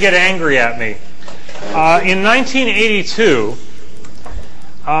you can get angry at me. In 1982,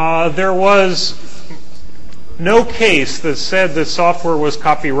 there was no case that said that software was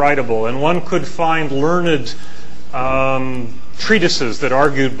copyrightable, and one could find learned treatises that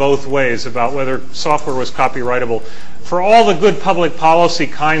argued both ways about whether software was copyrightable. For all the good public policy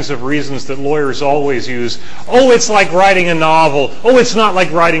kinds of reasons that lawyers always use, oh, it's like writing a novel, oh, it's not like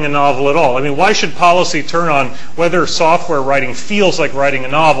writing a novel at all. I mean, why should policy turn on whether software writing feels like writing a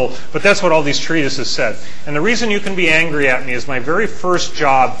novel? But that's what all these treatises said. And the reason you can be angry at me is my very first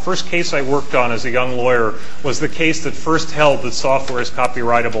case I worked on as a young lawyer was the case that first held that software is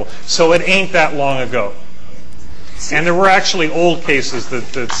copyrightable. So it ain't that long ago. And there were actually old cases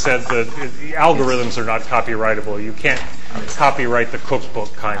that said that algorithms are not copyrightable. You can't copyright the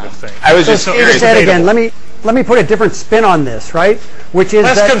cookbook kind of thing. I was just curious. Say it again. Let me put a different spin on this, right? Which is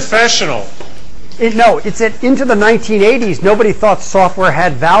less confessional. It's that into the 1980s, nobody thought software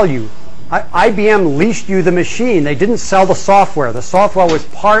had value. IBM leased you the machine. They didn't sell the software. The software was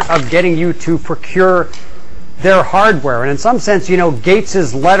part of getting you to procure their hardware. And in some sense,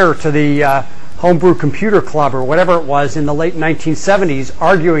 Gates's letter to the Homebrew Computer Club or whatever it was in the late 1970s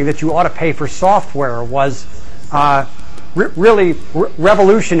arguing that you ought to pay for software was really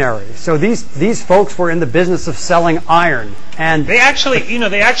revolutionary. So these folks were in the business of selling iron, and they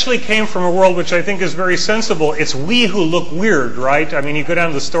actually came from a world which I think is very sensible. It's we who look weird, right? I mean, you go down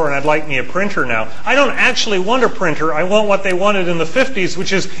to the store and I'd like me a printer now. I don't actually want a printer. I want what they wanted in the 50s,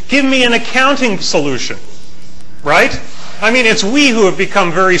 which is give me an accounting solution, right? I mean, it's we who have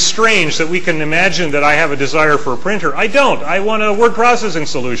become very strange that we can imagine that I have a desire for a printer. I don't. I want a word processing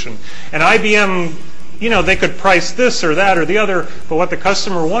solution. And IBM, they could price this or that or the other, but what the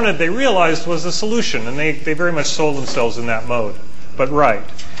customer wanted, they realized, was the solution, and they very much sold themselves in that mode. But right.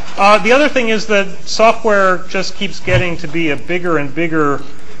 The other thing is that software just keeps getting to be a bigger and bigger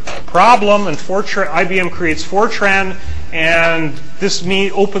problem, and IBM creates Fortran, and this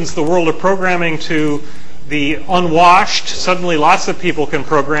opens the world of programming to the unwashed, suddenly lots of people can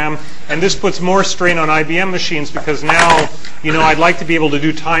program, and this puts more strain on IBM machines because now, I'd like to be able to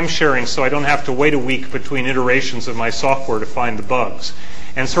do time sharing so I don't have to wait a week between iterations of my software to find the bugs.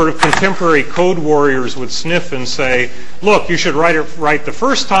 And sort of contemporary code warriors would sniff and say, look, you should write it right the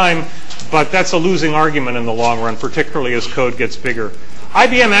first time, but that's a losing argument in the long run, particularly as code gets bigger.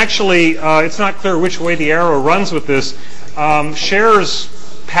 IBM actually, it's not clear which way the arrow runs with this, shares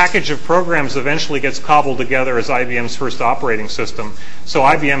package of programs eventually gets cobbled together as IBM's first operating system. So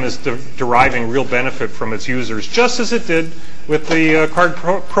IBM is deriving real benefit from its users, just as it did with the card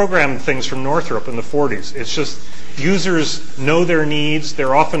program things from Northrop in the 40s. It's just users know their needs.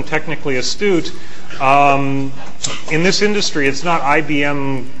 They're often technically astute. In this industry, it's not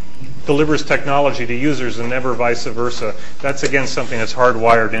IBM delivers technology to users and never vice versa. That's, again, something that's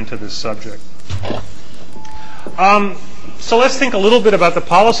hardwired into this subject. So let's think a little bit about the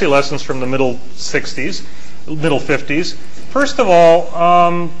policy lessons from the middle 50s. First of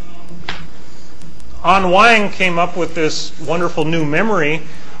all, An Wang came up with this wonderful new memory.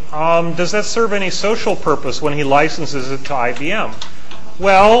 Does that serve any social purpose when he licenses it to IBM?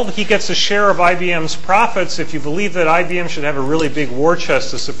 Well, he gets a share of IBM's profits. If you believe that IBM should have a really big war chest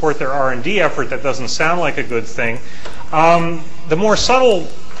to support their R&D effort, that doesn't sound like a good thing. The more subtle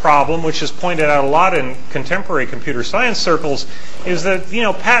problem, which is pointed out a lot in contemporary computer science circles, is that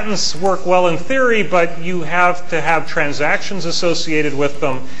patents work well in theory, but you have to have transactions associated with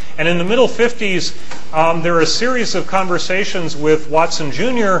them. And in the middle 50s, there are a series of conversations with Watson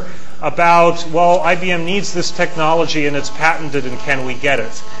Jr. about, well, IBM needs this technology and it's patented, and can we get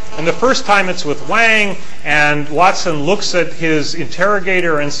it? And the first time it's with Wang, and Watson looks at his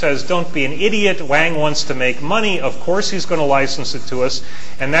interrogator and says, don't be an idiot, Wang wants to make money, of course he's going to license it to us,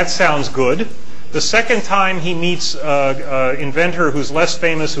 and that sounds good. The second time he meets an inventor who's less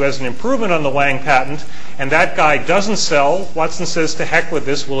famous, who has an improvement on the Wang patent, and that guy doesn't sell, Watson says, to heck with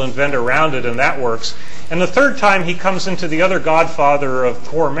this, we'll invent around it, and that works. And the third time he comes into the other godfather of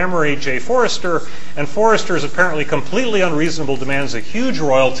core memory, J. Forrester, and Forrester is apparently completely unreasonable, demands a huge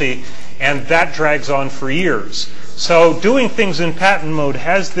royalty, and that drags on for years. So doing things in patent mode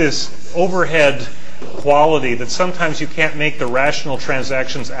has this overhead quality that sometimes you can't make the rational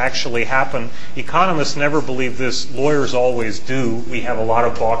transactions actually happen. Economists never believe this. Lawyers always do. We have a lot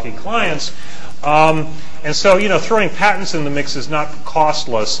of balky clients. And so, throwing patents in the mix is not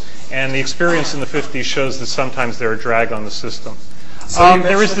costless, and the experience in the 50s shows that sometimes they're a drag on the system.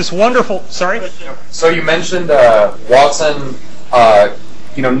 There is this wonderful... Sorry? So you mentioned Watson,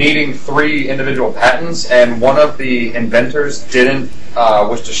 needing 3 individual patents, and one of the inventors didn't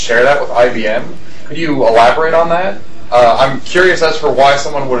wish to share that with IBM. Could you elaborate on that? I'm curious as for why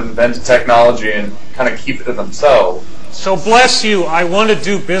someone would invent a technology and kind of keep it to themselves. So bless you, I want to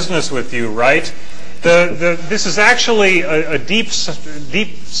do business with you, right? This is actually a deep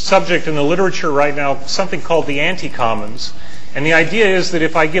subject in the literature right now, something called the anti-commons. And the idea is that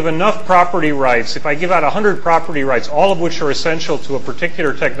if I give enough property rights, if I give out 100 property rights, all of which are essential to a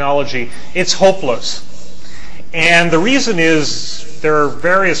particular technology, it's hopeless. And the reason is, there are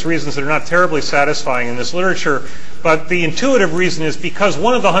various reasons that are not terribly satisfying in this literature, but the intuitive reason is because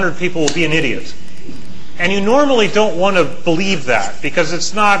one of the 100 people will be an idiot. And you normally don't want to believe that, because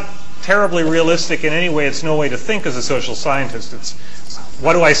it's not terribly realistic in any way. It's no way to think as a social scientist. It's,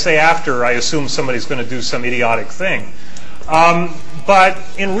 what do I say after I assume somebody's going to do some idiotic thing? But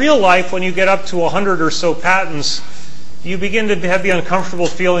in real life, when you get up to 100 or so patents, you begin to have the uncomfortable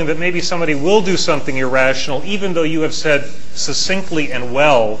feeling that maybe somebody will do something irrational, even though you have said succinctly and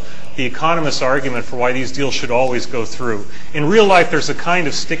well the economist's argument for why these deals should always go through. In real life, there's a kind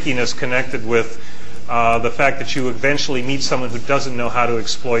of stickiness connected with the fact that you eventually meet someone who doesn't know how to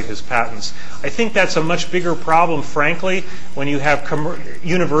exploit his patents. I think that's a much bigger problem, frankly, when you have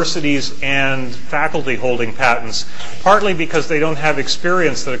universities and faculty holding patents, partly because they don't have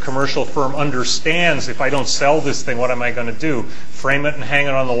experience that a commercial firm understands. If I don't sell this thing, what am I going to do? Frame it and hang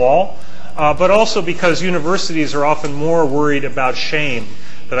it on the wall? But also because universities are often more worried about shame,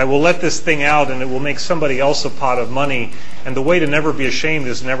 that I will let this thing out and it will make somebody else a pot of money, and the way to never be ashamed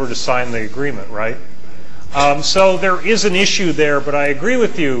is never to sign the agreement, right? So there is an issue there, but I agree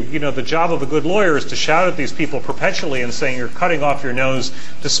with you. The job of a good lawyer is to shout at these people perpetually and saying you're cutting off your nose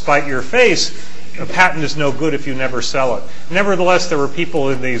to spite your face. A patent is no good if you never sell it. Nevertheless, there were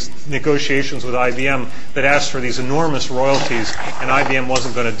people in these negotiations with IBM that asked for these enormous royalties, and IBM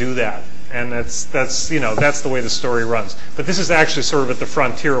wasn't going to do that. And that's the way the story runs. But this is actually sort of at the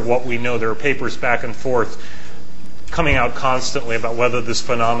frontier of what we know. There are papers back and forth coming out constantly about whether this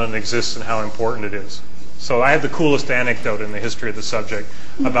phenomenon exists and how important it is. So I have the coolest anecdote in the history of the subject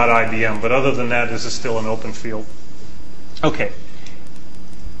about IBM, but other than that, this is still an open field. Okay.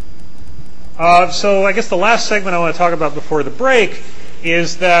 So I guess the last segment I want to talk about before the break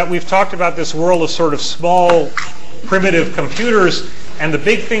is that we've talked about this world of sort of small, primitive computers, and the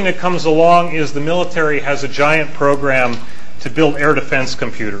big thing that comes along is the military has a giant program to build air defense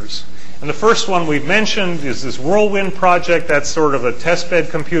computers. And the first one we've mentioned is this Whirlwind project. That's sort of a testbed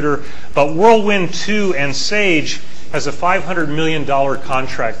computer. But Whirlwind 2 and SAGE has a $500 million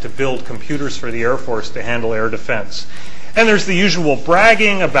contract to build computers for the Air Force to handle air defense. And there's the usual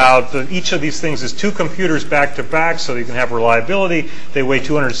bragging about each of these things is 2 computers back to back so you can have reliability. They weigh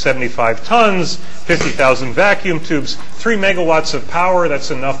 275 tons, 50,000 vacuum tubes, 3 megawatts of power. That's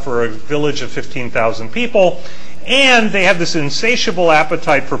enough for a village of 15,000 people. And they have this insatiable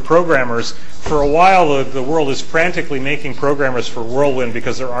appetite for programmers. For a while, the world is frantically making programmers for Whirlwind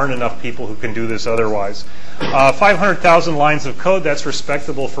because there aren't enough people who can do this otherwise. 500,000 lines of code, that's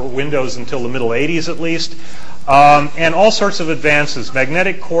respectable for Windows until the middle 80s at least. And all sorts of advances.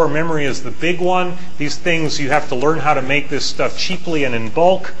 Magnetic core memory is the big one. These things, you have to learn how to make this stuff cheaply and in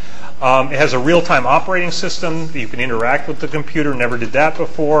bulk. It has a real-time operating system. You can interact with the computer. Never did that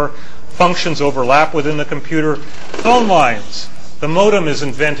before. Functions overlap within the computer. Phone lines. The modem is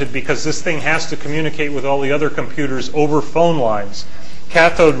invented because this thing has to communicate with all the other computers over phone lines.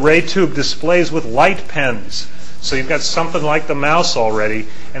 Cathode ray tube displays with light pens. So you've got something like the mouse already,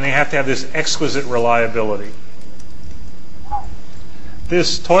 and they have to have this exquisite reliability.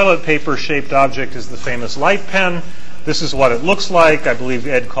 This toilet paper-shaped object is the famous light pen. This is what it looks like. I believe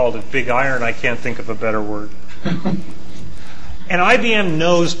Ed called it big iron. I can't think of a better word. And IBM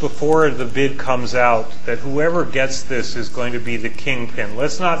knows before the bid comes out that whoever gets this is going to be the kingpin.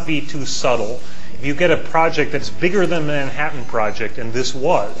 Let's not be too subtle. If you get a project that's bigger than the Manhattan Project, and this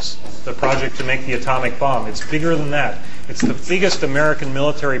was the project to make the atomic bomb, it's bigger than that. It's the biggest American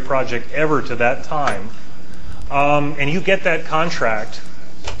military project ever to that time. And you get that contract,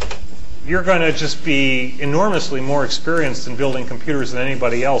 you're going to just be enormously more experienced in building computers than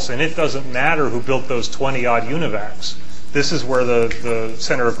anybody else. And it doesn't matter who built those 20-odd UNIVACs. This is where the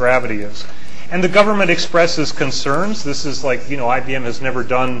center of gravity is. And the government expresses concerns. This is like, IBM has never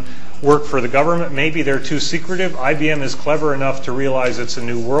done work for the government. Maybe they're too secretive. IBM is clever enough to realize it's a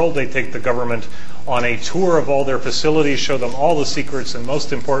new world. They take the government on a tour of all their facilities, show them all the secrets, and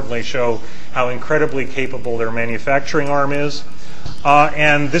most importantly, show how incredibly capable their manufacturing arm is.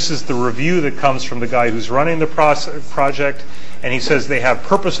 And this is the review that comes from the guy who's running the project. And he says they have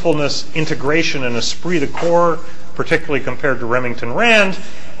purposefulness, integration, and esprit de corps, particularly compared to Remington Rand.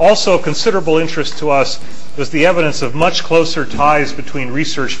 Also, of considerable interest to us was the evidence of much closer ties between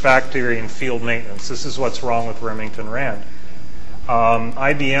research factory and field maintenance. This is what's wrong with Remington Rand.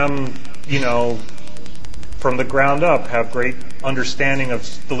 IBM, from the ground up, have great understanding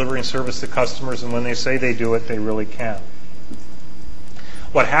of delivering service to customers, and when they say they do it, they really can.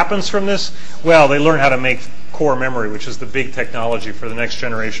 What happens from this? Well, they learn how to make core memory, which is the big technology for the next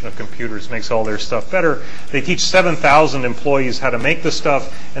generation of computers, makes all their stuff better. They teach 7,000 employees how to make the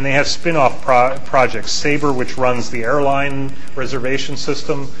stuff, and they have spin-off projects. Sabre, which runs the airline reservation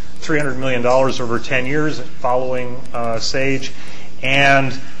system, $300 million over 10 years following SAGE,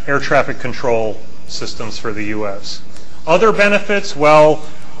 and air traffic control systems for the U.S. Other benefits? Well,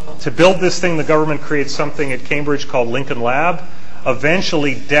 to build this thing, the government creates something at Cambridge called Lincoln Lab.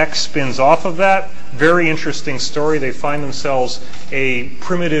 Eventually, DEC spins off of that. Very interesting story. They find themselves a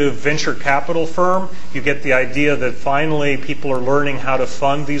primitive venture capital firm. You get the idea that finally people are learning how to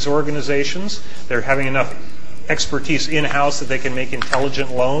fund these organizations. They're having enough expertise in-house that they can make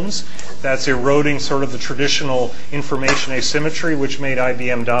intelligent loans. That's eroding sort of the traditional information asymmetry which made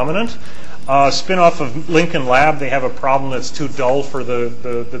IBM dominant. Spin-off of Lincoln Lab, they have a problem that's too dull for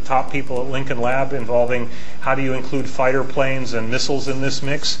the top people at Lincoln Lab, involving how do you include fighter planes and missiles in this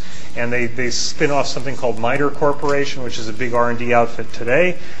mix. And they spin off something called MITRE Corporation, which is a big R&D outfit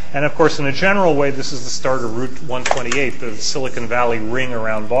today. And of course, in a general way, this is the start of Route 128, the Silicon Valley ring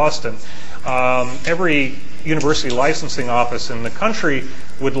around Boston. Every university licensing office in the country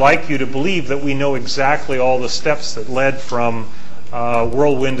would like you to believe that we know exactly all the steps that led from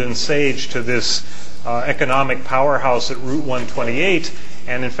Whirlwind and SAGE to this economic powerhouse at Route 128.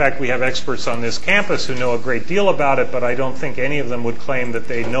 And in fact, we have experts on this campus who know a great deal about it, but I don't think any of them would claim that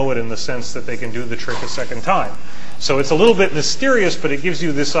they know it in the sense that they can do the trick a second time. So it's a little bit mysterious, but it gives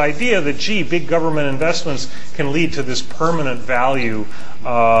you this idea that, gee, big government investments can lead to this permanent value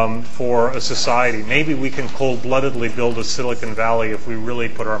for a society. Maybe we can cold-bloodedly build a Silicon Valley if we really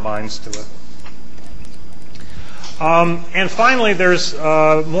put our minds to it. And finally, there's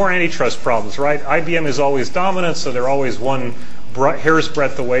more antitrust problems, right? IBM is always dominant, so they're always one hair's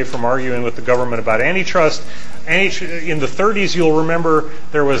breadth away from arguing with the government about antitrust. In the 30s, you'll remember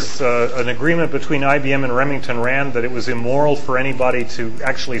there was an agreement between IBM and Remington Rand that it was immoral for anybody to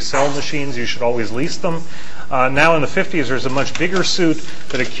actually sell machines. You should always lease them. Now in the 50s, there's a much bigger suit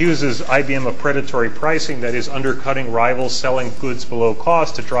that accuses IBM of predatory pricing, that is undercutting rivals, selling goods below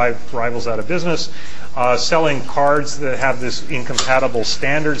cost to drive rivals out of business, selling cards that have this incompatible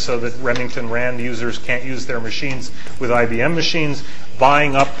standard so that Remington Rand users can't use their machines with IBM machines,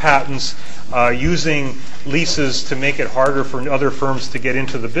 buying up patents, using leases to make it harder for other firms to get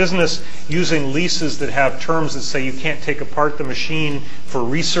into the business, using leases that have terms that say you can't take apart the machine for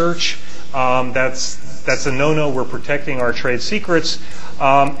research. That's a no-no. We're protecting our trade secrets.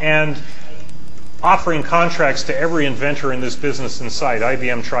 And offering contracts to every inventor in this business in sight.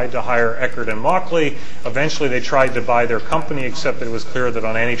 IBM tried to hire Eckert and Mauchly. Eventually, they tried to buy their company, except that it was clear that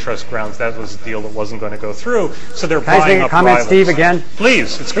on antitrust grounds that was a deal that wasn't going to go through. So they're buying up rivals. Can I make a comment, Steve, again?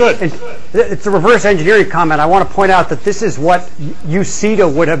 Please, it's good. It's a reverse engineering comment. I want to point out that this is what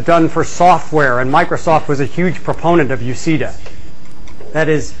UCITA would have done for software, and Microsoft was a huge proponent of UCITA. That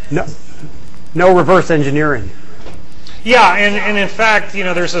is no reverse engineering. Yeah, and in fact,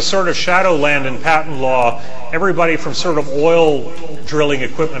 there's a sort of shadow land in patent law. Everybody from sort of oil drilling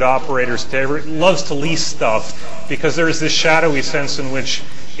equipment operators loves to lease stuff because there's this shadowy sense in which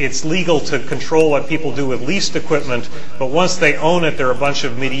it's legal to control what people do with leased equipment, but once they own it, there are a bunch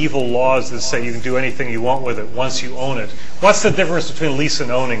of medieval laws that say you can do anything you want with it once you own it. What's the difference between lease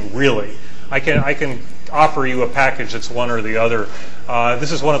and owning, really? I can offer you a package that's one or the other.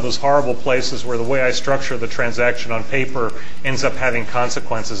 This is one of those horrible places where the way I structure the transaction on paper ends up having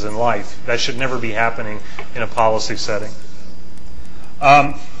consequences in life. That should never be happening in a policy setting.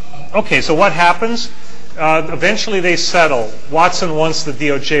 Okay, so what happens? Eventually they settle. Watson wants the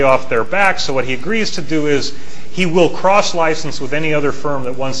DOJ off their back, so what he agrees to do is he will cross-license with any other firm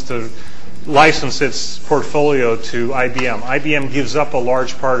that wants to license its portfolio to IBM. IBM gives up a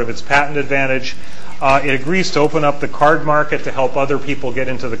large part of its patent advantage. It agrees to open up the card market to help other people get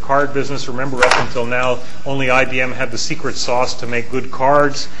into the card business. Remember, up until now, only IBM had the secret sauce to make good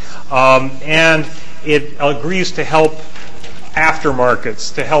cards. And it agrees to help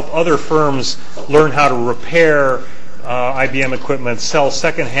aftermarkets, to help other firms learn how to repair IBM equipment, sell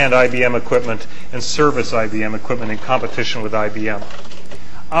second-hand IBM equipment, and service IBM equipment in competition with IBM.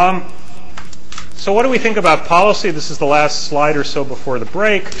 So what do we think about policy? This is the last slide or so before the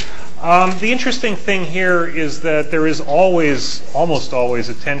break. The interesting thing here is that there is almost always,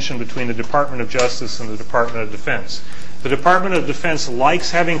 a tension between the Department of Justice and the Department of Defense. The Department of Defense likes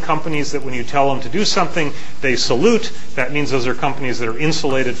having companies that when you tell them to do something, they salute. That means those are companies that are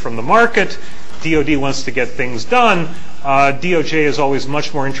insulated from the market. DOD wants to get things done. DOJ is always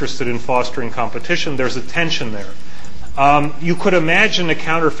much more interested in fostering competition. There's a tension there. You could imagine a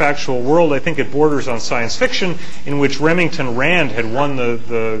counterfactual world, I think it borders on science fiction, in which Remington Rand had won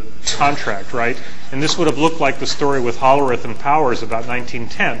the contract, right? And this would have looked like the story with Hollerith and Powers about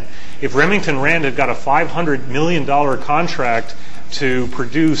 1910. If Remington Rand had got a $500 million contract to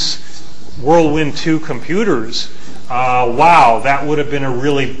produce Whirlwind 2 computers, wow, that would have been a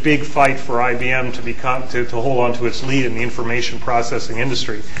really big fight for IBM to hold on to its lead in the information processing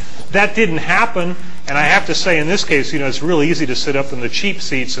industry. That didn't happen, and I have to say in this case, it's real easy to sit up in the cheap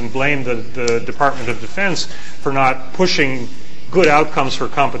seats and blame the Department of Defense for not pushing good outcomes for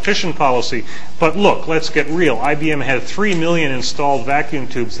competition policy. But look, let's get real. IBM had 3 million installed vacuum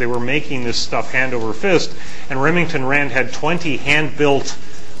tubes. They were making this stuff hand over fist, and Remington Rand had 20 hand-built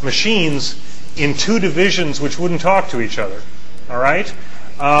machines in 2 divisions which wouldn't talk to each other. All right?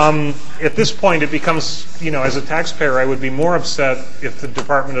 At this point, it becomes, as a taxpayer, I would be more upset if the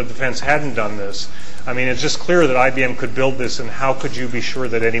Department of Defense hadn't done this. I mean, it's just clear that IBM could build this, and how could you be sure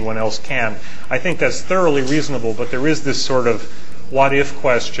that anyone else can? I think that's thoroughly reasonable, but there is this sort of what-if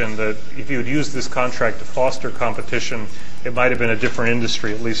question that if you had used this contract to foster competition, it might have been a different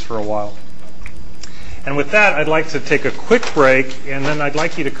industry, at least for a while. And with that, I'd like to take a quick break, and then I'd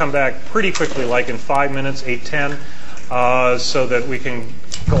like you to come back pretty quickly, like in 5 minutes, 8:10, so that we can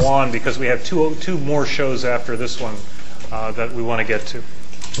go on, because we have two more shows after this one that we want to get to.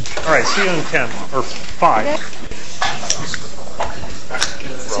 All right, see you in 10 or 5.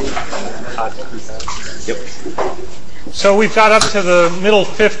 Yep. So we've got up to the middle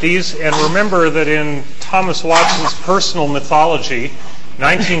 50s, and remember that in Thomas Watson's personal mythology,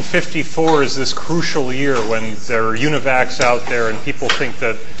 1954 is this crucial year when there are UNIVACs out there and people think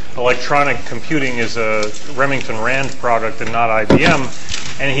that electronic computing is a Remington Rand product and not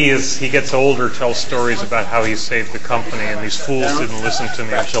IBM. And he gets older, tells stories about how he saved the company, and these fools didn't listen to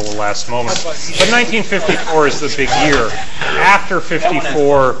me until the last moment. But 1954 is the big year. After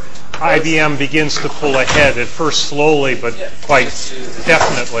 54, IBM begins to pull ahead, at first slowly, but quite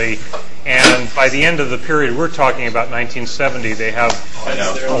definitely. And by the end of the period we're talking about, 1970, they have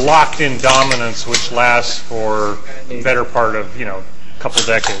a locked-in dominance which lasts for the better part of, a couple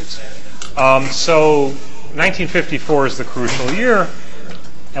decades. So 1954 is the crucial year,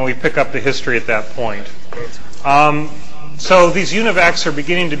 and we pick up the history at that point. So these UNIVACs are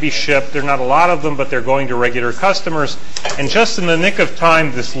beginning to be shipped. There are not a lot of them, but they're going to regular customers. And just in the nick of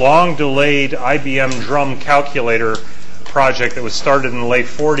time, this long-delayed IBM drum calculator project that was started in the late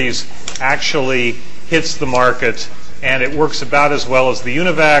 40s actually hits the market, and it works about as well as the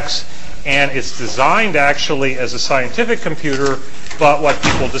UNIVACs, and it's designed actually as a scientific computer, but what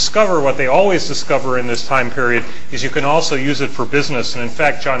people discover, what they always discover in this time period, is you can also use it for business. And in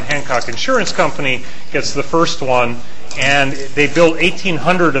fact, John Hancock Insurance Company gets the first one, and they built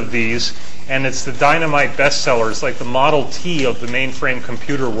 1,800 of these, and it's the dynamite bestseller. It's like the Model T of the mainframe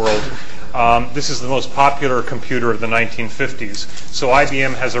computer world. This is the most popular computer of the 1950s. So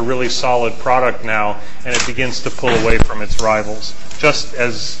IBM has a really solid product now, and it begins to pull away from its rivals, just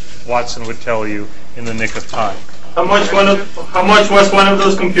as Watson would tell you in the nick of time. How much was one of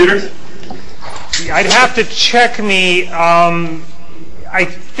those computers? I'd have to check me. I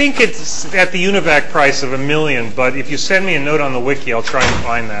think it's at the UNIVAC price of $1 million, but if you send me a note on the wiki, I'll try and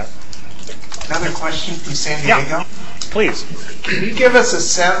find that. Another question from San Diego. Yeah, please. Can you give us a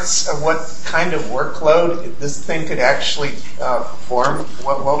sense of what kind of workload this thing could actually perform?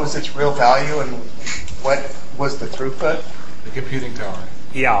 What was its real value, and what was the throughput? The computing power.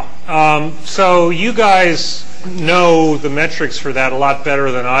 Yeah. So you guys know the metrics for that a lot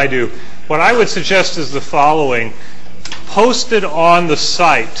better than I do. What I would suggest is the following. Posted on the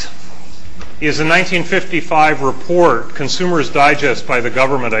site is a 1955 report, Consumer's Digest by the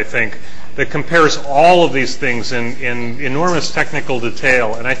government, I think, that compares all of these things in enormous technical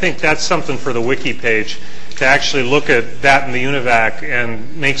detail. And I think that's something for the wiki page, to actually look at that in the UNIVAC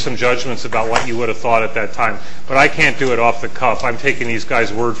and make some judgments about what you would have thought at that time. But I can't do it off the cuff. I'm taking these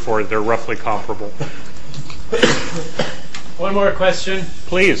guys' word for it. They're roughly comparable. One more question.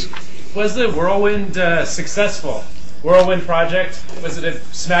 Please. Was the Whirlwind successful? Whirlwind project? Was it a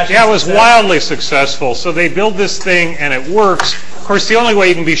smash? Yeah, it was wildly successful. So they build this thing and it works. Of course, the only way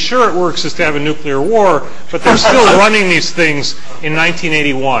you can be sure it works is to have a nuclear war, but they're still running these things in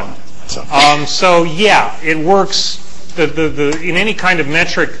 1981. So yeah, it works. In any kind of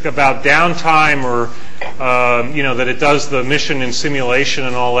metric about downtime or that it does the mission in simulation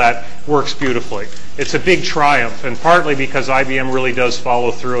and all that, works beautifully. It's a big triumph, and partly because IBM really does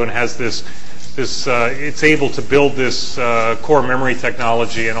follow through and has this it's able to build this core memory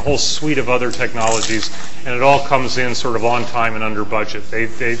technology and a whole suite of other technologies, and it all comes in sort of on time and under budget.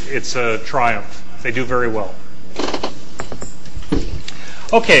 It's a triumph. They do very well.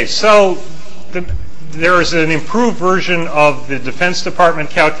 Okay, so there is an improved version of the Defense Department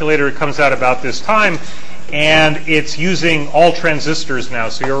calculator. It comes out about this time, and it's using all transistors now.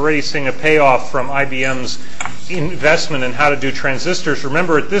 So you're already seeing a payoff from IBM's investment in how to do transistors.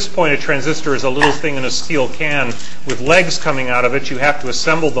 Remember, at this point, a transistor is a little thing in a steel can with legs coming out of it. You have to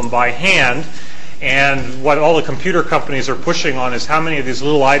assemble them by hand. And what all the computer companies are pushing on is how many of these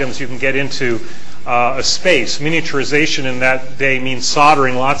little items you can get into a space. Miniaturization in that day means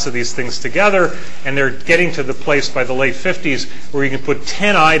soldering lots of these things together, and they're getting to the place by the late 50s where you can put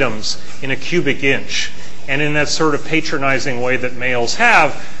 10 items in a cubic inch. And in that sort of patronizing way that males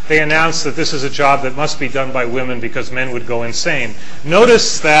have, they announce that this is a job that must be done by women because men would go insane.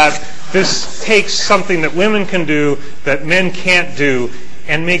 Notice that this takes something that women can do that men can't do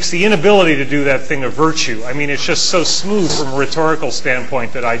and makes the inability to do that thing a virtue. I mean, it's just so smooth from a rhetorical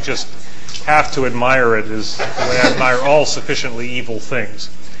standpoint that I just have to admire it as the way I admire all sufficiently evil things.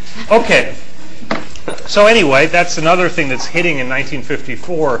 Okay. So anyway, that's another thing that's hitting in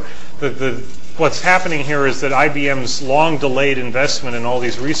 1954. What's happening here is that IBM's long-delayed investment in all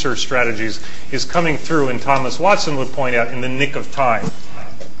these research strategies is coming through, and Thomas Watson would point out, in the nick of time.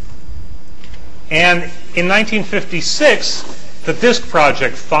 And in 1956, the disk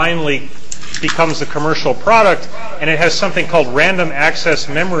project finally becomes a commercial product, and it has something called random access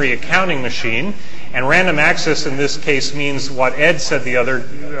memory accounting machine. And random access in this case means what Ed said the other,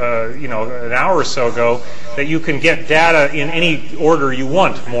 an hour or so ago, that you can get data in any order you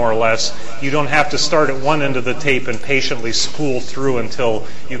want, more or less. You don't have to start at one end of the tape and patiently spool through until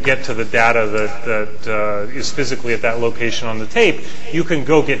you get to the data that is physically at that location on the tape. You can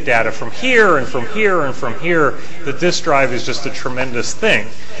go get data from here and from here and from here. The disk drive is just a tremendous thing.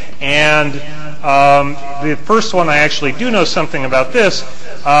 And the first one I actually do know something about this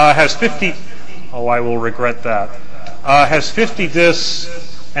has 50. Oh, I will regret that. Has 50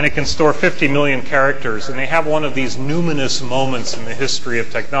 disks, and it can store 50 million characters. And they have one of these numinous moments in the history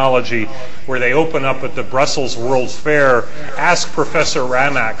of technology where they open up at the Brussels World's Fair, Ask Professor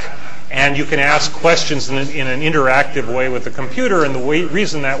Ramak, and you can ask questions in an interactive way with the computer. And the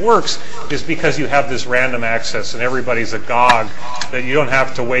reason that works is because you have this random access, and everybody's agog that you don't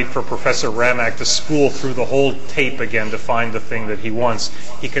have to wait for Professor Ramak to spool through the whole tape again to find the thing that he wants.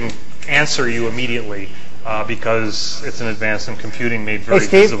 He can answer you immediately because it's an advance in computing made very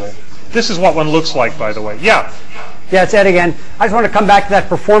visible. This is what one looks like, by the way. Yeah. Yeah, it's Ed again. I just want to come back to that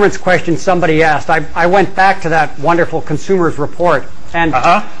performance question somebody asked. I went back to that wonderful consumers report. And,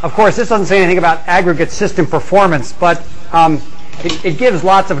 of course, this doesn't say anything about aggregate system performance, but it gives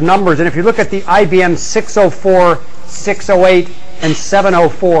lots of numbers. And if you look at the IBM 604, 608, and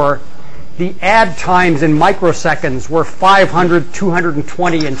 704, the add times in microseconds were 500,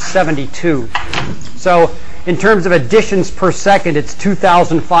 220, and 72. So in terms of additions per second, it's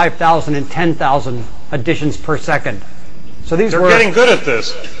 2,000, 5,000, and 10,000 additions per second. So these They're getting good at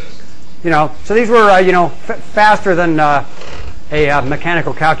this. So these were, faster than a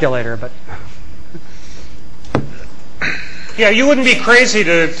mechanical calculator. But yeah, you wouldn't be crazy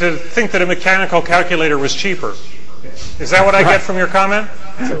to think that a mechanical calculator was cheaper. Is that what I get from your comment?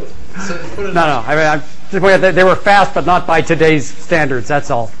 No. I mean, I'm just pointing out that they were fast, but not by today's standards. That's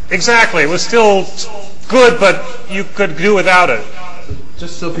all. Exactly. It was still good, but you could do without it.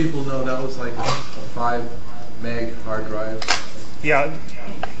 Just so people know, that was like a 5 meg hard drive. Yeah.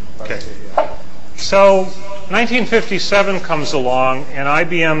 Okay. So 1957 comes along, and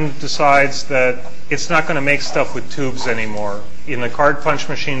IBM decides that it's not going to make stuff with tubes anymore in the card punch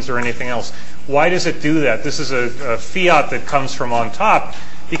machines or anything else. Why does it do that? This is a fiat that comes from on top,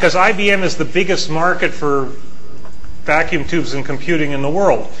 because IBM is the biggest market for vacuum tubes in computing in the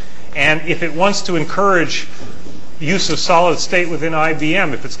world. And if it wants to encourage use of solid state within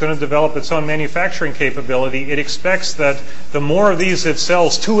IBM, if it's going to develop its own manufacturing capability, it expects that the more of these it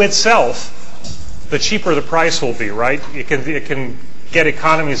sells to itself, the cheaper the price will be, right? It can get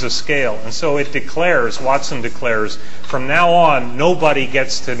economies of scale. And so it declares, Watson declares, from now on, nobody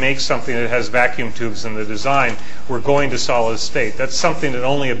gets to make something that has vacuum tubes in the design. We're going to solid state. That's something that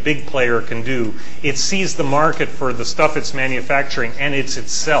only a big player can do. It sees the market for the stuff it's manufacturing, and it's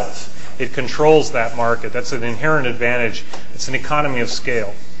itself. It controls that market. That's an inherent advantage. It's an economy of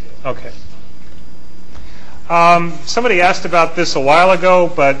scale. Okay. Somebody asked about this a while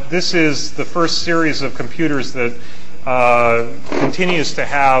ago, but this is the first series of computers that continues to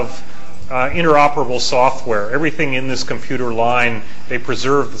have interoperable software. Everything in this computer line, they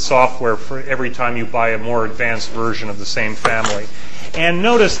preserve the software for every time you buy a more advanced version of the same family. And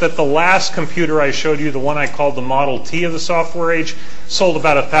notice that the last computer I showed you, the one I called the Model T of the software age, sold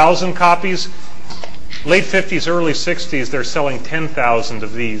about 1,000 copies. Late 50s, early 60s, they're selling 10,000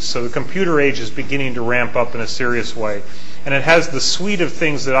 of these. So the computer age is beginning to ramp up in a serious way. And it has the suite of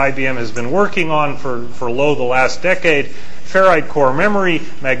things that IBM has been working on for the last decade: ferrite core memory,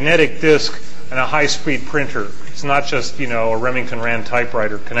 magnetic disk, and a high-speed printer. It's not just, a Remington Rand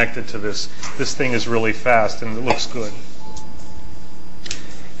typewriter connected to this. This thing is really fast, and it looks good.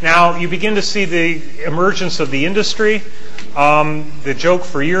 Now, you begin to see the emergence of the industry. The joke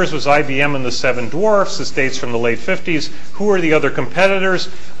for years was IBM and the Seven Dwarfs. This dates from the late 50s. Who are the other competitors?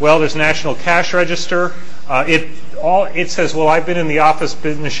 Well, there's National Cash Register. It says, well, I've been in the office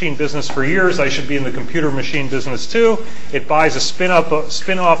machine business for years. I should be in the computer machine business too. It buys a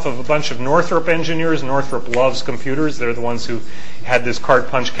spin-off of a bunch of Northrop engineers. Northrop loves computers. They're the ones who had this card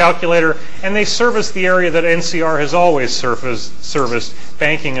punch calculator. And they service the area that NCR has always serviced,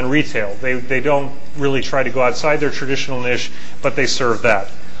 banking and retail. They don't really try to go outside their traditional niche, but they serve that.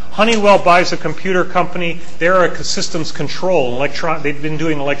 Honeywell buys a computer company. They're a systems control. They've been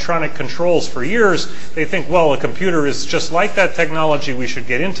doing electronic controls for years. They think, well, a computer is just like that technology. We should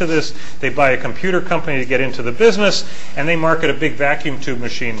get into this. They buy a computer company to get into the business, and they market a big vacuum tube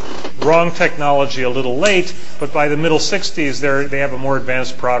machine. Wrong technology, a little late, but by the middle 60s, they have a more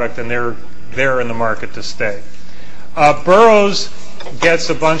advanced product, and they're there in the market to stay. Burroughs gets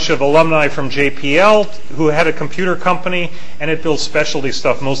a bunch of alumni from JPL who had a computer company, and it builds specialty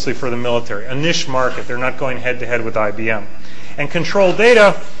stuff mostly for the military, a niche market. They're not going head-to-head with IBM. And Control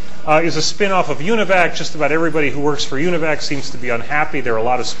Data is a spin-off of Univac. Just about everybody who works for Univac seems to be unhappy. There are a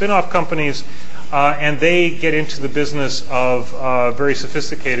lot of spin-off companies, and they get into the business of very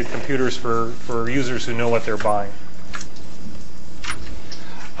sophisticated computers for users who know what they're buying.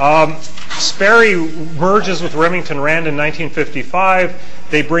 Sperry merges with Remington Rand in 1955.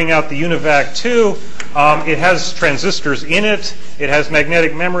 They bring out the Univac 2. It has transistors in it. It has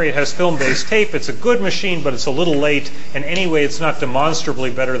magnetic memory. It has film-based tape. It's a good machine, but it's a little late. And anyway, it's not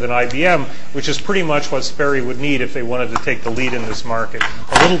demonstrably better than IBM, which is pretty much what Sperry would need if they wanted to take the lead in this market.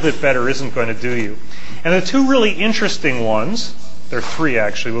 A little bit better isn't going to do you. And the two really interesting ones, there are three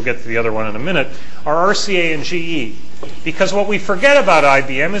actually, we'll get to the other one in a minute, are RCA and GE. Because what we forget about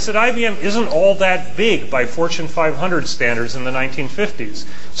IBM is that IBM isn't all that big by Fortune 500 standards in the 1950s.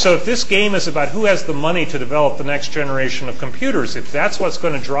 So if this game is about who has the money to develop the next generation of computers, if that's what's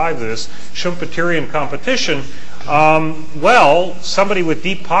going to drive this Schumpeterian competition, well, somebody with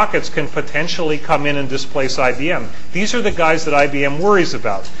deep pockets can potentially come in and displace IBM. These are the guys that IBM worries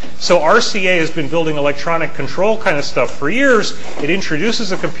about. So RCA has been building electronic control kind of stuff for years. It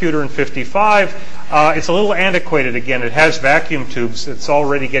introduces a computer in 55. It's a little antiquated again. It has vacuum tubes. It's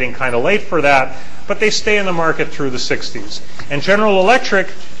already getting kind of late for that. But they stay in the market through the 60s. And General Electric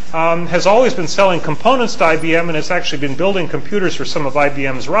has always been selling components to IBM, and it's actually been building computers for some of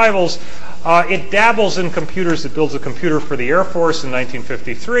IBM's rivals. It dabbles in computers. It builds a computer for the Air Force in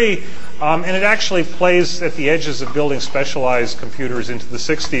 1953, and it actually plays at the edges of building specialized computers into the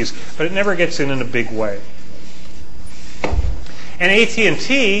 60s, but it never gets in a big way. And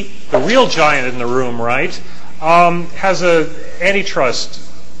AT&T, the real giant in the room, right, has an antitrust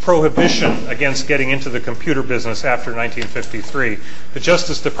prohibition against getting into the computer business after 1953. The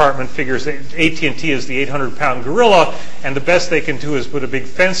Justice Department figures that AT&T is the 800-pound gorilla, and the best they can do is put a big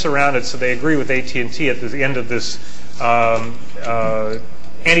fence around it, so they agree with AT&T at the end of this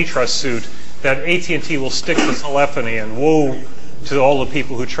antitrust suit that AT&T will stick to telephony, and woe to all the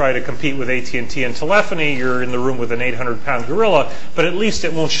people who try to compete with AT&T and telephony. You're in the room with an 800-pound gorilla, but at least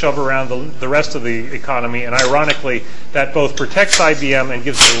it won't shove around the rest of the economy. And ironically, that both protects IBM and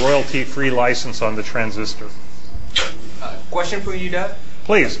gives it a royalty-free license on the transistor. Question for you, Doug?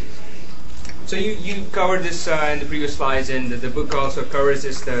 Please. So you covered this in the previous slides, and the book also covers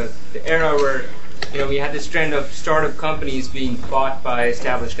this the era where we had this trend of startup companies being bought by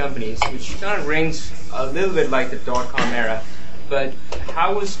established companies, which kind of rings a little bit like the dot-com era. But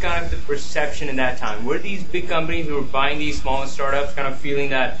how was kind of the perception in that time? Were these big companies who were buying these smaller startups kind of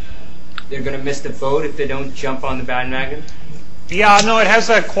feeling that they're going to miss the boat if they don't jump on the bandwagon? Yeah, no, it has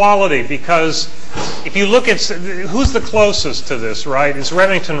that quality, because if you look at who's the closest to this, right, it's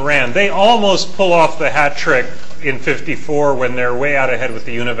Remington Rand. They almost pull off the hat trick in 54 when they're way out ahead with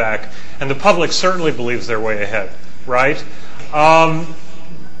the Univac, and the public certainly believes they're way ahead, right?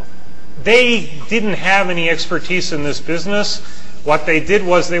 They didn't have any expertise in this business. What they did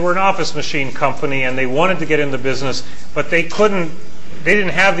was they were an office machine company, and they wanted to get in the business, but they couldn't. They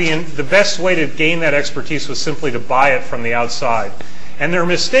didn't have the best way to gain that expertise was simply to buy it from the outside. And their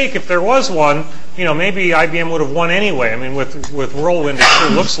mistake, if there was one, maybe IBM would have won anyway. I mean, with Whirlwind, it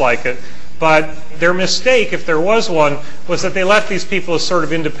sure looks like it. But their mistake, if there was one, was that they left these people as sort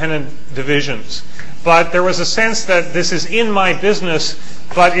of independent divisions. But there was a sense that this is in my business,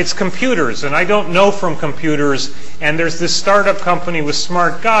 but it's computers, and I don't know from computers, and there's this startup company with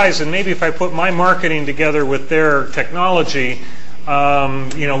smart guys, and maybe if I put my marketing together with their technology,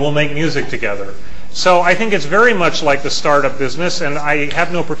 we'll make music together. So I think it's very much like the startup business, and I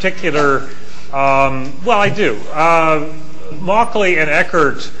have no particular, I do. Maucher and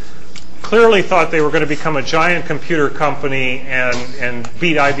Eckert clearly thought they were going to become a giant computer company and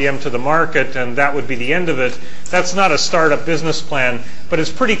beat IBM to the market, and that would be the end of it. That's not a startup business plan, but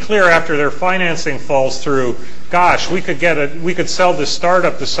it's pretty clear after their financing falls through, gosh, we could sell this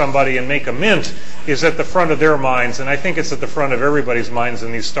startup to somebody and make a mint, is at the front of their minds, and I think it's at the front of everybody's minds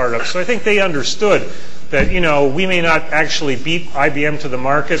in these startups. So I think they understood that, we may not actually beat IBM to the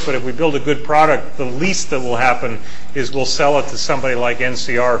market, but if we build a good product, the least that will happen is we'll sell it to somebody like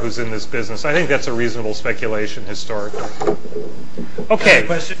NCR who's in this business. I think that's a reasonable speculation historically. Okay.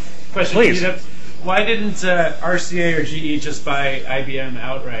 Question please. Why didn't RCA or GE just buy IBM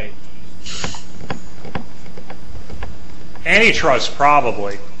outright? Antitrust,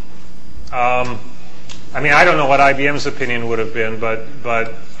 probably. I don't know what IBM's opinion would have been,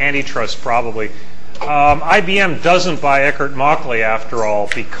 but antitrust, probably. IBM doesn't buy Eckert Maucher, after all,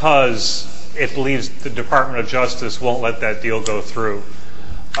 because it believes the Department of Justice won't let that deal go through.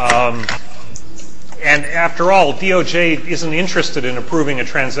 And after all, DOJ isn't interested in approving a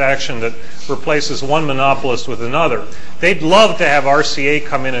transaction that replaces one monopolist with another. They'd love to have RCA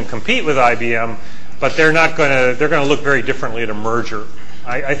come in and compete with IBM, but they're going to look very differently at a merger.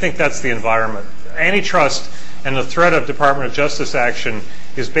 I think that's the environment. Antitrust and the threat of Department of Justice action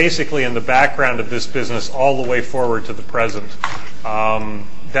is basically in the background of this business all the way forward to the present.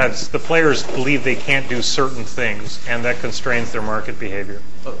 That's the players believe they can't do certain things, and that constrains their market behavior.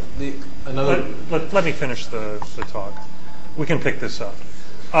 Let me finish the talk. We can pick this up.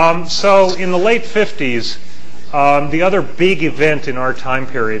 So in the late 50s, the other big event in our time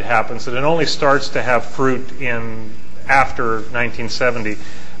period happens, and it only starts to have fruit after 1970,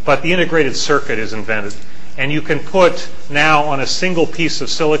 but the integrated circuit is invented. And you can put now on a single piece of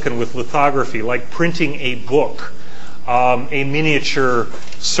silicon with lithography, like printing a book, a miniature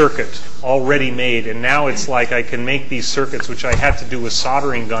circuit already made. And now it's like I can make these circuits, which I had to do with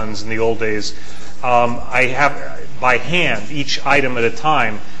soldering guns in the old days. I have by hand, each item at a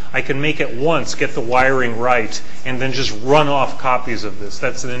time. I can make it once, get the wiring right, and then just run off copies of this.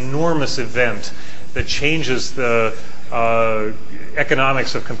 That's an enormous event that changes the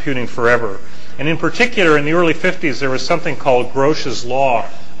economics of computing forever. And in particular, in the early 50s, there was something called Grosch's law,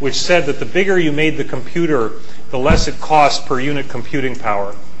 which said that the bigger you made the computer, the less it cost per unit computing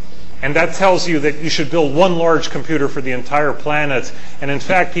power. And that tells you that you should build one large computer for the entire planet. And in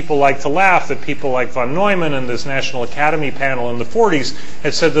fact, people like to laugh that people like von Neumann and this National Academy panel in the 40s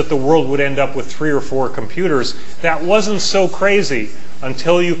had said that the world would end up with 3 or 4 computers. That wasn't so crazy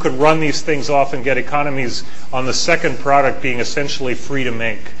until you could run these things off and get economies on the second product being essentially free to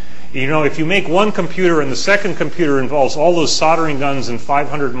make. You know, if you make one computer and the second computer involves all those soldering guns and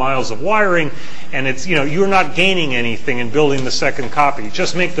 500 miles of wiring, and it's, you know, you're not gaining anything in building the second copy.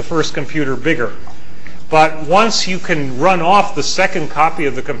 Just make the first computer bigger. But once you can run off the second copy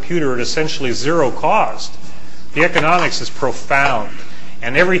of the computer at essentially zero cost, the economics is profound.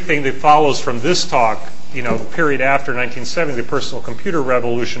 And everything that follows from this talk, you know, the period after 1970, the personal computer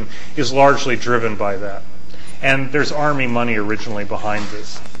revolution, is largely driven by that. And there's Army money originally behind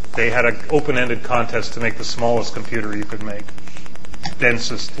this. They had an open-ended contest to make the smallest computer you could make,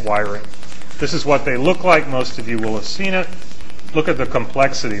 densest wiring. This is what they look like. Most of you will have seen it. Look at the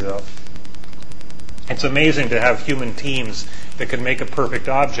complexity, though. It's amazing to have human teams that can make a perfect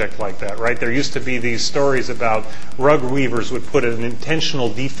object like that, right? There used to be these stories about rug weavers would put an intentional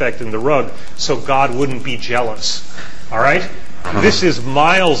defect in the rug so God wouldn't be jealous, all right? This is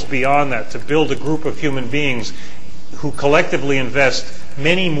miles beyond that, to build a group of human beings who collectively invest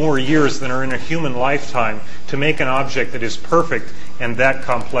many more years than are in a human lifetime to make an object that is perfect and that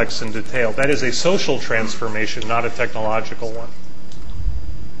complex and detailed. That is a social transformation, not a technological one.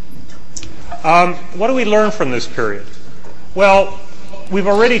 What do we learn from this period? Well, we've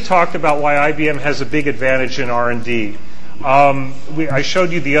already talked about why IBM has a big advantage in R&D. I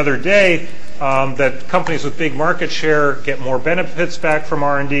showed you the other day that companies with big market share get more benefits back from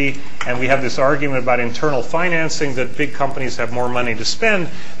R&D, and we have this argument about internal financing that big companies have more money to spend.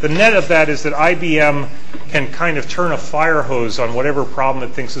 The net of that is that IBM can kind of turn a fire hose on whatever problem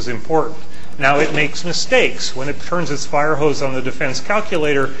it thinks is important. Now, it makes mistakes. When it turns its fire hose on the defense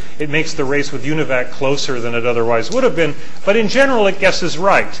calculator, it makes the race with UNIVAC closer than it otherwise would have been, but in general, it guesses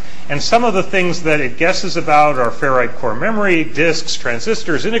right. And some of the things that it guesses about are ferrite core memory, disks,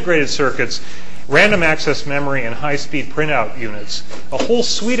 transistors, integrated circuits, random access memory, and high-speed printout units. A whole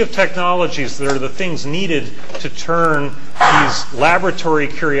suite of technologies that are the things needed to turn these laboratory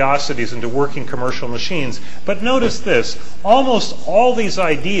curiosities into working commercial machines. But notice this, almost all these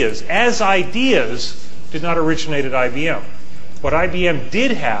ideas, as ideas, did not originate at IBM. What IBM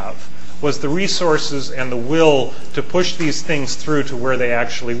did have was the resources and the will to push these things through to where they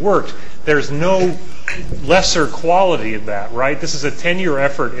actually worked. There's no lesser quality in that, right? This is a 10-year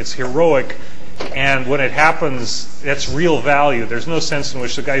effort. It's heroic. And when it happens, that's real value. There's no sense in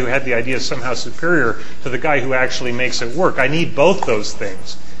which the guy who had the idea is somehow superior to the guy who actually makes it work. I need both those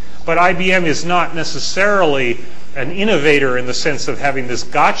things. But IBM is not necessarily an innovator in the sense of having this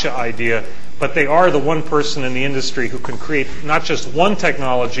gotcha idea, but they are the one person in the industry who can create not just one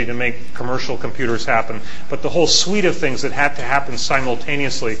technology to make commercial computers happen, but the whole suite of things that had to happen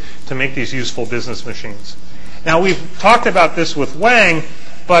simultaneously to make these useful business machines. Now, we've talked about this with Wang,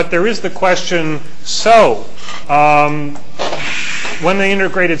 but there is the question, when the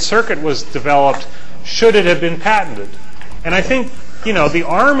integrated circuit was developed, should it have been patented? And I think, the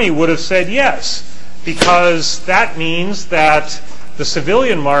Army would have said yes, because that means that the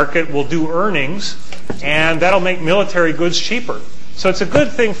civilian market will do earnings, and that'll make military goods cheaper. So it's a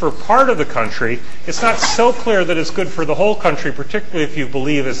good thing for part of the country. It's not so clear that it's good for the whole country, particularly if you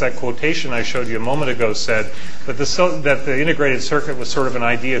believe, as that quotation I showed you a moment ago said, that the integrated circuit was sort of an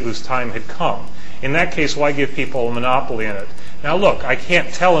idea whose time had come. In that case, why give people a monopoly in it? Now look, I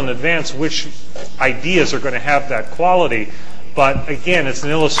can't tell in advance which ideas are going to have that quality, but again, it's an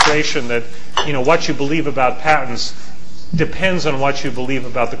illustration that what you believe about patents depends on what you believe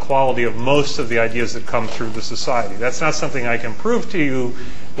about the quality of most of the ideas that come through the society. That's not something I can prove to you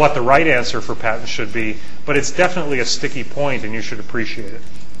what the right answer for patents should be, but it's definitely a sticky point and you should appreciate it.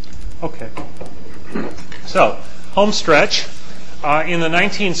 Okay. So, home stretch. In the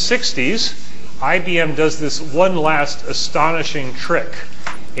 1960s, IBM does this one last astonishing trick.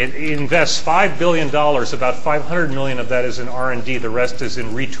 It invests $5 billion. About $500 million of that is in R&D. The rest is in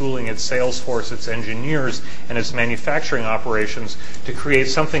retooling its sales force, its engineers, and its manufacturing operations to create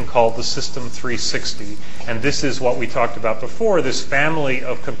something called the System 360. And this is what we talked about before, this family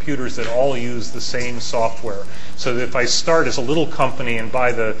of computers that all use the same software. So that if I start as a little company and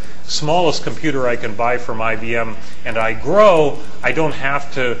buy the smallest computer I can buy from IBM and I grow, I don't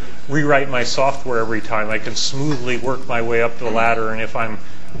have to rewrite my software every time. I can smoothly work my way up the ladder, and if I'm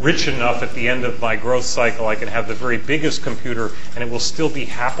rich enough at the end of my growth cycle, I can have the very biggest computer and it will still be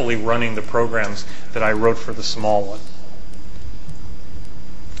happily running the programs that I wrote for the small one.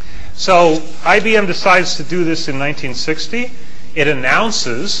 So IBM decides to do this in 1960. It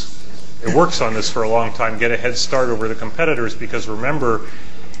announces, it works on this for a long time, get a head start over the competitors, because remember,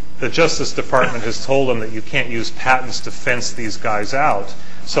 the Justice Department has told them that you can't use patents to fence these guys out.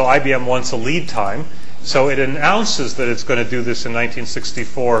 So IBM wants a lead time. So it announces that it's going to do this in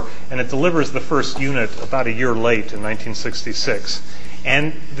 1964, and it delivers the first unit about a year late in 1966.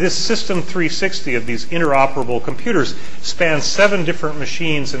 And this System 360 of these interoperable computers spans 7 different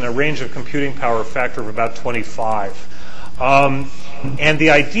machines in a range of computing power factor of about 25. And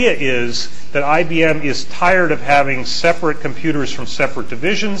the idea is that IBM is tired of having separate computers from separate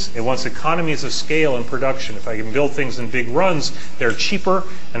divisions. It wants economies of scale in production. If I can build things in big runs, they're cheaper,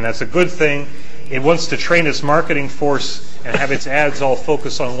 and that's a good thing. It wants to train its marketing force and have its ads all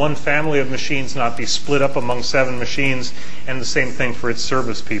focus on one family of machines, not be split up among 7 machines, and the same thing for its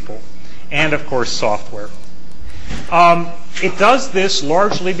service people. And, of course, software. It does this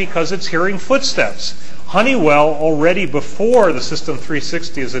largely because it's hearing footsteps. Honeywell, already before the System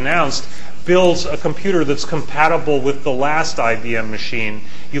 360 is announced, builds a computer that's compatible with the last IBM machine.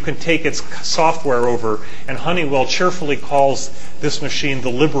 You can take its software over, and Honeywell cheerfully calls this machine the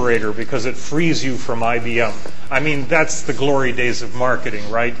Liberator because it frees you from IBM. I mean, that's the glory days of marketing,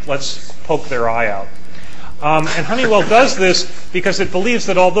 right? Let's poke their eye out. And Honeywell does this because it believes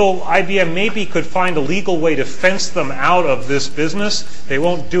that although IBM maybe could find a legal way to fence them out of this business, they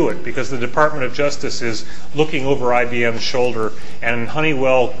won't do it because the Department of Justice is looking over IBM's shoulder, and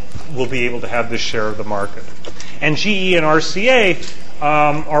Honeywell will be able to have this share of the market. And GE and RCA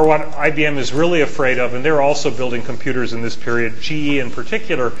are what IBM is really afraid of, and they're also building computers in this period. GE in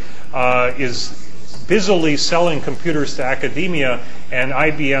particular is busily selling computers to academia, and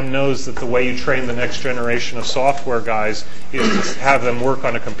IBM knows that the way you train the next generation of software guys is to have them work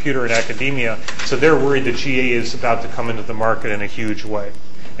on a computer in academia, so they're worried that GE is about to come into the market in a huge way.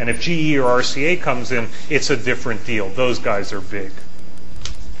 And if GE or RCA comes in, it's a different deal. Those guys are big.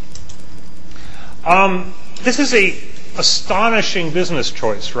 This is an astonishing business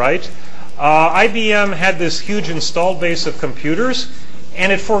choice, right? IBM had this huge installed base of computers,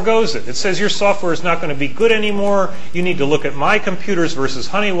 and it forgoes it. It says your software is not going to be good anymore. You need to look at my computers versus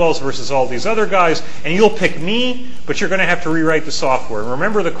Honeywell's versus all these other guys, and you'll pick me, but you're going to have to rewrite the software. And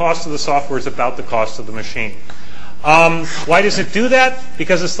remember, the cost of the software is about the cost of the machine. Why does it do that?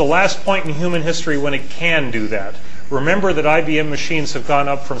 Because it's the last point in human history when it can do that. Remember that IBM machines have gone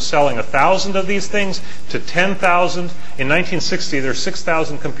up from selling 1,000 of these things to 10,000. In 1960, there are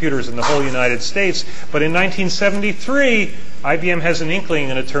 6,000 computers in the whole United States. But in 1973, IBM has an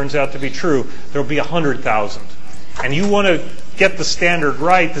inkling, and it turns out to be true, there will be 100,000. And you want to get the standard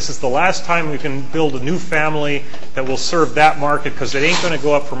right. This is the last time we can build a new family that will serve that market, because it ain't going to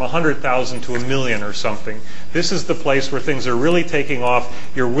go up from 100,000 to 1 million or something. This is the place where things are really taking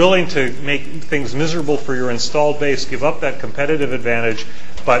off. You're willing to make things miserable for your installed base, give up that competitive advantage,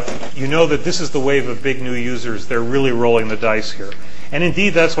 but you know that this is the wave of big new users. They're really rolling the dice here. And indeed,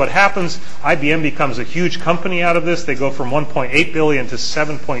 that's what happens. IBM becomes a huge company out of this. They go from 1.8 billion to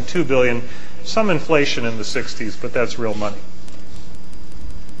 7.2 billion. Some inflation in the 60s, but that's real money.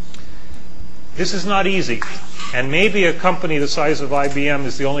 This is not easy. And maybe a company the size of IBM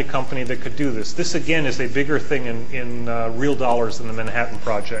is the only company that could do this. This, again, is a bigger thing in real dollars than the Manhattan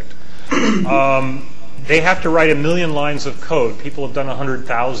Project. they have to write 1 million lines of code. People have done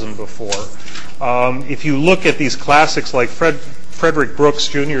 100,000 before. If you look at these classics like Frederick Brooks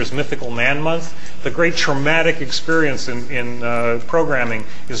Jr.'s Mythical Man Month, the great traumatic experience in programming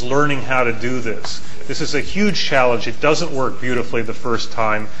is learning how to do this. This is a huge challenge. It doesn't work beautifully the first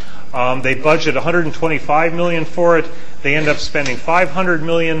time. They budget $125 million for it. They end up spending $500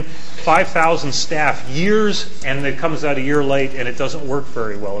 million, 5,000 staff years, and it comes out a year late, and it doesn't work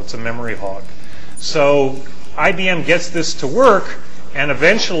very well. It's a memory hog. So IBM gets this to work, and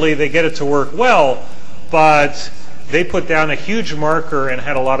eventually they get it to work well, but they put down a huge marker and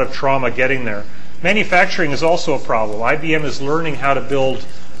had a lot of trauma getting there. Manufacturing is also a problem. IBM is learning how to build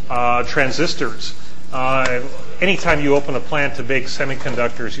transistors. Anytime you open a plant to make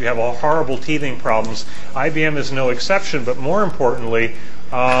semiconductors, you have horrible teething problems. IBM is no exception, but more importantly,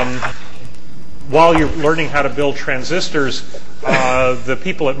 while you're learning how to build transistors, the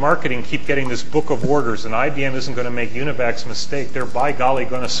people at marketing keep getting this book of orders, and IBM isn't going to make Univac's mistake. They're, by golly,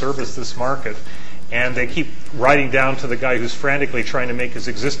 going to service this market. And they keep writing down to the guy who's frantically trying to make his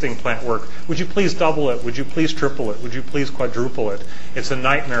existing plant work, would you please double it? Would you please triple it? Would you please quadruple it? It's a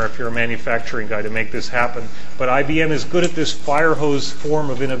nightmare if you're a manufacturing guy to make this happen. But IBM is good at this fire hose form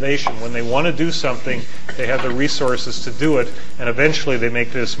of innovation. When they want to do something, they have the resources to do it, and eventually they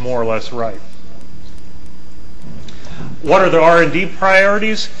make this more or less right. What are the R&D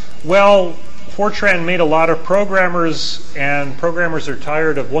priorities? Well, Fortran made a lot of programmers, and programmers are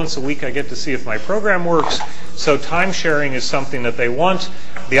tired of once a week I get to see if my program works, so time sharing is something that they want.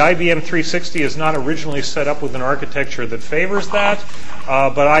 The IBM 360 is not originally set up with an architecture that favors that,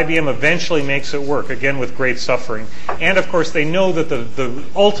 but IBM eventually makes it work, again with great suffering. And of course they know that the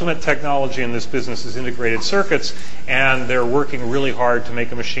ultimate technology in this business is integrated circuits, and they're working really hard to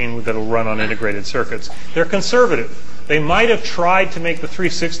make a machine that will run on integrated circuits. They're conservative. They might have tried to make the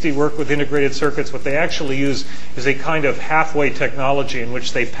 360 work with integrated circuits. What they actually use is a kind of halfway technology in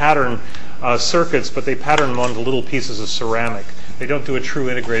which they pattern circuits, but they pattern them onto little pieces of ceramic. They don't do a true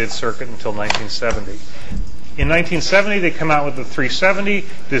integrated circuit until 1970. In 1970, they come out with the 370.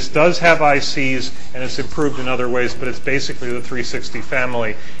 This does have ICs, and it's improved in other ways, but it's basically the 360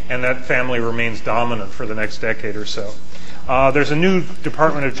 family, and that family remains dominant for the next decade or so. There's a new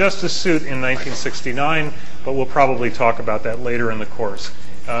Department of Justice suit in 1969, but we'll probably talk about that later in the course.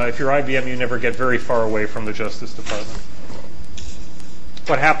 If you're IBM, you never get very far away from the Justice Department.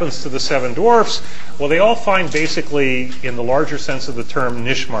 What happens to the seven dwarfs? Well, they all find basically, in the larger sense of the term,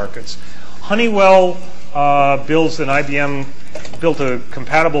 niche markets. Honeywell built a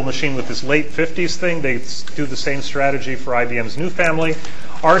compatible machine with this late 50s thing. They do the same strategy for IBM's new family.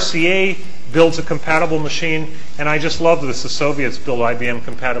 RCA builds a compatible machine, and I just love this. The Soviets build IBM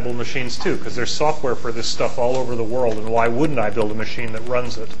compatible machines too, because there's software for this stuff all over the world, and why wouldn't I build a machine that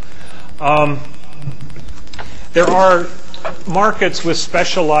runs it? There are markets with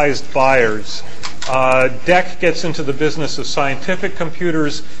specialized buyers. DEC gets into the business of scientific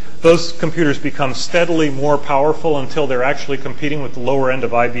computers. Those computers become steadily more powerful until they're actually competing with the lower end of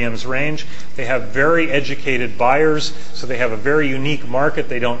IBM's range. They have very educated buyers, so they have a very unique market.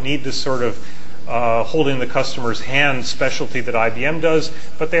 They don't need this sort of holding the customer's hand specialty that IBM does,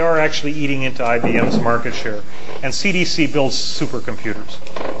 but they are actually eating into IBM's market share. And CDC builds supercomputers.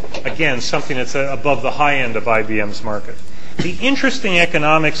 Again, something that's above the high end of IBM's market. The interesting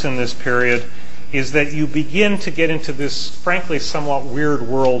economics in this period is that you begin to get into this, frankly, somewhat weird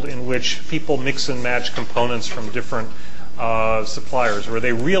world in which people mix and match components from different suppliers, where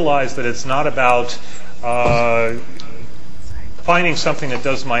they realize that it's not about finding something that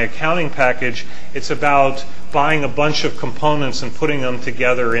does my accounting package. It's about buying a bunch of components and putting them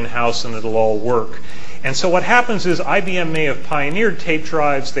together in-house, and it'll all work. And so what happens is IBM may have pioneered tape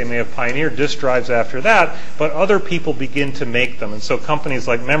drives, they may have pioneered disk drives after that, but other people begin to make them. And so companies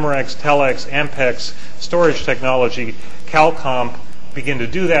like Memorex, Telex, Ampex, Storage Technology, Calcomp begin to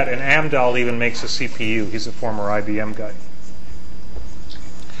do that, and Amdahl even makes a CPU. He's a former IBM guy.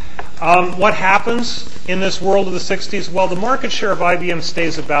 What happens in this world of the 60s? Well, the market share of IBM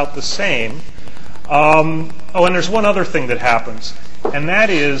stays about the same. And there's one other thing that happens, and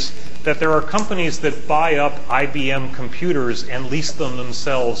that is that there are companies that buy up IBM computers and lease them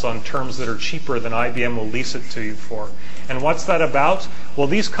themselves on terms that are cheaper than IBM will lease it to you for. And what's that about? Well,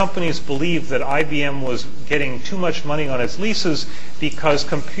 these companies believe that IBM was getting too much money on its leases because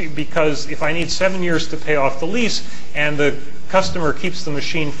if I need 7 years to pay off the lease and the customer keeps the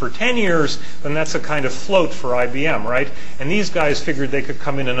machine for 10 years, then that's a kind of float for IBM, right? And these guys figured they could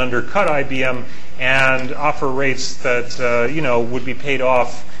come in and undercut IBM and offer rates that would be paid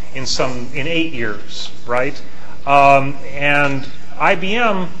off in 8 years, right? And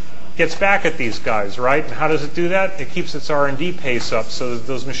IBM gets back at these guys, right? And how does it do that? It keeps its R&D pace up so that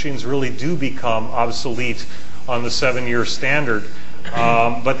those machines really do become obsolete on the 7-year standard.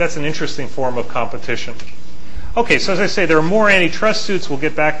 But that's an interesting form of competition. Okay, so as I say, there are more antitrust suits. We'll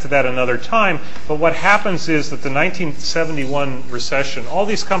get back to that another time. But what happens is that the 1971 recession, all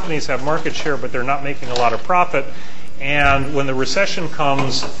these companies have market share, but they're not making a lot of profit. And when the recession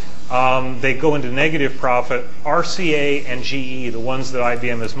comes, they go into negative profit. RCA and GE, the ones that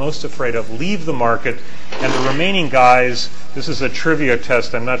IBM is most afraid of, leave the market. And the remaining guys, this is a trivia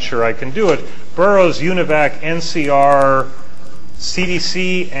test, I'm not sure I can do it, Burroughs, Univac, NCR,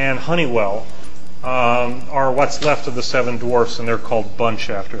 CDC, and Honeywell are what's left of the 7 dwarfs, and they're called Bunch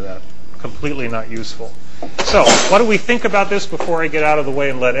after that. Completely not useful. So, what do we think about this before I get out of the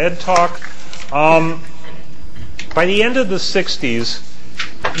way and let Ed talk? By the end of the 60s,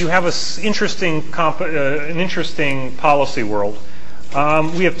 you have an interesting policy world.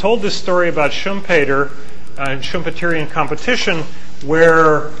 We have told this story about Schumpeter and Schumpeterian competition,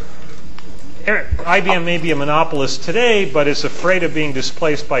 where IBM may be a monopolist today, but is afraid of being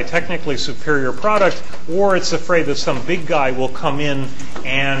displaced by technically superior product, or it's afraid that some big guy will come in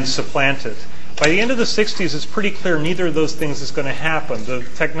and supplant it. By the end of the 60s, it's pretty clear neither of those things is going to happen. The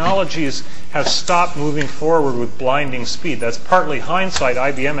technologies have stopped moving forward with blinding speed. That's partly hindsight.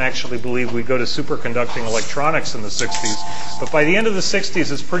 IBM actually believed we'd go to superconducting electronics in the 60s. But by the end of the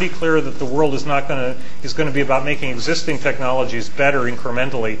 60s, it's pretty clear that the world is going to be about making existing technologies better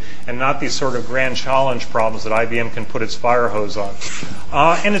incrementally, and not these sort of grand challenge problems that IBM can put its fire hose on.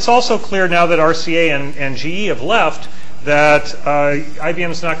 And it's also clear now that RCA and GE have left that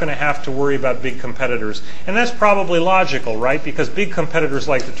IBM is not going to have to worry about big competitors. And that's probably logical, right? Because big competitors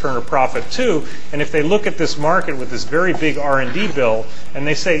like to turn a profit too. And if they look at this market with this very big R&D bill, and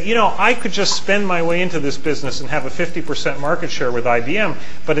they say, you know, I could just spend my way into this business and have a 50% market share with IBM,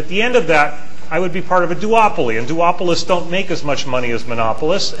 but at the end of that, I would be part of a duopoly, and duopolists don't make as much money as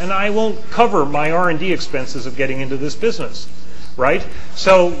monopolists, and I won't cover my R&D expenses of getting into this business. Right?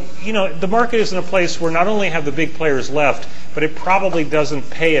 So, you know, the market is in a place where not only have the big players left, but it probably doesn't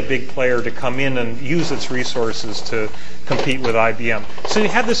pay a big player to come in and use its resources to compete with IBM. So you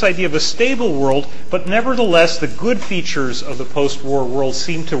have this idea of a stable world, but nevertheless, the good features of the post-war world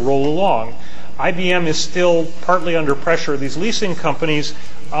seem to roll along. IBM is still partly under pressure. These leasing companies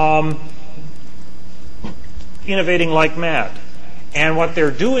innovating like mad. And what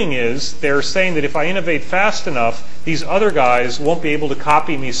they're doing is they're saying that if I innovate fast enough, these other guys won't be able to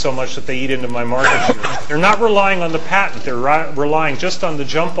copy me so much that they eat into my market share. They're not relying on the patent. They're relying just on the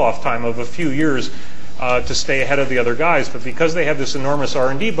jump-off time of a few years to stay ahead of the other guys. But because they have this enormous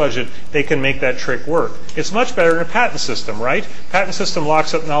R&D budget, they can make that trick work. It's much better in a patent system, right? Patent system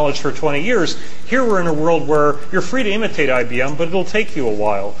locks up knowledge for 20 years. Here we're in a world where you're free to imitate IBM, but it'll take you a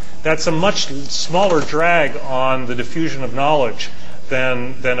while. That's a much smaller drag on the diffusion of knowledge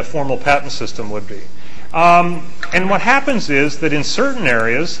than a formal patent system would be. And what happens is that in certain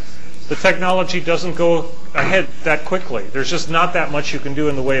areas, the technology doesn't go ahead that quickly. There's just not that much you can do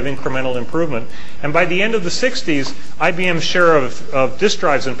in the way of incremental improvement. And by the end of the 60s, IBM's share of disk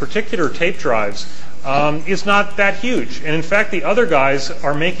drives, in particular tape drives, is not that huge. And in fact, the other guys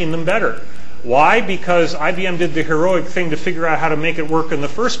are making them better. Why? Because IBM did the heroic thing to figure out how to make it work in the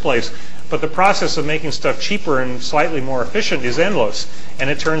first place. But the process of making stuff cheaper and slightly more efficient is endless. And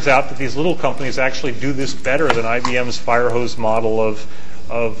it turns out that these little companies actually do this better than IBM's fire hose model of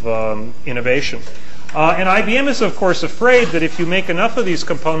innovation. And IBM is, of course, afraid that if you make enough of these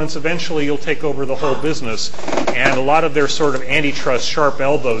components, eventually you'll take over the whole business. And a lot of their sort of antitrust sharp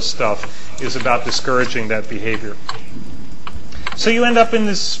elbows stuff is about discouraging that behavior. So you end up in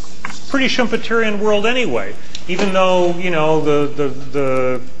this pretty Schumpeterian world anyway. Even though, you know,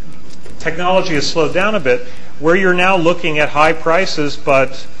 the technology has slowed down a bit, where you're now looking at high prices,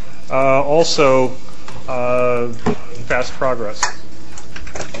 but also fast progress.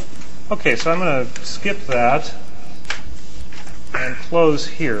 Okay, so I'm going to skip that and close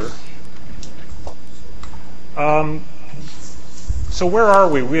here. So where are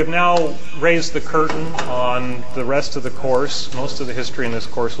we? We have now raised the curtain on the rest of the course. Most of the history in this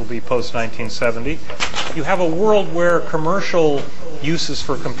course will be post-1970. You have a world where commercial uses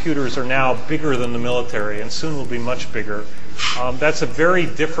for computers are now bigger than the military, and soon will be much bigger. That's a very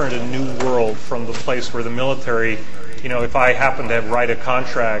different and new world from the place where the military, you know, if I happen to write a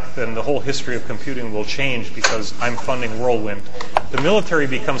contract, then the whole history of computing will change because I'm funding Whirlwind. The military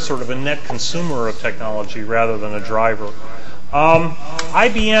becomes sort of a net consumer of technology rather than a driver.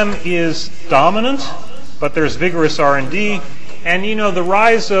 IBM is dominant, but there's vigorous R&D. And the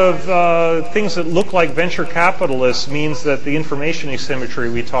rise of things that look like venture capitalists means that the information asymmetry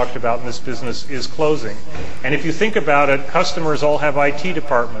we talked about in this business is closing. And if you think about it, customers all have IT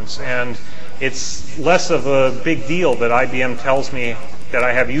departments, and it's less of a big deal that IBM tells me that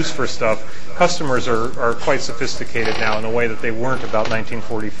I have use for stuff. Customers are quite sophisticated now in a way that they weren't about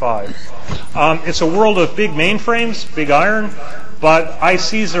 1945. It's a world of big mainframes, big iron, but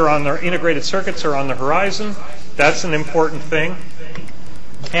ICs are on the integrated circuits are on the horizon. That's an important thing.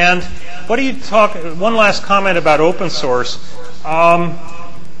 And what do you talk? One last comment about open source. If I'm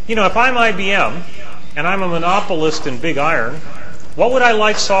IBM and I'm a monopolist in big iron, what would I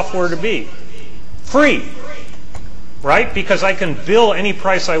like software to be? Free, right? Because I can bill any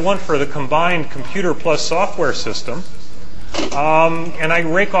price I want for the combined computer plus software system, and I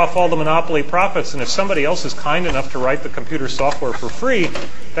rake off all the monopoly profits. And if somebody else is kind enough to write the computer software for free,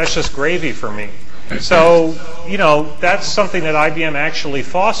 that's just gravy for me. So, that's something that IBM actually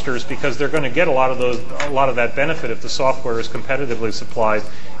fosters, because they're going to get a lot of that benefit if the software is competitively supplied,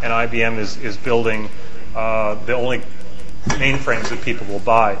 and IBM is building the only mainframes that people will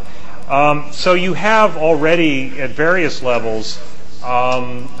buy. So you have already at various levels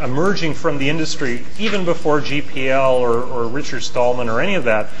emerging from the industry, even before GPL or Richard Stallman or any of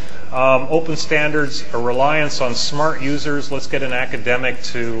that, open standards, a reliance on smart users. Let's get an academic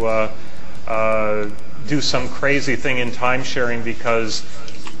to do some crazy thing in time sharing, because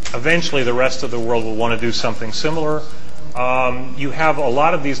eventually the rest of the world will want to do something similar. You have a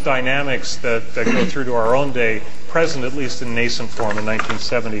lot of these dynamics that go through to our own day, present at least in nascent form in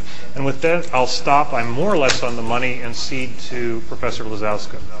 1970. And with that, I'll stop. I'm more or less on the money and cede to Professor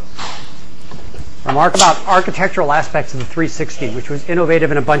Lazowska. Remark about architectural aspects of the 360, which was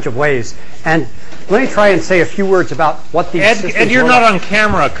innovative in a bunch of ways. And let me try and say a few words about what these systems Ed, you're were. not on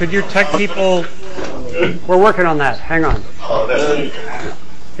camera. Could your tech people... We're working on that. Hang on.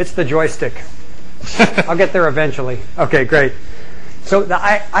 It's the joystick. I'll get there eventually. Okay, great. So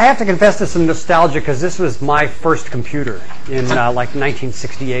I have to confess to some nostalgia, because this was my first computer in like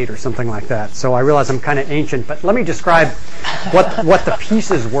 1968 or something like that. So I realize I'm kind of ancient, but let me describe what the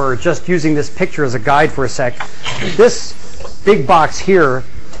pieces were, just using this picture as a guide for a sec. This big box here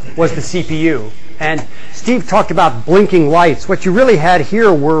was the CPU. And Steve talked about blinking lights. What you really had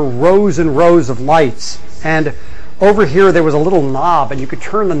here were rows and rows of lights. And over here there was a little knob, and you could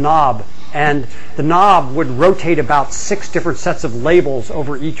turn the knob, and the knob would rotate about 6 different sets of labels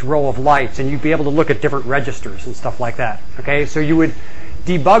over each row of lights, and you'd be able to look at different registers and stuff like that. Okay, so you would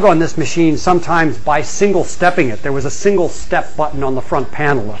debug on this machine sometimes by single stepping it. There was a single step button on the front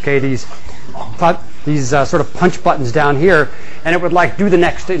panel. Okay, these sort of punch buttons down here, and it would like do the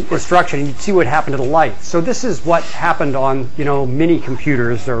next instruction, and you'd see what happened to the light. So this is what happened on mini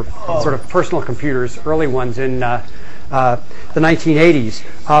computers, or sort of personal computers, early ones in the 1980s.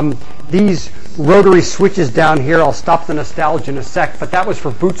 These rotary switches down here, I'll stop the nostalgia in a sec, but that was for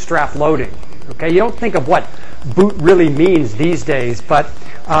bootstrap loading. Okay, you don't think of what boot really means these days, but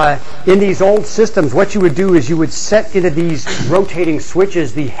in these old systems, what you would do is you would set into these rotating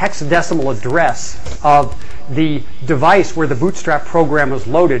switches the hexadecimal address of the device where the bootstrap program was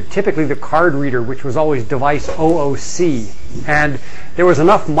loaded, typically the card reader, which was always device OOC. And there was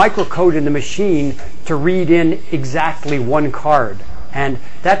enough microcode in the machine to read in exactly one card. And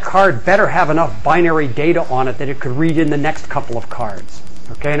that card better have enough binary data on it that it could read in the next couple of cards.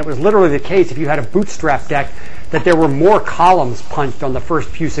 Okay, and it was literally the case, if you had a bootstrap deck, that there were more columns punched on the first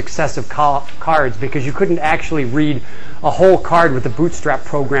few successive cards, because you couldn't actually read a whole card with the bootstrap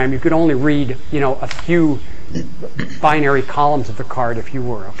program. You could only read, a few binary columns of the card if you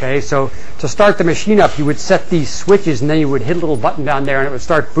were. Okay, so to start the machine up, you would set these switches, and then you would hit a little button down there, and it would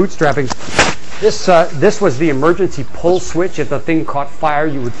start bootstrapping. This was the emergency pull switch. If the thing caught fire,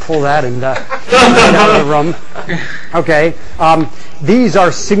 you would pull that and get out of the room. Okay. These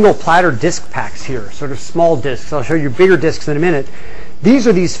are single platter disk packs here, sort of small disks. I'll show you bigger disks in a minute. These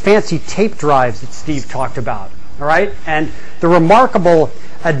are these fancy tape drives that Steve talked about. All right. And the remarkable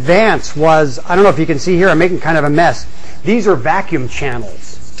advance was, I don't know if you can see here, I'm making kind of a mess. These are vacuum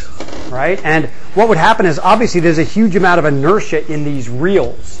channels. Right. And what would happen is, obviously, there's a huge amount of inertia in these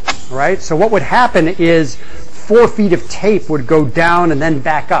reels. Right? So what would happen is 4 feet of tape would go down and then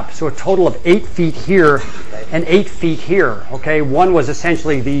back up. So a total of 8 feet here and 8 feet here. Okay, one was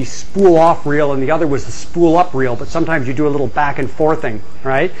essentially the spool off reel and the other was the spool up reel, but sometimes you do a little back and forthing,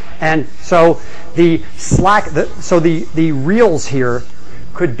 right? And so the reels here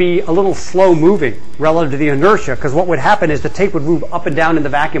could be a little slow moving relative to the inertia, because what would happen is the tape would move up and down in the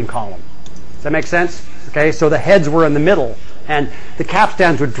vacuum column. Does that make sense? Okay, so the heads were in the middle, and the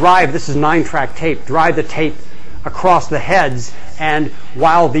capstans would drive, this is 9-track tape, drive the tape across the heads, and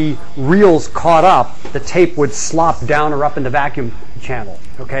while the reels caught up, the tape would slop down or up in the vacuum channel.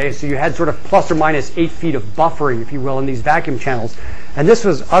 Okay, so you had sort of plus or minus 8 feet of buffering, if you will, in these vacuum channels. And this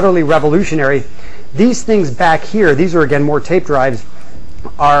was utterly revolutionary. These things back here, these are again more tape drives,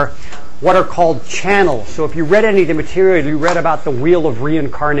 are what are called channels. So if you read any of the material, you read about the wheel of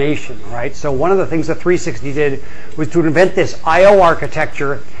reincarnation, right? So one of the things the 360 did was to invent this I/O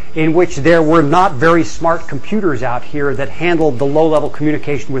architecture in which there were not very smart computers out here that handled the low-level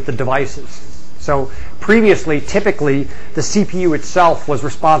communication with the devices. So previously, typically, the CPU itself was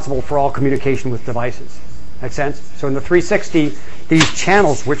responsible for all communication with devices. Make sense? So in the 360, these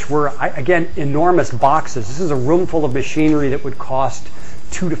channels, which were, again, enormous boxes, this is a room full of machinery that would cost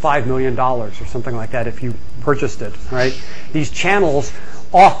 $2 to $5 million or something like that if you purchased it, right? These channels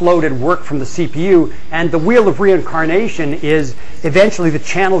offloaded work from the CPU, and the wheel of reincarnation is eventually the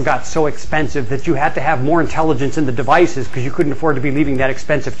channel got so expensive that you had to have more intelligence in the devices because you couldn't afford to be leaving that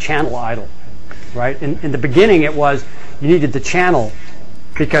expensive channel idle, right? In the beginning, it was you needed the channel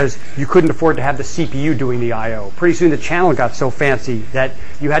because you couldn't afford to have the CPU doing the I/O. Pretty soon the channel got so fancy that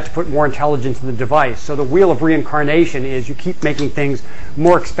you had to put more intelligence in the device. So the wheel of reincarnation is you keep making things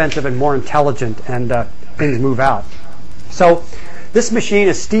more expensive and more intelligent, and things move out. So this machine,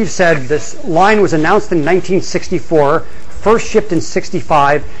 as Steve said, this line was announced in 1964, first shipped in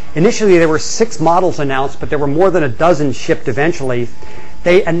 65. Initially there were 6 models announced, but there were more than a dozen shipped eventually.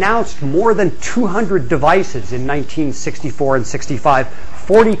 They announced more than 200 devices in 1964 and 65,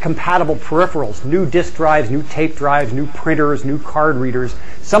 40 compatible peripherals, new disk drives, new tape drives, new printers, new card readers.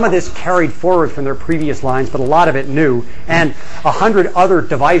 Some of this carried forward from their previous lines, but a lot of it new, and 100 other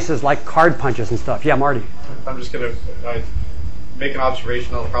devices like card punches and stuff. Yeah, Marty? I'm just going to make an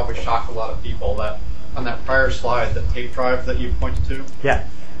observation that will probably shock a lot of people, that on that prior slide, the tape drive that you pointed to, yeah,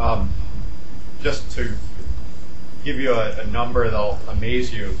 just to give you a number that'll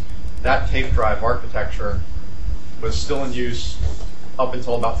amaze you, that tape drive architecture was still in use up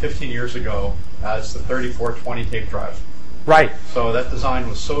until about 15 years ago as the 3420 tape drive. Right. So that design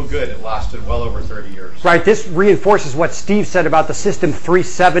was so good it lasted well over 30 years. Right. This reinforces what Steve said about the System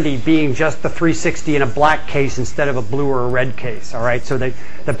 370 being just the 360 in a black case instead of a blue or a red case. All right. So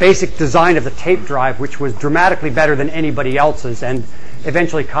the basic design of the tape drive, which was dramatically better than anybody else's and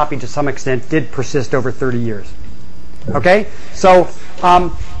eventually copied to some extent, did persist over 30 years. Okay. So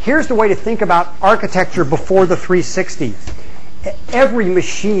here's the way to think about architecture before the 360. Every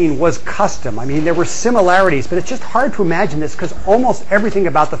machine was custom. I mean, there were similarities, but it's just hard to imagine this because almost everything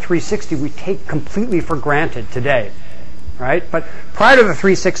about the 360 we take completely for granted today, right? But prior to the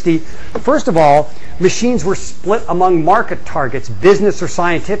 360, first of all, machines were split among market targets, business or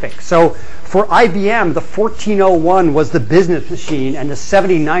scientific. So for IBM, the 1401 was the business machine, and the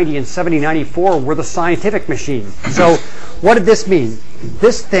 7090 and 7094 were the scientific machine. So what did this mean?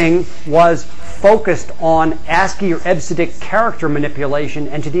 This thing was focused on ASCII or EBCDIC character manipulation,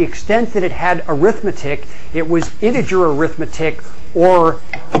 and to the extent that it had arithmetic, it was integer arithmetic or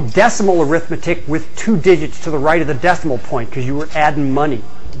decimal arithmetic with 2 digits to the right of the decimal point because you were adding money.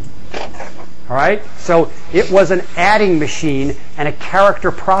 All right? So it was an adding machine and a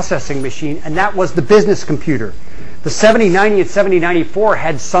character processing machine, and that was the business computer. The 7090 and 7094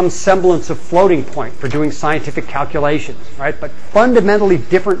 had some semblance of floating point for doing scientific calculations, right? But fundamentally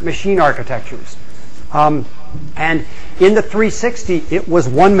different machine architectures. And in the 360, it was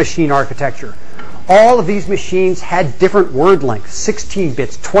one machine architecture. All of these machines had different word lengths, 16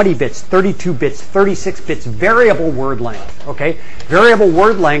 bits, 20 bits, 32 bits, 36 bits, variable word length, okay? Variable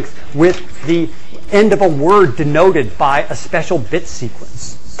word length with the end of a word denoted by a special bit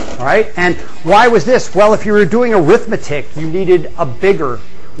sequence. All right? And why was this? Well, if you were doing arithmetic, you needed a bigger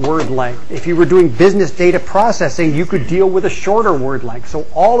word length. If you were doing business data processing, you could deal with a shorter word length. So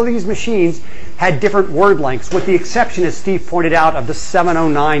all of these machines had different word lengths, with the exception, as Steve pointed out, of the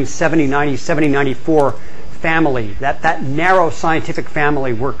 709, 7090, 7094 family. That narrow scientific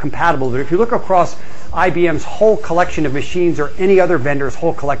family were compatible. But if you look across IBM's whole collection of machines or any other vendor's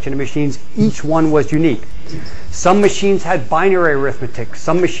whole collection of machines, each one was unique. Some machines had binary arithmetic.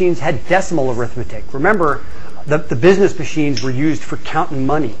 Some machines had decimal arithmetic. Remember, the business machines were used for counting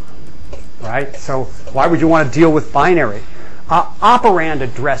money, right? So why would you want to deal with binary? Operand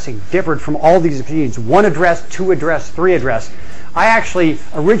addressing differed from all these machines. 1 address, 2 address, 3 address. I actually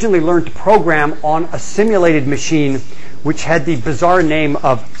originally learned to program on a simulated machine which had the bizarre name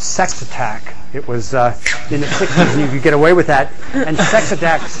of Sex Attack. It was in the 60s you could get away with that. And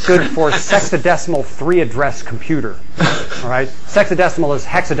sexadex stood for sexadecimal 3-address computer. All right? Sexadecimal is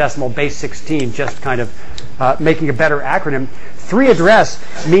hexadecimal base 16, just kind of making a better acronym.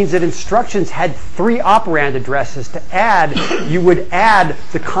 3-address means that instructions had 3 operand addresses. To add, you would add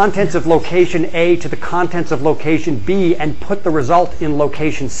the contents of location A to the contents of location B and put the result in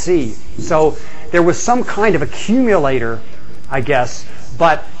location C. So there was some kind of accumulator, I guess,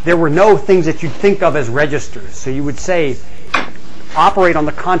 but there were no things that you'd think of as registers. So you would say, operate on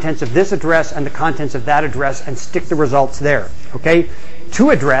the contents of this address and the contents of that address and stick the results there. Okay?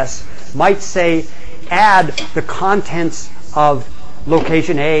 2-address might say, add the contents of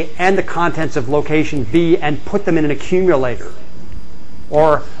location A and the contents of location B and put them in an accumulator.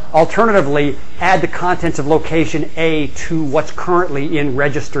 Or alternatively, add the contents of location A to what's currently in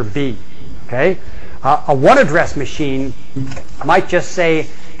register B. Okay? A 1-address machine might just say,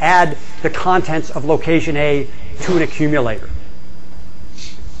 add the contents of location A to an accumulator.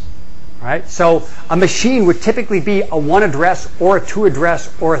 All right? So a machine would typically be a 1-address or a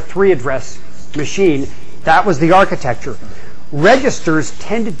 2-address or a 3-address machine. That was the architecture. Registers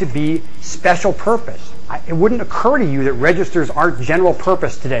tended to be special purpose. It wouldn't occur to you that registers aren't general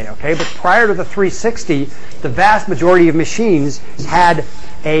purpose today, okay? But prior to the 360, the vast majority of machines had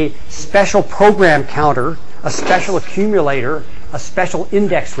a special program counter, a special accumulator, a special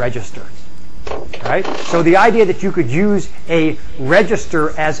index register. Right? So the idea that you could use a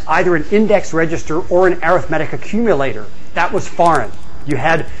register as either an index register or an arithmetic accumulator, that was foreign. You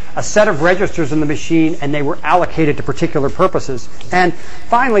had a set of registers in the machine, and they were allocated to particular purposes. And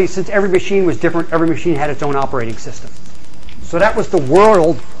finally, since every machine was different, every machine had its own operating system. So that was the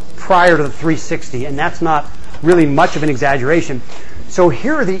world prior to the 360, and that's not really much of an exaggeration. So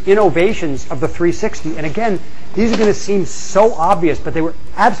here are the innovations of the 360. And again, these are going to seem so obvious, but they were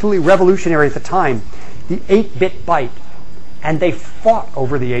absolutely revolutionary at the time. The 8-bit byte. And they fought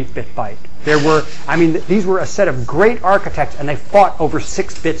over the 8-bit byte. These were a set of great architects, and they fought over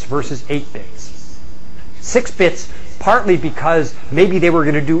 6 bits versus 8 bits. 6 bits, partly because maybe they were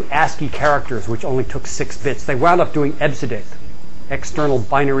going to do ASCII characters, which only took 6 bits. They wound up doing EBCDIC, external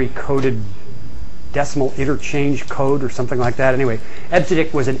binary coded decimal interchange code or something like that. Anyway,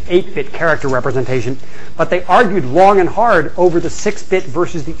 EBCDIC was an 8-bit character representation, but they argued long and hard over the 6-bit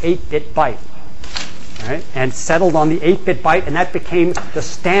versus the 8-bit byte. Right? And settled on the 8-bit byte, and that became the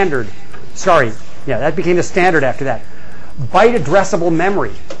standard. That became the standard after that. Byte addressable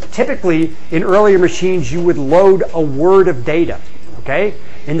memory. Typically, in earlier machines, you would load a word of data. Okay?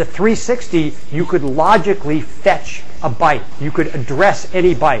 In the 360, you could logically fetch a byte. You could address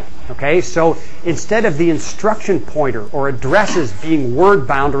any byte. Okay? So instead of the instruction pointer or addresses being word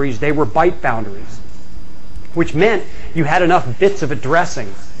boundaries, they were byte boundaries, which meant you had enough bits of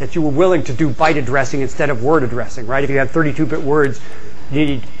addressing that you were willing to do byte addressing instead of word addressing, right? If you had 32-bit words, you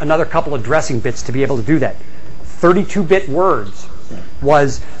need another couple of addressing bits to be able to do that. 32-bit words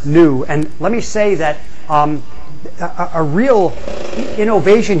was new. And let me say that a real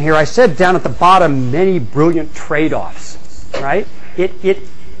innovation here, I said down at the bottom, many brilliant trade-offs, right?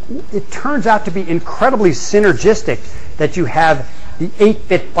 It turns out to be incredibly synergistic that you have the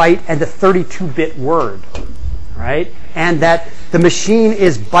 8-bit byte and the 32-bit word, right? And that the machine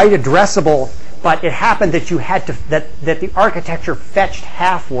is byte addressable, but it happened that you had to that the architecture fetched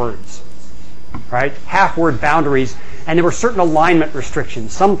half words, right? Half word boundaries, and there were certain alignment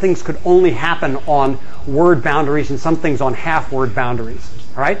restrictions. Some things could only happen on word boundaries and some things on half word boundaries.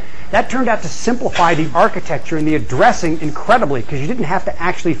 All right? That turned out to simplify the architecture and the addressing incredibly, because you didn't have to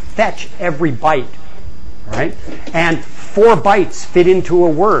actually fetch every byte. All right? And 4 bytes fit into a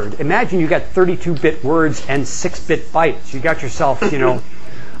word. Imagine you got 32-bit words and 6-bit bytes. You got yourself,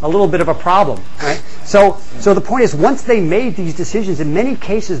 a little bit of a problem, right? So the point is, once they made these decisions, in many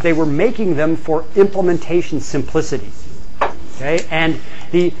cases they were making them for implementation simplicity. Okay? And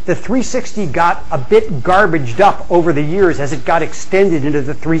the 360 got a bit garbaged up over the years as it got extended into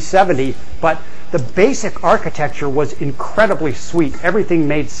the 370, but the basic architecture was incredibly sweet. Everything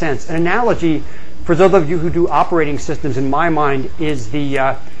made sense. An analogy for those of you who do operating systems, in my mind, is the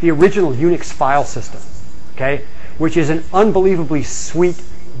original Unix file system, okay, which is an unbelievably sweet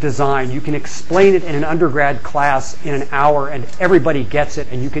design. You can explain it in an undergrad class in an hour, and everybody gets it,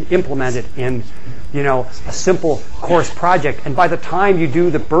 and you can implement it in, a simple course project. And by the time you do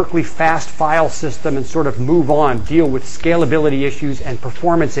the Berkeley fast file system and sort of move on, deal with scalability issues and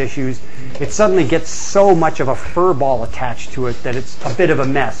performance issues, it suddenly gets so much of a furball attached to it that it's a bit of a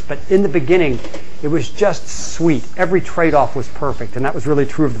mess. But in the beginning, it was just sweet. Every trade-off was perfect, and that was really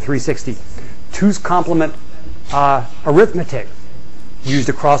true of the 360. 2's complement arithmetic used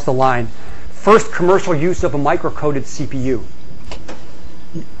across the line. first commercial use of a microcoded CPU.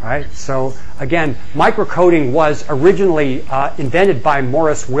 Right? So again, microcoding was originally invented by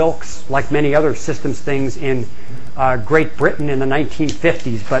Maurice Wilkes, like many other systems things in Great Britain in the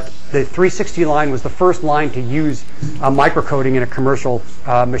 1950s, but the 360 line was the first line to use microcoding in a commercial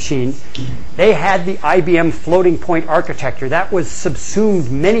machine. They had the IBM floating point architecture. That was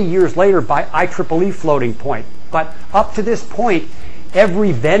subsumed many years later by IEEE floating point. But up to this point,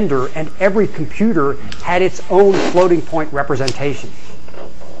 every vendor and every computer had its own floating point representation.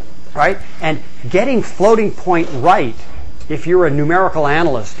 Right? And getting floating point right, if you're a numerical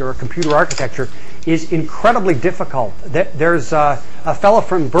analyst or a computer architecture, is incredibly difficult. There's a fellow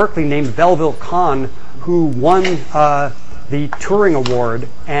from Berkeley named Belleville Kahn who won the Turing Award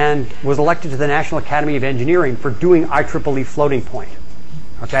and was elected to the National Academy of Engineering for doing IEEE floating point.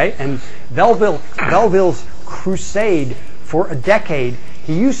 Okay? And Belleville's crusade for a decade,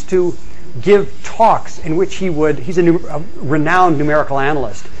 he used to give talks in which he's a renowned numerical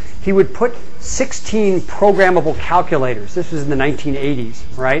analyst. He would put 16 programmable calculators, this was in the 1980s,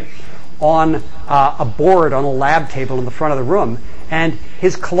 right, on a board on a lab table in the front of the room. And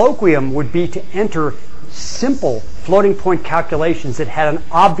his colloquium would be to enter simple floating point calculations that had an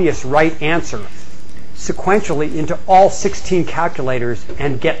obvious right answer sequentially into all 16 calculators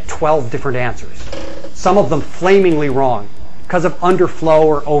and get 12 different answers. Some of them flamingly wrong because of underflow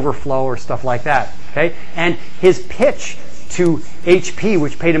or overflow or stuff like that. Okay? And his pitch to HP,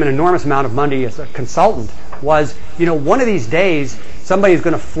 which paid him an enormous amount of money as a consultant, was, one of these days somebody's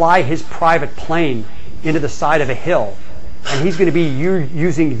going to fly his private plane into the side of a hill, and he's going to be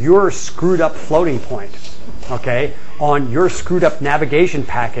using your screwed up floating point, okay, on your screwed up navigation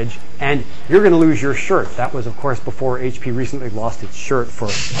package, and you're going to lose your shirt. That was, of course, before HP recently lost its shirt for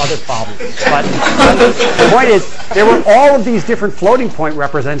other problems. But the point is, there were all of these different floating point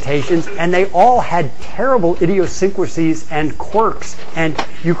representations, and they all had terrible idiosyncrasies and quirks, and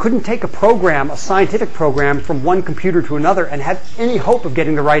you couldn't take a scientific program, from one computer to another and have any hope of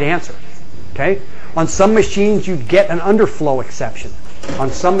getting the right answer. Okay? On some machines, you'd get an underflow exception.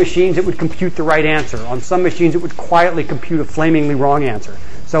 On some machines, it would compute the right answer. On some machines, it would quietly compute a flamingly wrong answer.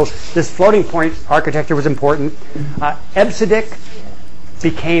 So this floating point architecture was important. EBCDIC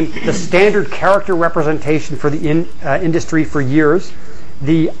became the standard character representation for the industry for years.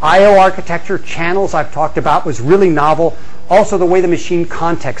 The I/O architecture, channels I've talked about, was really novel. Also, the way the machine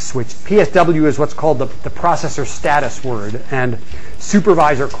context switched. PSW is what's called the processor status word, and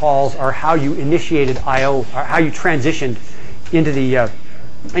supervisor calls are how you initiated I/O, or how you transitioned into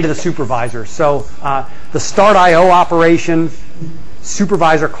the supervisor. So the start I/O operation,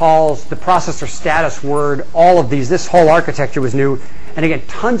 supervisor calls, the processor status word, all of these, this whole architecture was new. And again,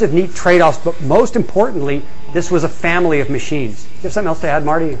 tons of neat trade-offs, but most importantly, this was a family of machines. You have something else to add,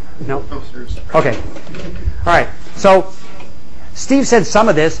 Marty? No? Okay. All right. So Steve said some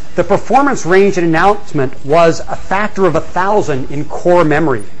of this. The performance range and announcement was a factor of 1,000 in core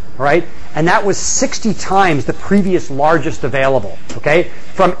memory, right? And that was 60 times the previous largest available, okay?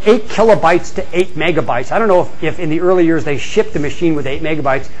 From 8 kilobytes to 8 megabytes. I don't know if in the early years they shipped the machine with 8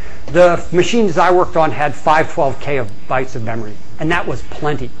 megabytes. The machines I worked on had 512K of bytes of memory, and that was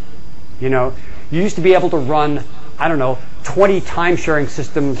plenty. You used to be able to run, 20 time-sharing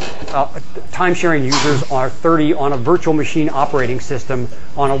systems, time-sharing users, or 30 on a virtual machine operating system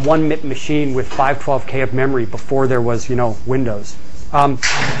on a 1-MIT machine with 512K of memory before there was, Windows.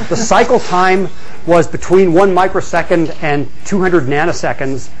 The cycle time was between 1 microsecond and 200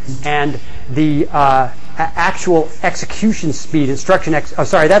 nanoseconds, and the actual execution speed,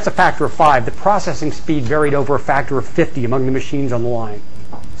 that's a factor of 5. The processing speed varied over a factor of 50 among the machines on the line.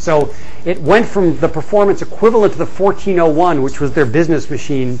 So it went from the performance equivalent to the 1401, which was their business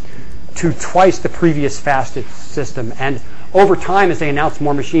machine, to twice the previous fastest system. And over time, as they announced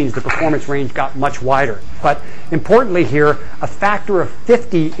more machines, the performance range got much wider. But importantly here, a factor of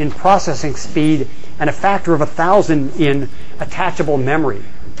 50 in processing speed and a factor of 1,000 in attachable memory,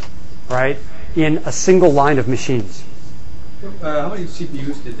 right, in a single line of machines. How many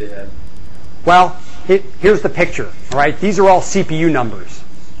CPUs did they have? Well, here's the picture, all right? These are all CPU numbers.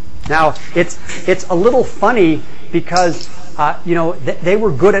 Now, it's a little funny because, they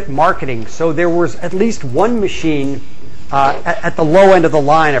were good at marketing. So there was at least one machine at the low end of the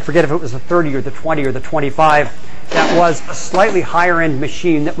line, I forget if it was the 30 or the 20 or the 25, that was a slightly higher end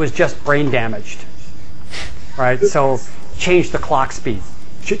machine that was just brain damaged. Right? So change the clock speed,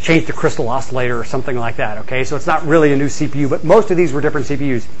 change the crystal oscillator or something like that. Okay? So it's not really a new CPU, but most of these were different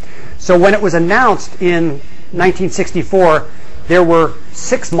CPUs. So when it was announced in 1964, there were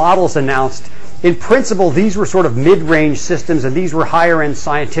 6 models announced, in principle, these were sort of mid-range systems, and these were higher-end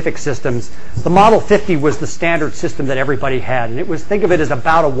scientific systems. The Model 50 was the standard system that everybody had, and it was, think of it as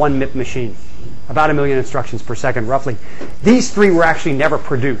about a 1 MIP machine, about 1 million instructions per second, roughly. These three were actually never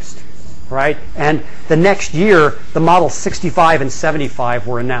produced, right? And the next year, the Model 65 and 75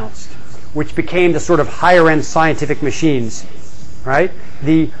 were announced, which became the sort of higher-end scientific machines, right?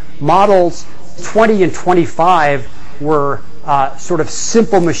 The Models 20 and 25 were sort of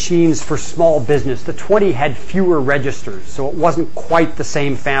simple machines for small business. The 20 had fewer registers, so it wasn't quite the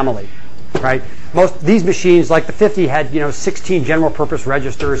same family, right? Most these machines, like the 50, had 16 general-purpose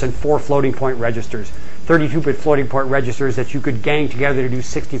registers and 4 floating-point registers, 32-bit floating-point registers that you could gang together to do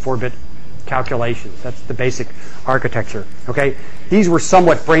 64-bit calculations. That's the basic architecture. Okay, these were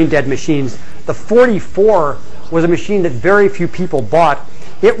somewhat brain-dead machines. The 44 was a machine that very few people bought.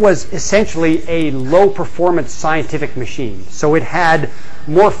 It was essentially a low-performance scientific machine. So it had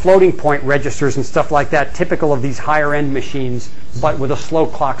more floating point registers and stuff like that, typical of these higher-end machines, but with a slow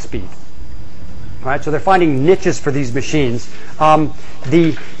clock speed. All right, so they're finding niches for these machines.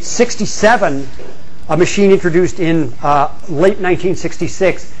 The 67, a machine introduced in late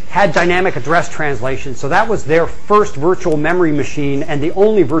 1966, had dynamic address translation. So that was their first virtual memory machine and the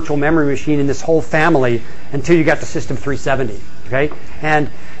only virtual memory machine in this whole family until you got to System 370. Okay? And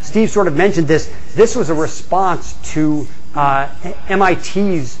Steve sort of mentioned this. This was a response to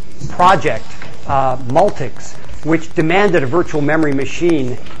MIT's project, Multics, which demanded a virtual memory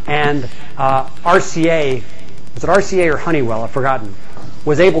machine, and RCA, was it RCA or Honeywell? I've forgotten,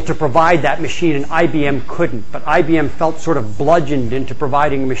 was able to provide that machine, and IBM couldn't. But IBM felt sort of bludgeoned into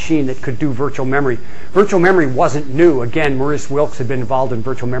providing a machine that could do virtual memory. Virtual memory wasn't new. Again, Maurice Wilkes had been involved in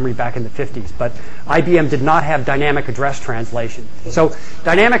virtual memory back in the 50s. But IBM did not have dynamic address translation. So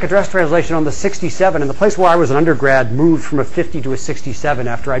dynamic address translation on the 67, and the place where I was an undergrad moved from a 50 to a 67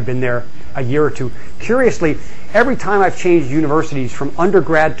 after I'd been there a year or two. Curiously, every time I've changed universities from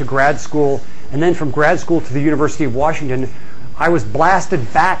undergrad to grad school, and then from grad school to the University of Washington, I was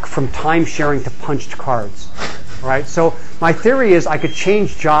blasted back from time sharing to punched cards. Right? So my theory is I could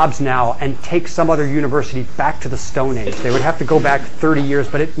change jobs now and take some other university back to the Stone Age. They would have to go back 30 years,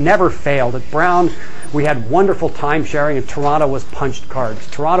 but it never failed. At Brown, we had wonderful time sharing, and Toronto was punched cards.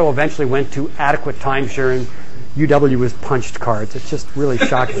 Toronto eventually went to adequate time sharing. UW was punched cards. It's just really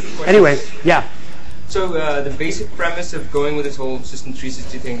shocking. Anyway, yeah. So the basic premise of going with this whole System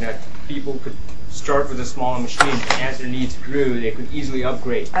 360 thing, that people could start with a smaller machine, and as their needs grew, they could easily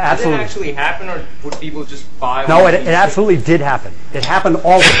upgrade. Absolutely. Did it actually happen, or would people just buy one? No, it absolutely did happen. It happened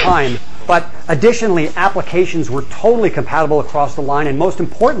all the time. But additionally, applications were totally compatible across the line, and most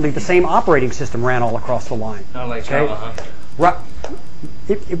importantly, the same operating system ran all across the line. Not like okay? Java, huh? Right.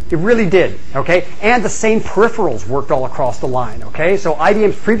 It really did, okay? And the same peripherals worked all across the line, okay? So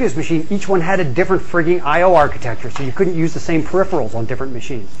IBM's previous machine, each one had a different frigging I/O architecture, so you couldn't use the same peripherals on different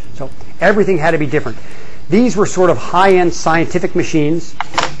machines. So everything had to be different. These were sort of high-end scientific machines,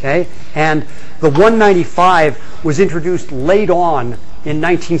 okay? And the 195 was introduced late on in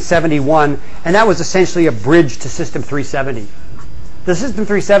 1971, and that was essentially a bridge to System 370. The System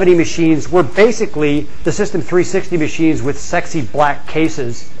 370 machines were basically the System 360 machines with sexy black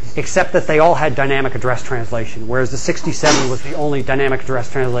cases, except that they all had dynamic address translation, whereas the 67 was the only dynamic address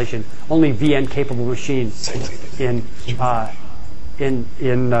translation, only VN-capable machine in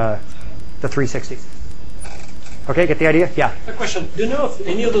the 360. Okay, get the idea? Yeah. A question. Do you know if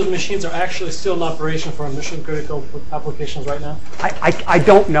any of those machines are actually still in operation for mission-critical applications right now? I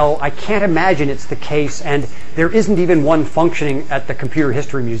don't know. I can't imagine it's the case, and there isn't even one functioning at the Computer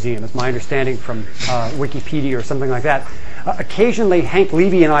History Museum, is my understanding from Wikipedia or something like that. Occasionally, Hank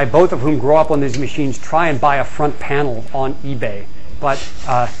Levy and I, both of whom grow up on these machines, try and buy a front panel on eBay, but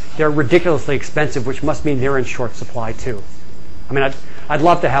they're ridiculously expensive, which must mean they're in short supply too. I mean, I'd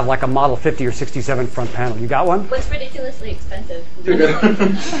love to have like a Model 50 or 67 front panel. You got one? What's ridiculously expensive?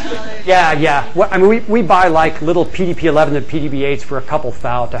 Yeah. I mean, we buy like little PDP-11 and PDP-8s for a couple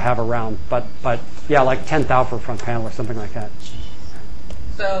thou to have around, but yeah, like 10 thou for a front panel or something like that.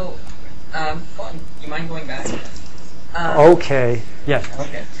 So, you mind going back? Okay. Yes.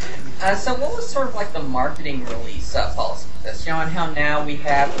 Okay. So what was sort of like the marketing release policy for this? You know, and how now we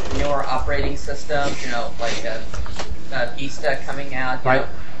have newer operating systems, you know, like Vista coming out, you know,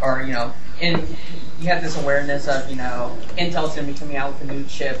 or, you know, you have this awareness of, you know, Intel's going to be coming out with a new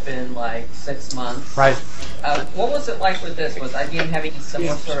chip in like 6 months. Right. What was it like with this? Was IBM having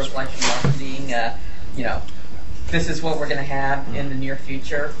similar sort of like marketing, you know, this is what we're going to have in the near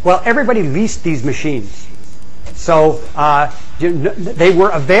future? Well, everybody leased these machines. So they were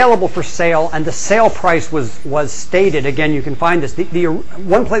available for sale, and the sale price was stated. Again, you can find this. The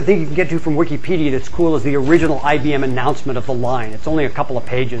one thing you can get to from Wikipedia that's cool is the original IBM announcement of the line. It's only a couple of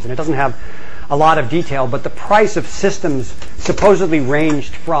pages, and it doesn't have a lot of detail, but the price of systems supposedly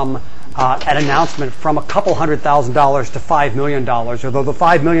ranged from, at announcement, from a couple $100,000 to $5 million, although the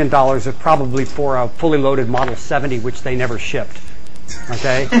 $5 million is probably for a fully loaded Model 70, which they never shipped.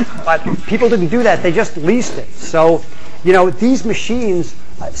 Okay? But people didn't do that. They just leased it. So, these machines,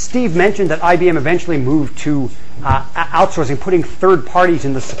 Steve mentioned that IBM eventually moved to outsourcing, putting third parties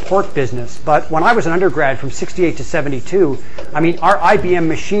in the support business. But when I was an undergrad from 68 to 72, our IBM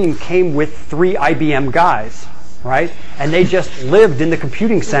machine came with 3 IBM guys, right? And they just lived in the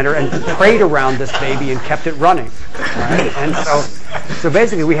computing center and prayed around this baby and kept it running, right? And so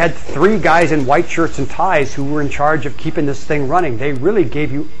basically we had 3 guys in white shirts and ties who were in charge of keeping this thing running. They really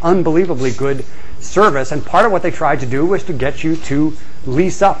gave you unbelievably good service, and part of what they tried to do was to get you to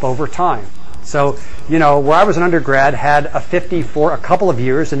lease up over time. So, where I was an undergrad, had a 50 for a couple of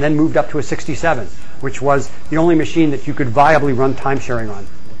years and then moved up to a 67, which was the only machine that you could viably run time sharing on.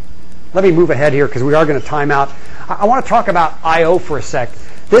 Let me move ahead here because we are going to time out. I want to talk about I/O for a sec.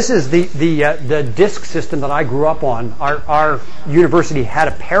 This is the disk system that I grew up on. Our university had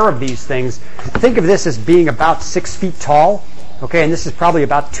a pair of these things. Think of this as being about 6 feet tall, okay, and this is probably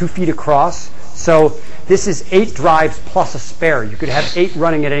about 2 feet across. So this is 8 drives plus a spare. You could have 8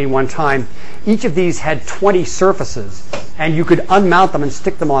 running at any one time. Each of these had 20 surfaces, and you could unmount them and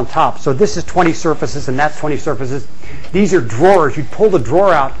stick them on top. So this is 20 surfaces, and that's 20 surfaces. These are drawers. You'd pull the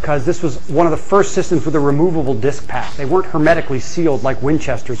drawer out because this was one of the first systems with a removable disk pack. They weren't hermetically sealed like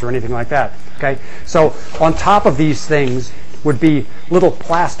Winchesters or anything like that. Okay, so on top of these things would be little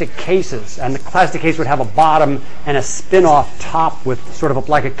plastic cases, and the plastic case would have a bottom and a spin-off top with sort of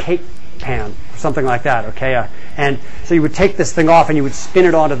like a cake pan, something like that, okay? And so you would take this thing off and you would spin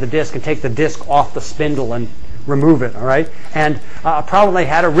it onto the disk and take the disk off the spindle and remove it, all right? And a problem they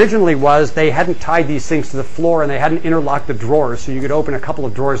had originally was they hadn't tied these things to the floor and they hadn't interlocked the drawers, so you could open a couple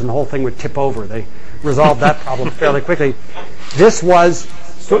of drawers and the whole thing would tip over. They resolved that problem fairly quickly. This was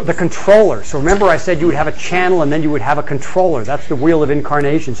the controller. So remember I said you would have a channel and then you would have a controller. That's the wheel of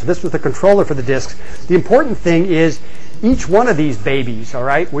incarnation. So this was the controller for the disks. The important thing is each one of these babies, all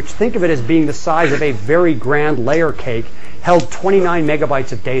right, which think of it as being the size of a very grand layer cake, held 29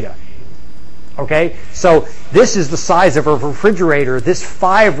 megabytes of data. Okay, so this is the size of a refrigerator. This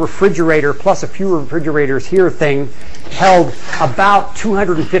 5 refrigerator plus a few refrigerators here thing held about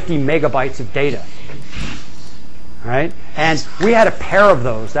 250 megabytes of data. All right, and we had a pair of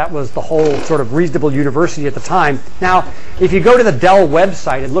those. That was the whole sort of reasonable university at the time. Now, if you go to the Dell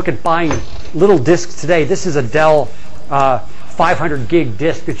website and look at buying little disks today, this is a Dell 500 gig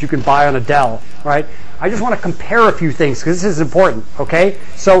disk that you can buy on a Dell, right? I just want to compare a few things because this is important, okay?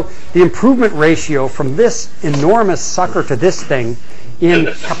 So the improvement ratio from this enormous sucker to this thing, in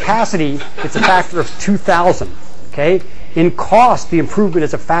capacity, it's a factor of 2,000, okay? In cost, the improvement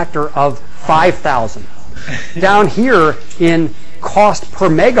is a factor of 5,000. Down here in cost per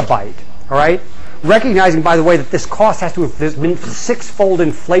megabyte, all right? Recognizing, by the way, that this cost has to have, there's been 6-fold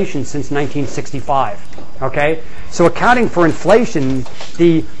inflation since 1965, okay? So accounting for inflation,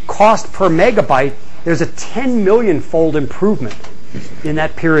 the cost per megabyte, there's a 10 million-fold improvement in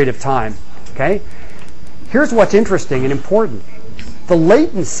that period of time, okay? Here's what's interesting and important. The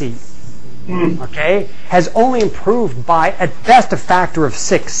latency, okay, has only improved by, at best, a factor of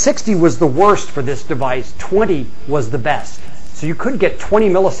 6. 60 was the worst for this device. 20 was the best. So you could get 20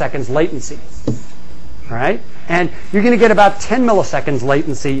 milliseconds latency, all right? And you're going to get about 10 milliseconds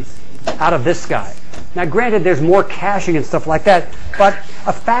latency out of this guy. Now, granted, there's more caching and stuff like that, but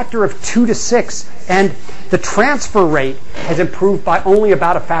a factor of 2 to 6, and the transfer rate has improved by only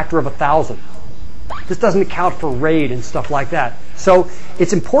about a factor of 1,000. This doesn't account for RAID and stuff like that. So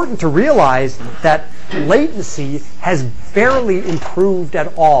it's important to realize that latency has barely improved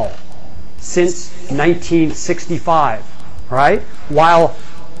at all since 1965, right? While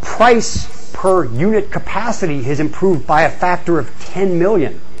price per unit capacity has improved by a factor of 10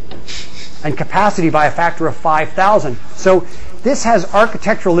 million. And capacity by a factor of 5,000. So this has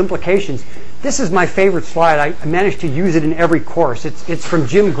architectural implications. This is my favorite slide. I managed to use it in every course. It's from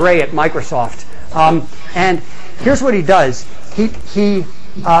Jim Gray at Microsoft. And here's what he does. He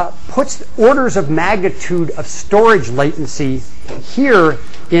puts orders of magnitude of storage latency here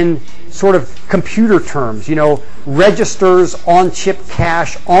in sort of computer terms. You know, registers, on-chip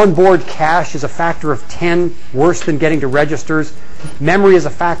cache, onboard cache is a factor of 10, worse than getting to registers. Memory is a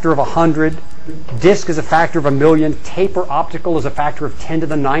factor of 100. Disk is a factor of 1,000,000. Tape or optical is a factor of 10 to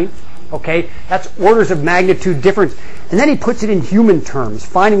the 9th. Okay, that's orders of magnitude difference. And then he puts it in human terms,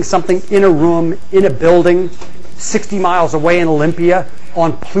 finding something in a room, in a building, 60 miles away in Olympia,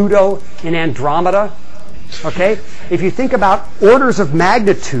 on Pluto, in Andromeda. Okay, if you think about orders of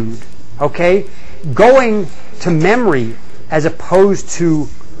magnitude, okay, going to memory as opposed to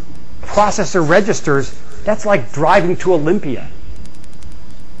processor registers, that's like driving to Olympia.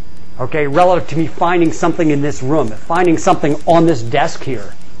 Okay, relative to me finding something in this room, finding something on this desk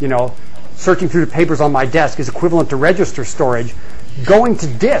here, searching through the papers on my desk is equivalent to register storage. Going to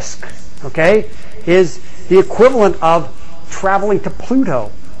disk, okay, is the equivalent of traveling to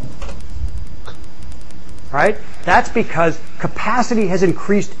Pluto. Right? That's because capacity has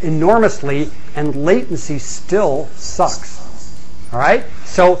increased enormously and latency still sucks. All right?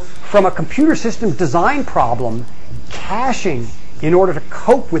 So from a computer system design problem, caching in order to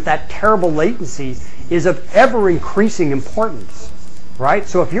cope with that terrible latency is of ever-increasing importance. Right?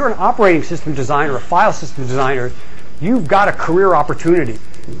 So if you're an operating system designer, a file system designer, you've got a career opportunity.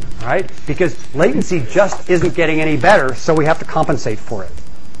 Right? Because latency just isn't getting any better, so we have to compensate for it.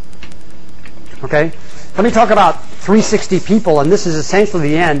 Okay? Let me talk about 360 people, and this is essentially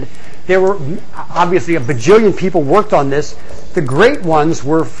the end. There were obviously a bajillion people worked on this. The great ones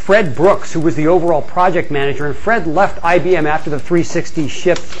were Fred Brooks, who was the overall project manager, and Fred left IBM after the 360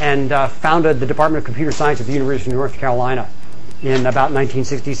 shipped and founded the Department of Computer Science at the University of North Carolina in about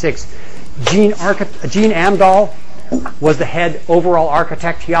 1966. Gene Amdahl was the head overall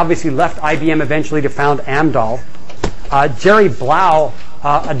architect. He obviously left IBM eventually to found Amdahl. Jerry Blau,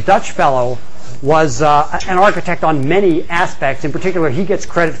 a Dutch fellow, was an architect on many aspects. In particular, he gets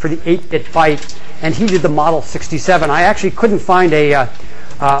credit for the 8-bit byte, and he did the Model 67. I actually couldn't find a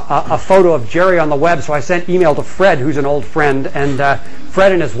photo of Jerry on the web, so I sent email to Fred, who's an old friend, and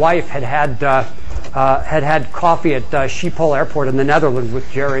Fred and his wife had coffee at Schiphol Airport in the Netherlands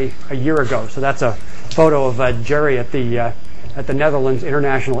with Jerry a year ago. So that's a photo of Jerry at the Netherlands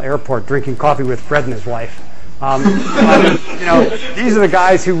International Airport drinking coffee with Fred and his wife. These are the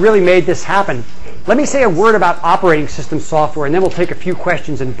guys who really made this happen. Let me say a word about operating system software, and then we'll take a few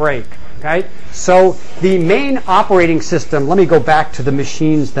questions and break. Okay? So the main operating system, let me go back to the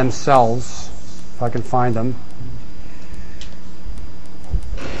machines themselves, if I can find them.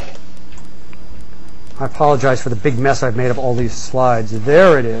 I apologize for the big mess I've made of all these slides.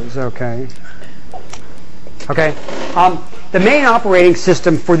 There it is. Okay. Okay. The main operating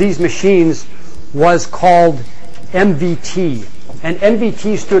system for these machines was called MVT. And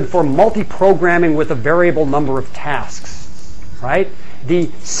MVT stood for multi-programming with a variable number of tasks. Right?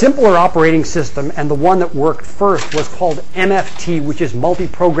 The simpler operating system and the one that worked first was called MFT, which is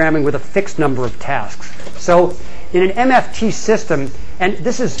multi-programming with a fixed number of tasks. So in an MFT system, and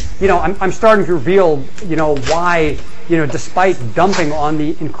this is, I'm starting to reveal, why, despite dumping on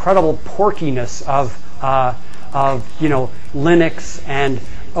the incredible porkiness of Linux and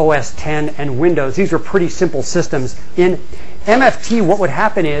OS 10 and Windows, these are pretty simple systems. In MFT, what would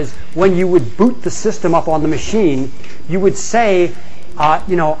happen is when you would boot the system up on the machine, you would say,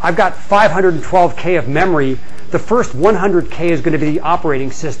 I've got 512K of memory. The first 100K is going to be the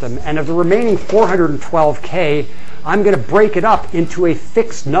operating system. And of the remaining 412K, I'm going to break it up into a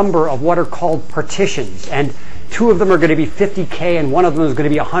fixed number of what are called partitions. And two of them are going to be 50K, and one of them is going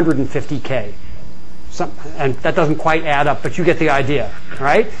to be 150K. And that doesn't quite add up, but you get the idea,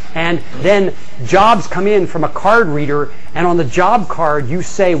 right? And then jobs come in from a card reader, and on the job card, you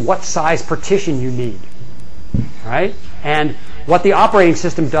say what size partition you need, right? And what the operating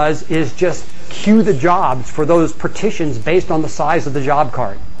system does is just queue the jobs for those partitions based on the size of the job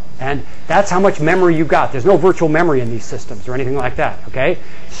card. And that's how much memory you've got. There's no virtual memory in these systems or anything like that, okay?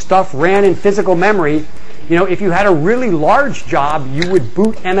 Stuff ran in physical memory. If you had a really large job, you would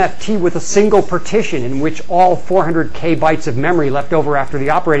boot MFT with a single partition in which all 400K bytes of memory left over after the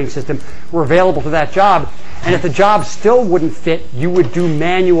operating system were available to that job. And if the job still wouldn't fit, you would do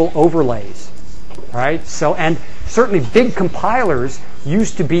manual overlays, right? So, and certainly big compilers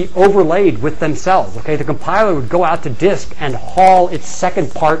used to be overlaid with themselves. Okay, the compiler would go out to disk and haul its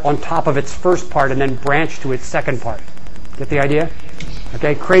second part on top of its first part and then branch to its second part. Get the idea?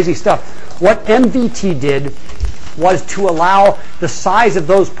 Okay, crazy stuff. What MVT did was to allow the size of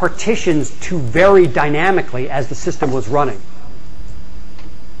those partitions to vary dynamically as the system was running.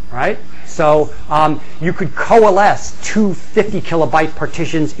 Right? So you could coalesce two 50 kilobyte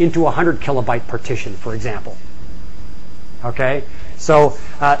partitions into a 100 kilobyte partition, for example. Okay? So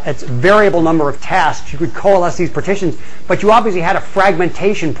it's a variable number of tasks. You could coalesce these partitions, but you obviously had a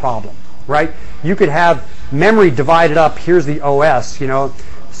fragmentation problem, right? You could have memory divided up. Here's the OS,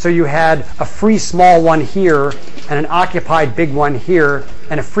 So you had a free small one here and an occupied big one here,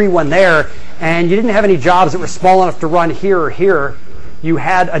 and a free one there, and you didn't have any jobs that were small enough to run here or here. You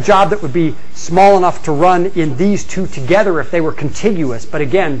had a job that would be small enough to run in these two together if they were contiguous. But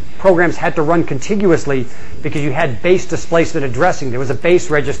again, programs had to run contiguously because you had base displacement addressing. There was a base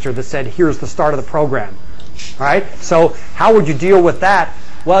register that said, here's the start of the program. All right? So how would you deal with that?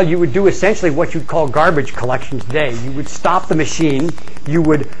 Well, you would do essentially what you'd call garbage collection today. You would stop the machine. You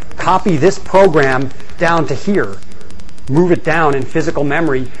would copy this program down to here, move it down in physical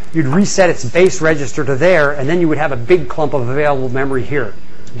memory. You'd reset its base register to there, and then you would have a big clump of available memory here.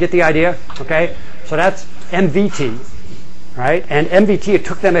 You get the idea? Okay? So that's MVT. Right? And MVT, it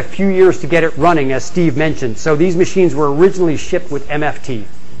took them a few years to get it running, as Steve mentioned. So these machines were originally shipped with MFT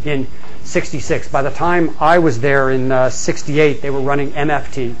in 66. By the time I was there in 68, they were running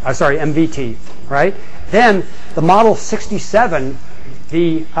MVT, right? Then the Model 67,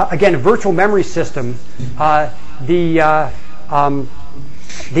 the again virtual memory system, the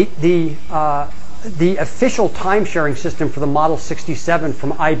official time sharing system for the Model 67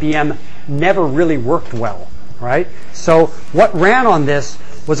 from IBM never really worked well, right? So what ran on this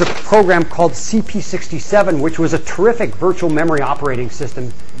was a program called CP67, which was a terrific virtual memory operating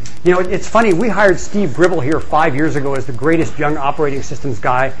system. You know, it's funny, we hired Steve Gribble here 5 years ago as the greatest young operating systems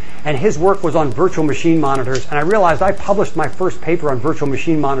guy, and his work was on virtual machine monitors, and I realized I published my first paper on virtual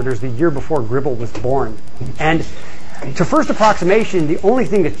machine monitors the year before Gribble was born. And to first approximation, the only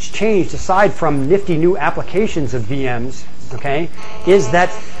thing that's changed, aside from nifty new applications of VMs, okay, is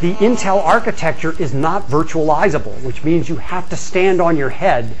that the Intel architecture is not virtualizable, which means you have to stand on your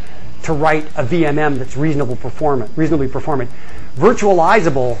head to write a VMM that's reasonably performant.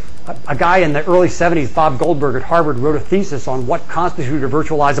 Virtualizable, a guy in the early 70s, Bob Goldberg at Harvard, wrote a thesis on what constituted a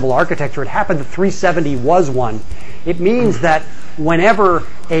virtualizable architecture. It happened that 370 was one. It means that whenever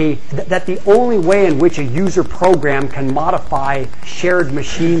that the only way in which a user program can modify shared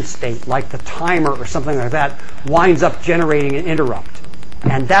machine state, like the timer or something like that, winds up generating an interrupt.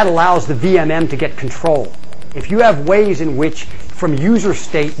 And that allows the VMM to get control. If you have ways in which from user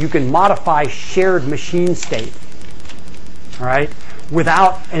state you can modify shared machine state, all right,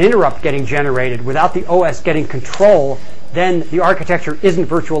 without an interrupt getting generated, without the OS getting control, then the architecture isn't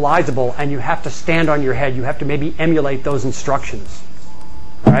virtualizable, and you have to stand on your head. You have to maybe emulate those instructions.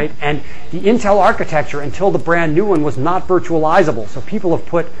 All right? And the Intel architecture, until the brand new one, was not virtualizable. So people have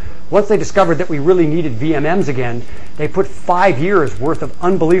put, once they discovered that we really needed VMMs again, they put 5 years worth of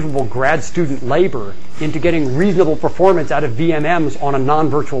unbelievable grad student labor into getting reasonable performance out of VMMs on a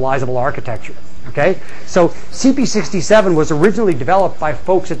non-virtualizable architecture. Okay? So CP67 was originally developed by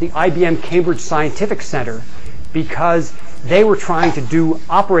folks at the IBM Cambridge Scientific Center because they were trying to do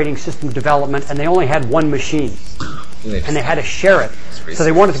operating system development and they only had one machine. And they had to share it. So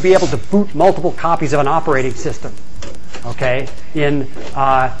they wanted to be able to boot multiple copies of an operating system, okay,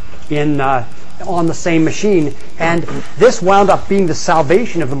 on the same machine. And this wound up being the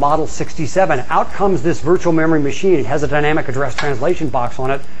salvation of the Model 67. Out comes this virtual memory machine. It has a dynamic address translation box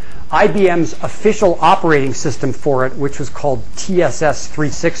on it. IBM's official operating system for it, which was called TSS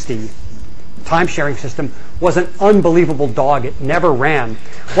 360, time sharing system, was an unbelievable dog. It never ran.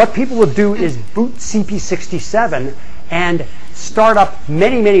 What people would do is boot CP67 and start up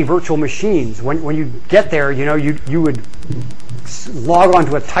many, many virtual machines. When you get there, you know, you would log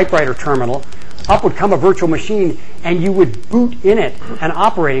onto a typewriter terminal. Up would come a virtual machine, and you would boot in it an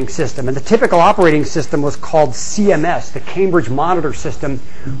operating system. And the typical operating system was called CMS, the Cambridge Monitor System,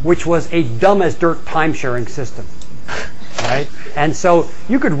 which was a dumb-as-dirt time-sharing system. Right? And so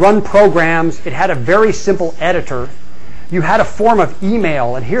you could run programs. It had a very simple editor. You had a form of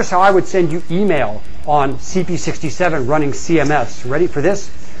email, and here's how I would send you email on CP67 running CMS. Ready for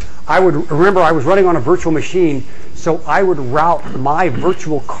this? I was running on a virtual machine, so I would route my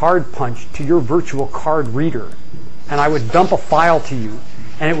virtual card punch to your virtual card reader, and I would dump a file to you,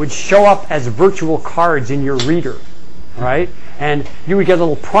 and it would show up as virtual cards in your reader, right? And you would get a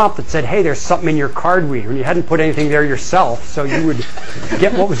little prompt that said, hey, there's something in your card reader, and you hadn't put anything there yourself, so you would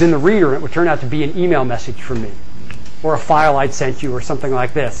get what was in the reader, and it would turn out to be an email message from me, or a file I'd sent you, or something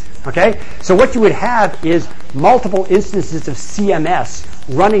like this, okay? So what you would have is multiple instances of CMS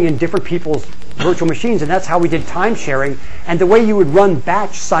running in different people's virtual machines, and that's how we did time sharing. And the way you would run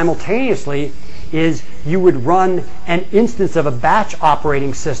batch simultaneously is you would run an instance of a batch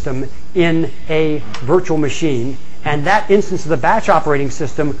operating system in a virtual machine, and that instance of the batch operating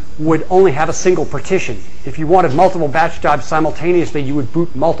system would only have a single partition. If you wanted multiple batch jobs simultaneously, you would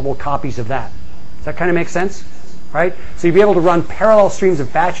boot multiple copies of that. Does that kind of make sense? Right? So you'd be able to run parallel streams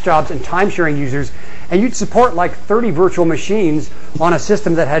of batch jobs and time-sharing users, and you'd support like 30 virtual machines on a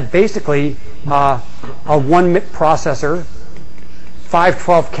system that had basically a 1-MIP processor,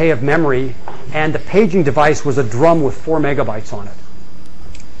 512K of memory, and the paging device was a drum with 4 megabytes on it.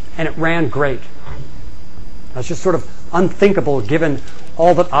 And it ran great. That's just sort of unthinkable given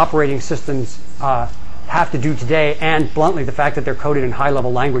all that operating systems have to do today, and bluntly the fact that they're coded in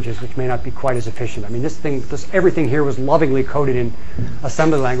high-level languages, which may not be quite as efficient. I mean, everything here was lovingly coded in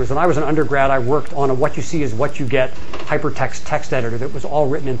assembly language. When I was an undergrad, I worked on a what you see is what you get hypertext text editor that was all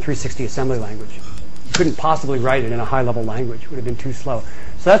written in 360 assembly language. You couldn't possibly write it in a high-level language. It would have been too slow.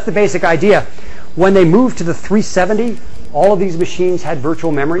 So that's the basic idea. When they moved to the 370, all of these machines had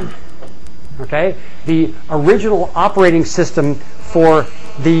virtual memory. Okay? The original operating system for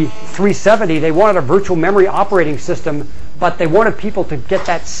the 370, they wanted a virtual memory operating system, but they wanted people to get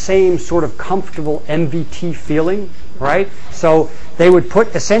that same sort of comfortable MVT feeling, right? So they would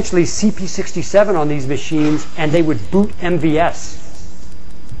put essentially CP67 on these machines, and they would boot MVS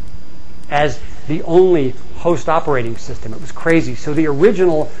as the only host operating system. It was crazy. So the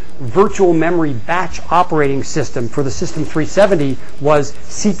original virtual memory batch operating system for the System 370 was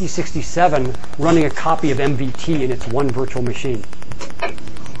CP67 running a copy of MVT in its one virtual machine.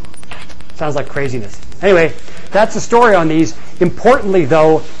 Sounds like craziness. Anyway, that's the story on these. Importantly,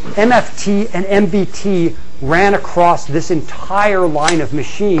 though, MFT and MVT ran across this entire line of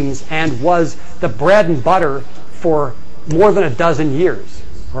machines and was the bread and butter for more than a dozen years,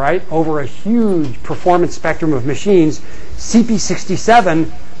 right? Over a huge performance spectrum of machines.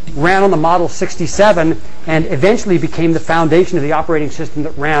 CP67 ran on the Model 67 and eventually became the foundation of the operating system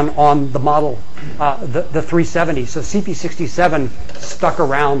that ran on the Model, the 370. So CP67 stuck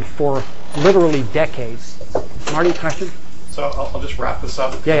around for literally decades. Marty, question? So I'll just wrap this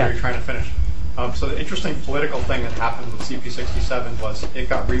up. Yeah. You're trying to finish. So the interesting political thing that happened with CP67 was it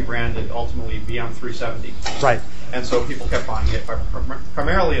got rebranded ultimately VM370. Right. And so people kept buying it.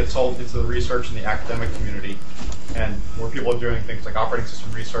 Primarily it sold into the research and the academic community, and where people are doing things like operating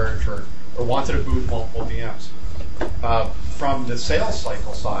system research or wanted to boot multiple VMs. From the sales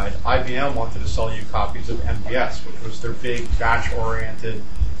cycle side, IBM wanted to sell you copies of MVS, which was their big batch-oriented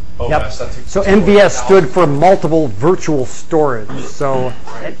OS. Yep. So MVS stood for multiple virtual storage. So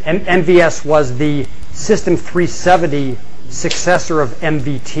MVS was the System 370 successor of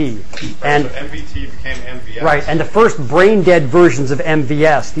MVT. And so MVT became MVS. Right, and the first brain-dead versions of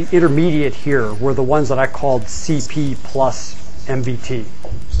MVS, the intermediate here, were the ones that I called CP plus MVT.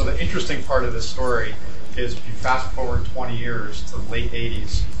 So the interesting part of this story is if you fast forward 20 years to the late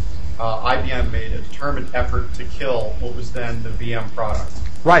 80s, IBM made a determined effort to kill what was then the VM product.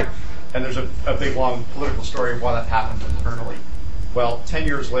 Right. And there's a big, long political story of why that happened internally. Well, 10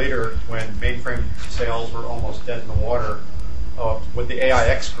 years later, when mainframe sales were almost dead in the water, what the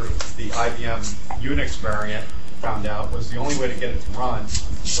AIX group, the IBM Unix variant, found out was the only way to get it to run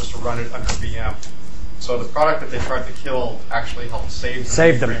was to run it under VM. So the product that they tried to kill actually helped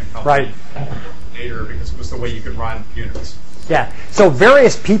save them, right? Later, because it was the way you could run Unix. Yeah. So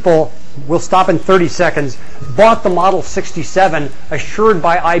various people, we'll stop in 30 seconds, bought the Model 67, assured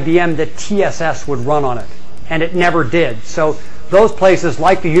by IBM that TSS would run on it, and it never did. So those places,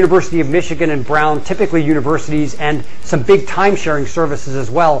 like the University of Michigan and Brown, typically universities and some big time-sharing services as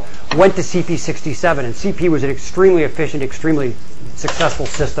well, went to CP67. And CP was an extremely efficient, extremely successful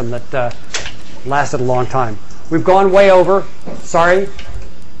system that lasted a long time. We've gone way over. Sorry.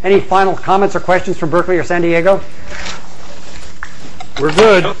 Any final comments or questions from Berkeley or San Diego? We're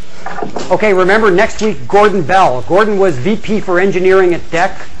good. Okay, remember next week, Gordon Bell. Gordon was VP for engineering at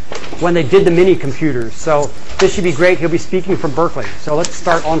DEC when they did the mini computers. So this should be great. He'll be speaking from Berkeley. So let's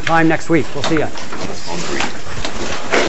start on time next week. We'll see you.